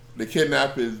him. They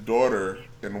kidnap his daughter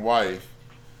and wife,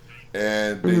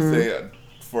 and they say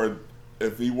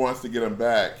if he wants to get him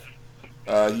back,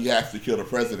 he has to kill the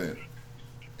president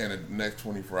in the next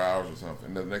 24 hours or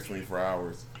something. The next 24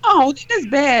 hours. Oh, that's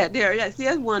bad. There, yeah. See,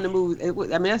 that's one of the movies.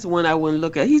 I mean, that's the one I wouldn't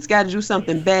look at. He's got to do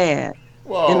something bad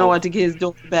in order to get his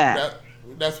daughter back.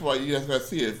 That's why you just got to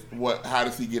see how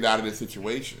does he get out of this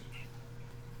situation?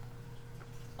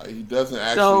 He doesn't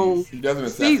actually. He doesn't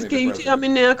assassinate. Can you tell me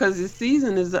now? Because the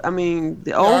season is. I mean,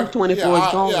 the old 24 is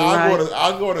gone, right?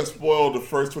 I'll go to spoil the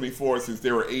first 24 since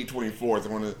there were 8 24s. I'm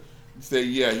going to say,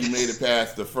 yeah, he made it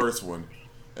past the first one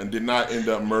and did not end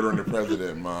up murdering the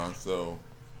president, ma. So.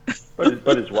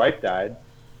 But his wife died.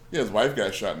 Yeah, his wife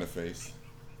got shot in the face.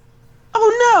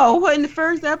 Oh no! What, in the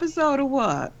first episode or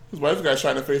what? His wife got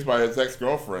shot in the face by his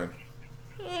ex-girlfriend.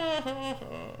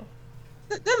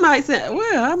 That might say,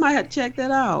 well, I might have to check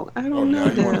that out. I don't know.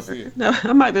 You want to see it? No,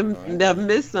 I might have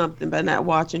missed something by not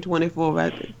watching 24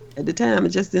 right at the time. It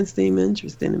just didn't seem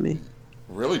interesting to me.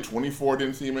 Really, 24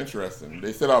 didn't seem interesting.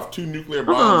 They set off 2 nuclear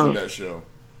bombs in that show.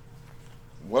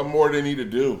 What more do they need to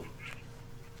do?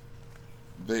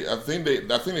 I think they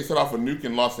set off a nuke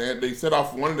in Los Angeles. They set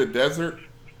off one in the desert,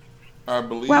 I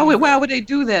believe. Why would they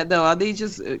do that though? Are they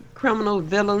just criminal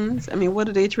villains? I mean, what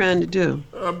are they trying to do?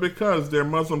 Because they're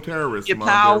Muslim terrorists. Get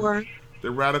power.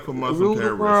 They're radical Muslim terrorists.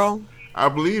 The world. I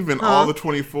believe in all the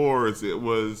 24s, it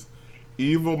was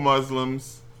evil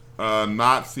Muslims,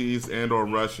 Nazis, and/or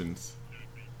Russians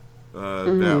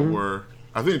that were.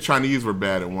 I think Chinese were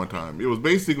bad at one time. It was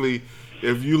basically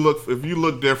if you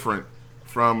look different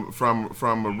from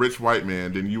a rich white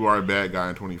man, then you are a bad guy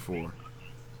in 24.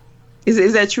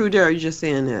 Is that true, Derek? You're just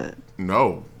saying that?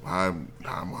 No, I'm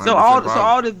 100% so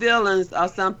all the villains are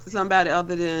somebody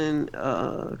other than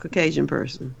a Caucasian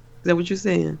person. Is that what you're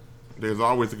saying? There's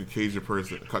always a Caucasian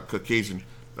person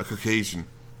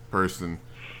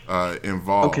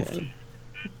involved. Okay.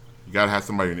 You gotta have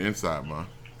somebody on the inside, man.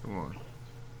 Come on.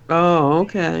 Oh,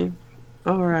 okay.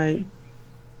 All right.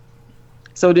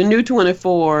 So the new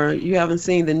 24, you haven't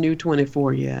seen the new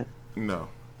 24 yet? No.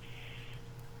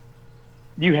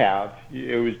 You have.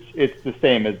 It's the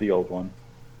same as the old one.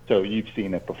 So you've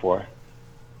seen it before.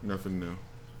 Nothing new.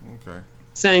 Okay.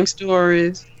 Same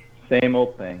stories? Same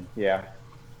old thing, yeah.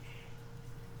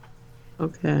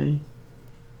 Okay.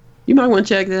 You might want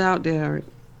to check that out, Derek.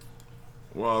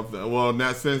 Well,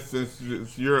 now since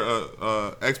you're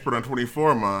a expert on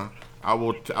 24, ma, I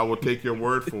will take your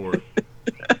word for it.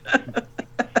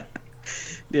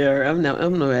 Derek, I'm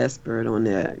no expert on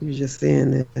that. You're just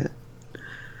saying that.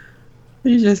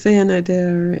 You're just saying that,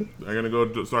 Derek. I'm gonna go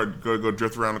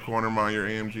drift around the corner, ma. Your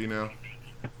AMG now.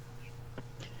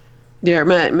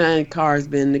 Derek, my car's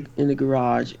been in the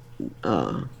garage,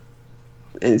 and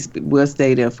we'll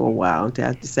stay there for a while until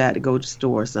I decide to go to the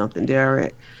store or something.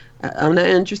 Derek, I'm not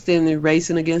interested in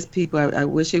racing against people. I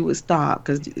wish it would stop,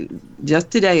 because just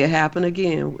today it happened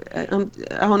again. I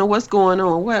don't know what's going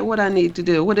on. What I need to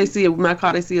do? What they see in my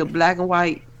car? They see a black and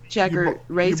white checkered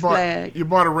flag. You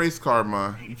bought a race car,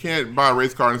 ma. You can't buy a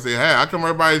race car and say, "Hey, how come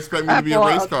everybody expect me to be a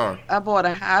race car?" I bought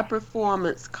a high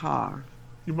performance car.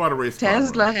 You bought a race car.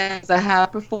 Tesla has a high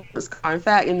performance car. In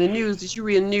fact, in the news, did you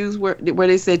read the news where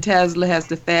they said Tesla has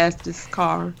the fastest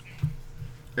car?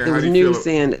 And there was news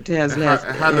saying that Tesla has the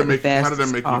fastest car. How did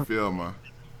that make you feel, ma?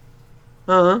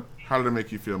 Huh? How did it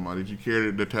make you feel, ma? Did you care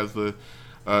that the Tesla,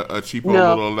 a cheapo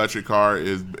little electric car,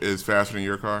 is faster than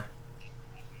your car?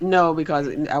 No, because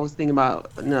I was thinking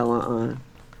about I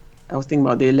was thinking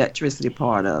about the electricity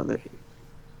part of it.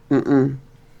 What's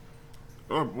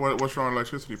wrong with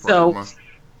electricity part?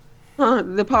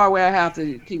 The part where I have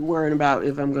to keep worrying about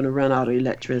if I'm going to run out of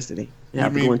electricity. You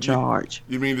have to go and charge.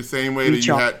 You mean the same way that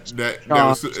you had that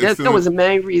was the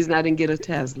main reason I didn't get a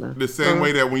Tesla. The same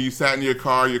way that when you sat in your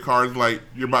car's like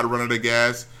you're about to run out of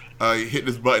gas. Hit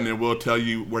this button and we'll tell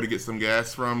you where to get some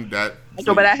gas from. But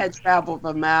I had traveled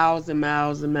for miles and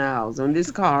miles and miles on this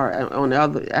car. On the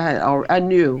other, I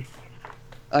knew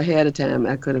ahead of time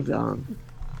I could have gone.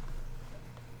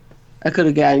 I could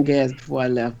have gotten gas before I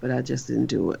left, but I just didn't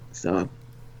do it. So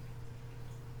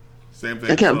Same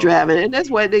thing. I kept driving, and that's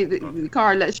why the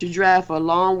car lets you drive for a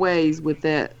long ways with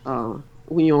that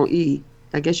when you're on E.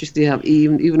 I guess you still have E,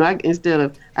 even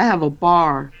though I have a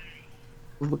bar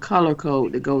with a color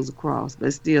code that goes across,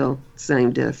 but still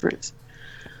same difference.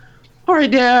 All right,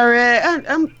 Derek.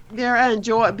 Derek, I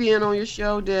enjoyed being on your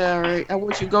show, Derek. I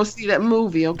want you to go see that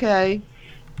movie, okay?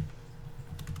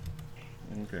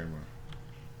 Okay, man.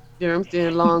 Derek, I'm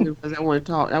staying longer because I want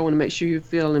to talk. I want to make sure you're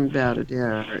feeling better,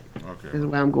 Derek. Okay. That's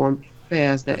why I'm going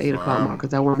past that 8 o'clock mark,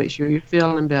 because I want to make sure you're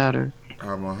feeling better.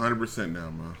 I'm 100% now,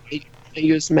 man. And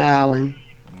you're smiling.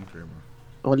 Okay, man.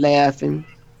 Or laughing.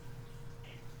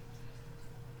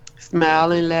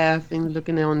 Smiling, laughing,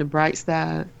 looking on the bright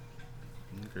side.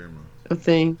 Okay, man. Of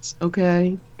things,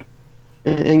 okay?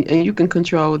 And you can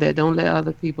control that. Don't let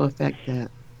other people affect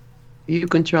that. You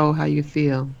control how you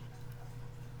feel.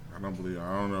 I don't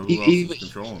know who else is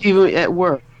controlling.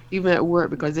 Even at work,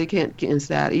 because they can't get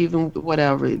inside. Even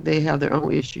whatever, they have their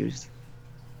own issues.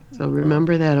 So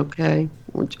remember that, okay?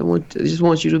 I just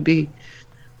want you to be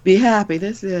happy.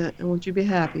 That's it. I want you to be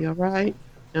happy, all right?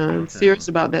 I'm serious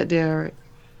about that, Derek.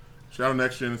 Shadow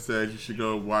Next Gen says you should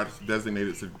go watch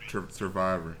Designated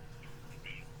Survivor.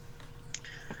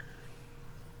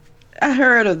 I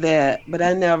heard of that, but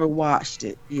I never watched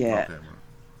it yet. Okay, man.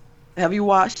 Have you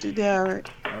watched it, Derek?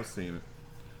 I've seen it.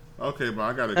 Okay, but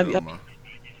I gotta go, man.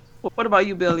 What about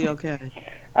you, Billy? Okay.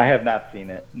 I have not seen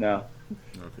it. No.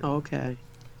 Okay.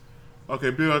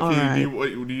 Okay, Billy O'Keefe. Right.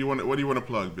 What do you want to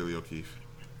plug, Billy O'Keefe?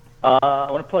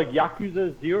 I want to plug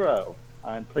Yakuza 0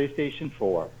 on PlayStation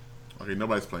 4. Okay,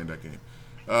 nobody's playing that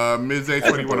game. Ms. H,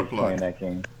 what do you want to plug? That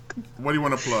game. What do you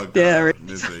want to plug, Derek?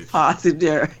 Ms. H? Positive,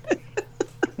 Derek.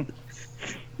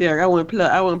 Derek, I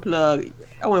want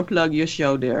to plug your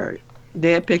show, Derek.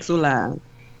 Dead Pixel Live.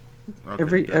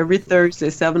 Okay, Every Thursday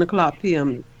at 7:00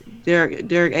 p.m.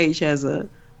 Derek H has a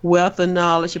wealth of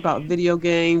knowledge about video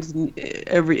games.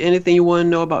 Anything you want to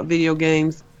know about video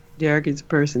games, Derek is the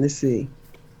person to see.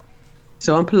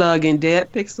 So I'm plugging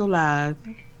Dead Pixel Live.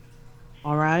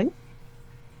 All right.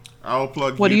 I'll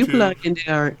plug. What YouTube. are you plugging,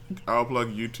 Derek? I'll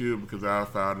plug YouTube because I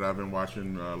found that I've been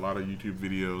watching a lot of YouTube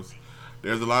videos.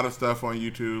 There's a lot of stuff on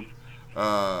YouTube.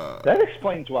 That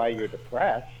explains why you're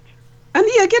depressed. And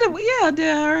yeah,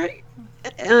 Derek.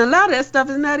 And a lot of that stuff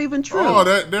is not even true. Oh,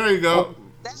 there you go.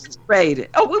 That's rated.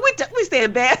 Oh, we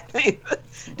saying bad things.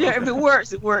 Derek, if it works,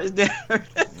 Derek.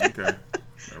 Okay.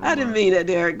 I didn't mean that,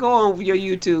 Derek. Go on your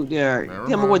YouTube, Derek.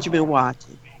 Tell me what you've been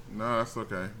watching. No, that's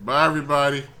okay. Bye,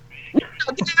 everybody.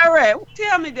 Derek,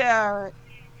 tell me, Derek.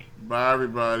 Bye,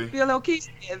 everybody. Bill O'Keefe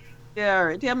said,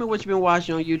 Derek, tell me what you've been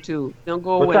watching on YouTube. Don't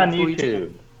go What's away. on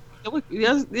YouTube?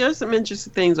 There's some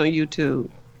interesting things on YouTube.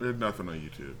 There's nothing on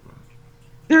YouTube.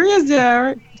 There is,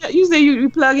 Derek. You say you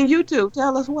plugging YouTube.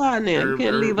 Tell us why now. You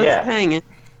can't leave us hanging.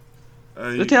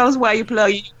 So tell us why you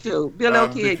plug YouTube. Bill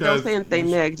O'Keefe, don't say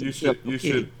anything negative. You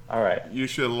should. All right. You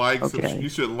should like. Okay. You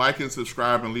should like and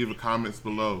subscribe and leave a comments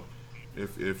below,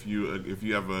 if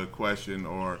you have a question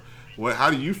or how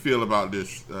do you feel about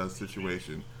this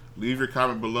situation? Leave your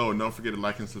comment below and don't forget to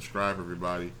like and subscribe,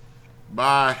 everybody.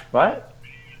 Bye. What?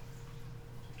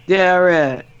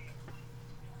 Derek.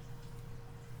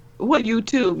 What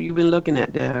YouTube you been looking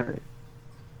at, Derek?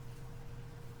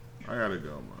 I gotta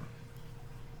go,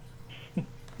 man.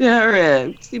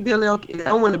 Derek, see Billy O'Keefe. I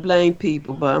don't want to blame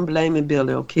people, but I'm blaming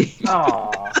Billy O'Keefe.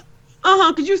 Aww.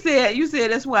 Cause you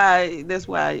said that's why.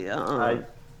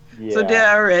 Yeah. So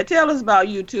Derek, tell us about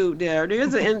YouTube, Derek.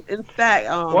 There's in fact.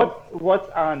 What's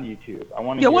on YouTube? I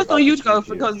want to. Yeah, what's on YouTube?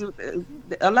 Because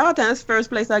a lot of times, first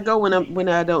place I go when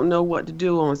I don't know what to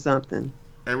do on something.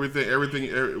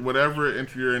 Everything, whatever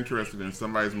you're interested in,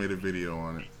 somebody's made a video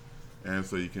on it, and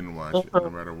so you can watch it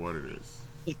no matter what it is.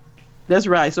 That's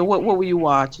right. So what were you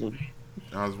watching?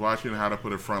 I was watching how to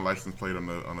put a front license plate on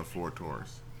the Ford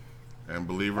Taurus, and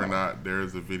believe it or not, there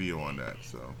is a video on that.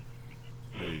 So.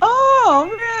 Oh,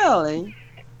 really?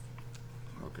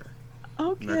 Okay.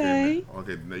 Okay.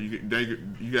 Okay. Now you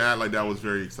can act like that was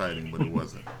very exciting, but it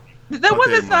wasn't. That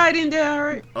was exciting,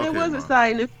 Derek. That was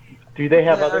exciting. Do they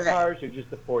have other cars or just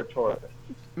the Ford Taurus?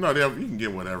 No, you can get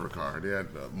whatever car. They had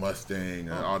Mustang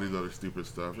and all these other stupid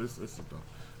stuff. It's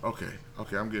okay.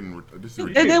 I'm getting this is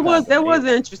ridiculous. That was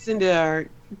interesting, Derek.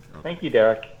 Okay. Thank you,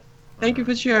 Derek. Thank you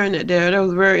for sharing that, Derek. That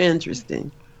was very interesting.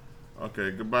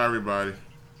 Okay, goodbye, everybody.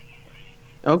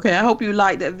 Okay, I hope you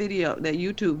liked that video, that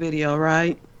YouTube video,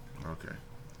 right? Okay.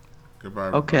 Goodbye,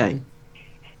 everybody. Okay.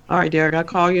 All right, Derek, I'll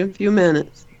call you in a few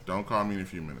minutes. Don't call me in a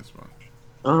few minutes, man.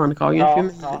 I'll call you in a few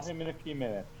minutes. Call him in a few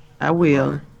minutes. I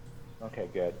will. Okay,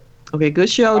 good. Okay, good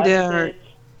show, Bye, Derek.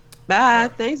 Bye.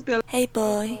 Thanks, Billy. Hey,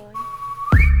 boy.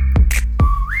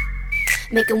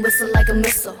 Make him whistle like a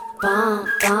missile. bomb,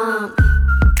 bomb.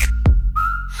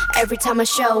 Every time I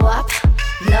show up,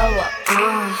 blow up,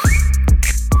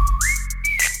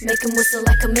 make 'em whistle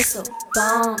like a missile,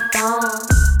 bomb, bomb.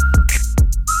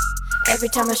 Every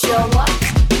time I show up,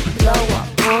 blow up,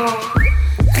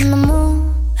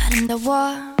 너무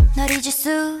아름다워 널 잊을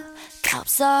수가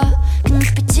없어 그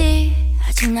눈빛이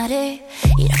아직 나를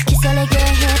이렇게 설레게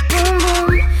해 boom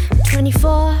boom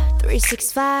 24,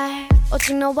 365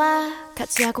 오직 너와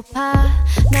같이 하고파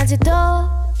낮에도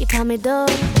이 밤에도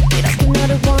이렇게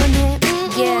너를 원해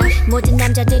yeah. 모든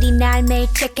남자들이 날 매일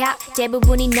check out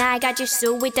대부분이 날 가질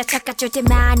수 있다 착각 절대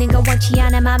많은 건 원치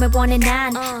않아 맘을 원해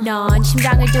난 넌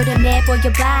심장을 도려내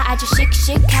보여봐 아주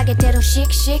씩씩하게 대로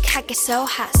씩씩하게 so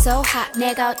hot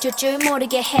내가 어쩔 줄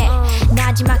모르게 해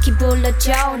나지막히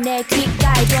불러줘 내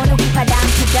귓가에 도는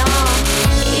휘파람처럼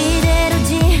이대로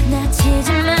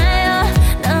지나치지 마요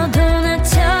너도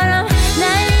나처럼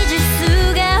날 잊을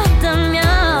수가 없다면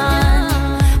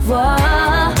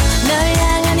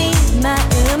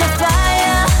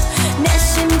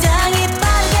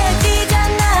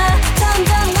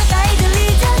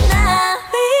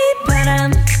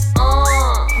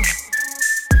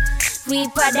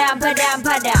바람 바람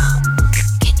바람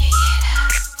Can you hear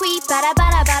that? 휘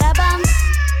바라바라바라밤 휘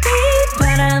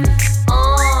바람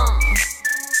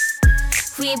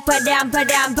휘 바람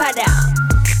바람 바람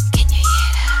Can you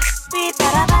hear that? 휘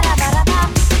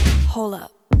바라바라바라밤 Hold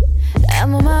up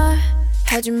아무 말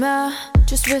하지마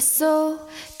Just whistle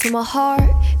to my heart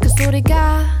그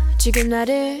소리가 지금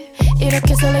나를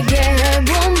이렇게 설레게 해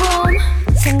Boom boom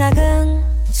생각은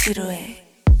지루해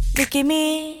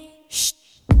느낌이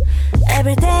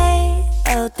Every day,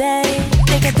 all day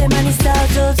내 곁에만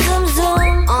있어줘 zoom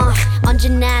zoom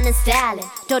언제나는 stylin'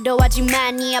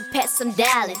 도도하지만 네 앞에 some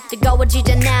darling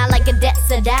뜨거워지잖아 like a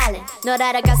desert island 널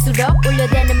알아갈수록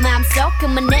울려대는 마음속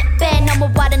그만 내빼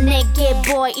넘어와라 내게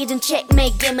boy 이젠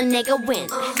checkmate 게임은 내가 win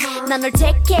난 널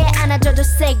택해 안아줘도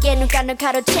세게 눈가 널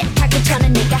가로채 가기 전에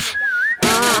내가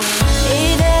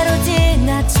이대로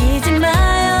지나치지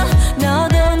마요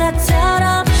너도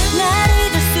나처럼 날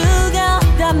잊을 수가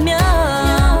없다면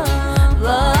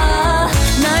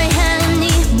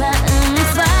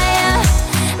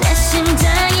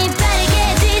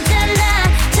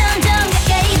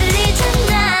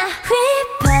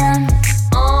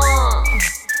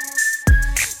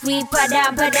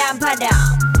바람 바람 바람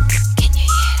Can you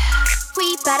hear that?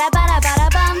 휘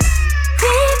바라바라바라밤 휘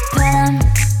바람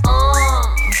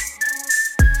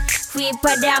휘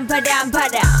바람 바람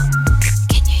바람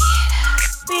Can you hear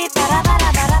that? 휘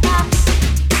바라바라바라밤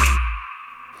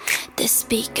This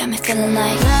beat got me feeling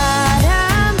like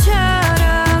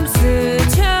바람처럼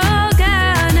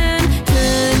스쳐가는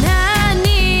흔한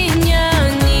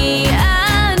인연이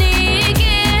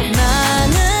아니길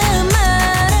많은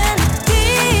말은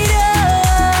필요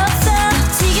없어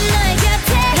지금 너의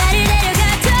곁에 나를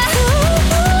데려가줘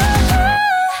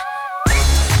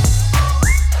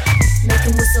Make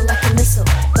 'em whistle like a missile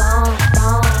bomb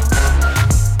bomb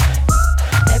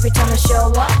Every time I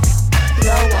show up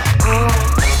blow up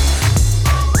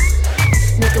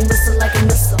Make 'em whistle like a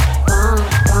missile bomb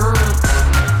bomb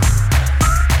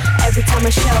Every time I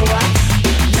show up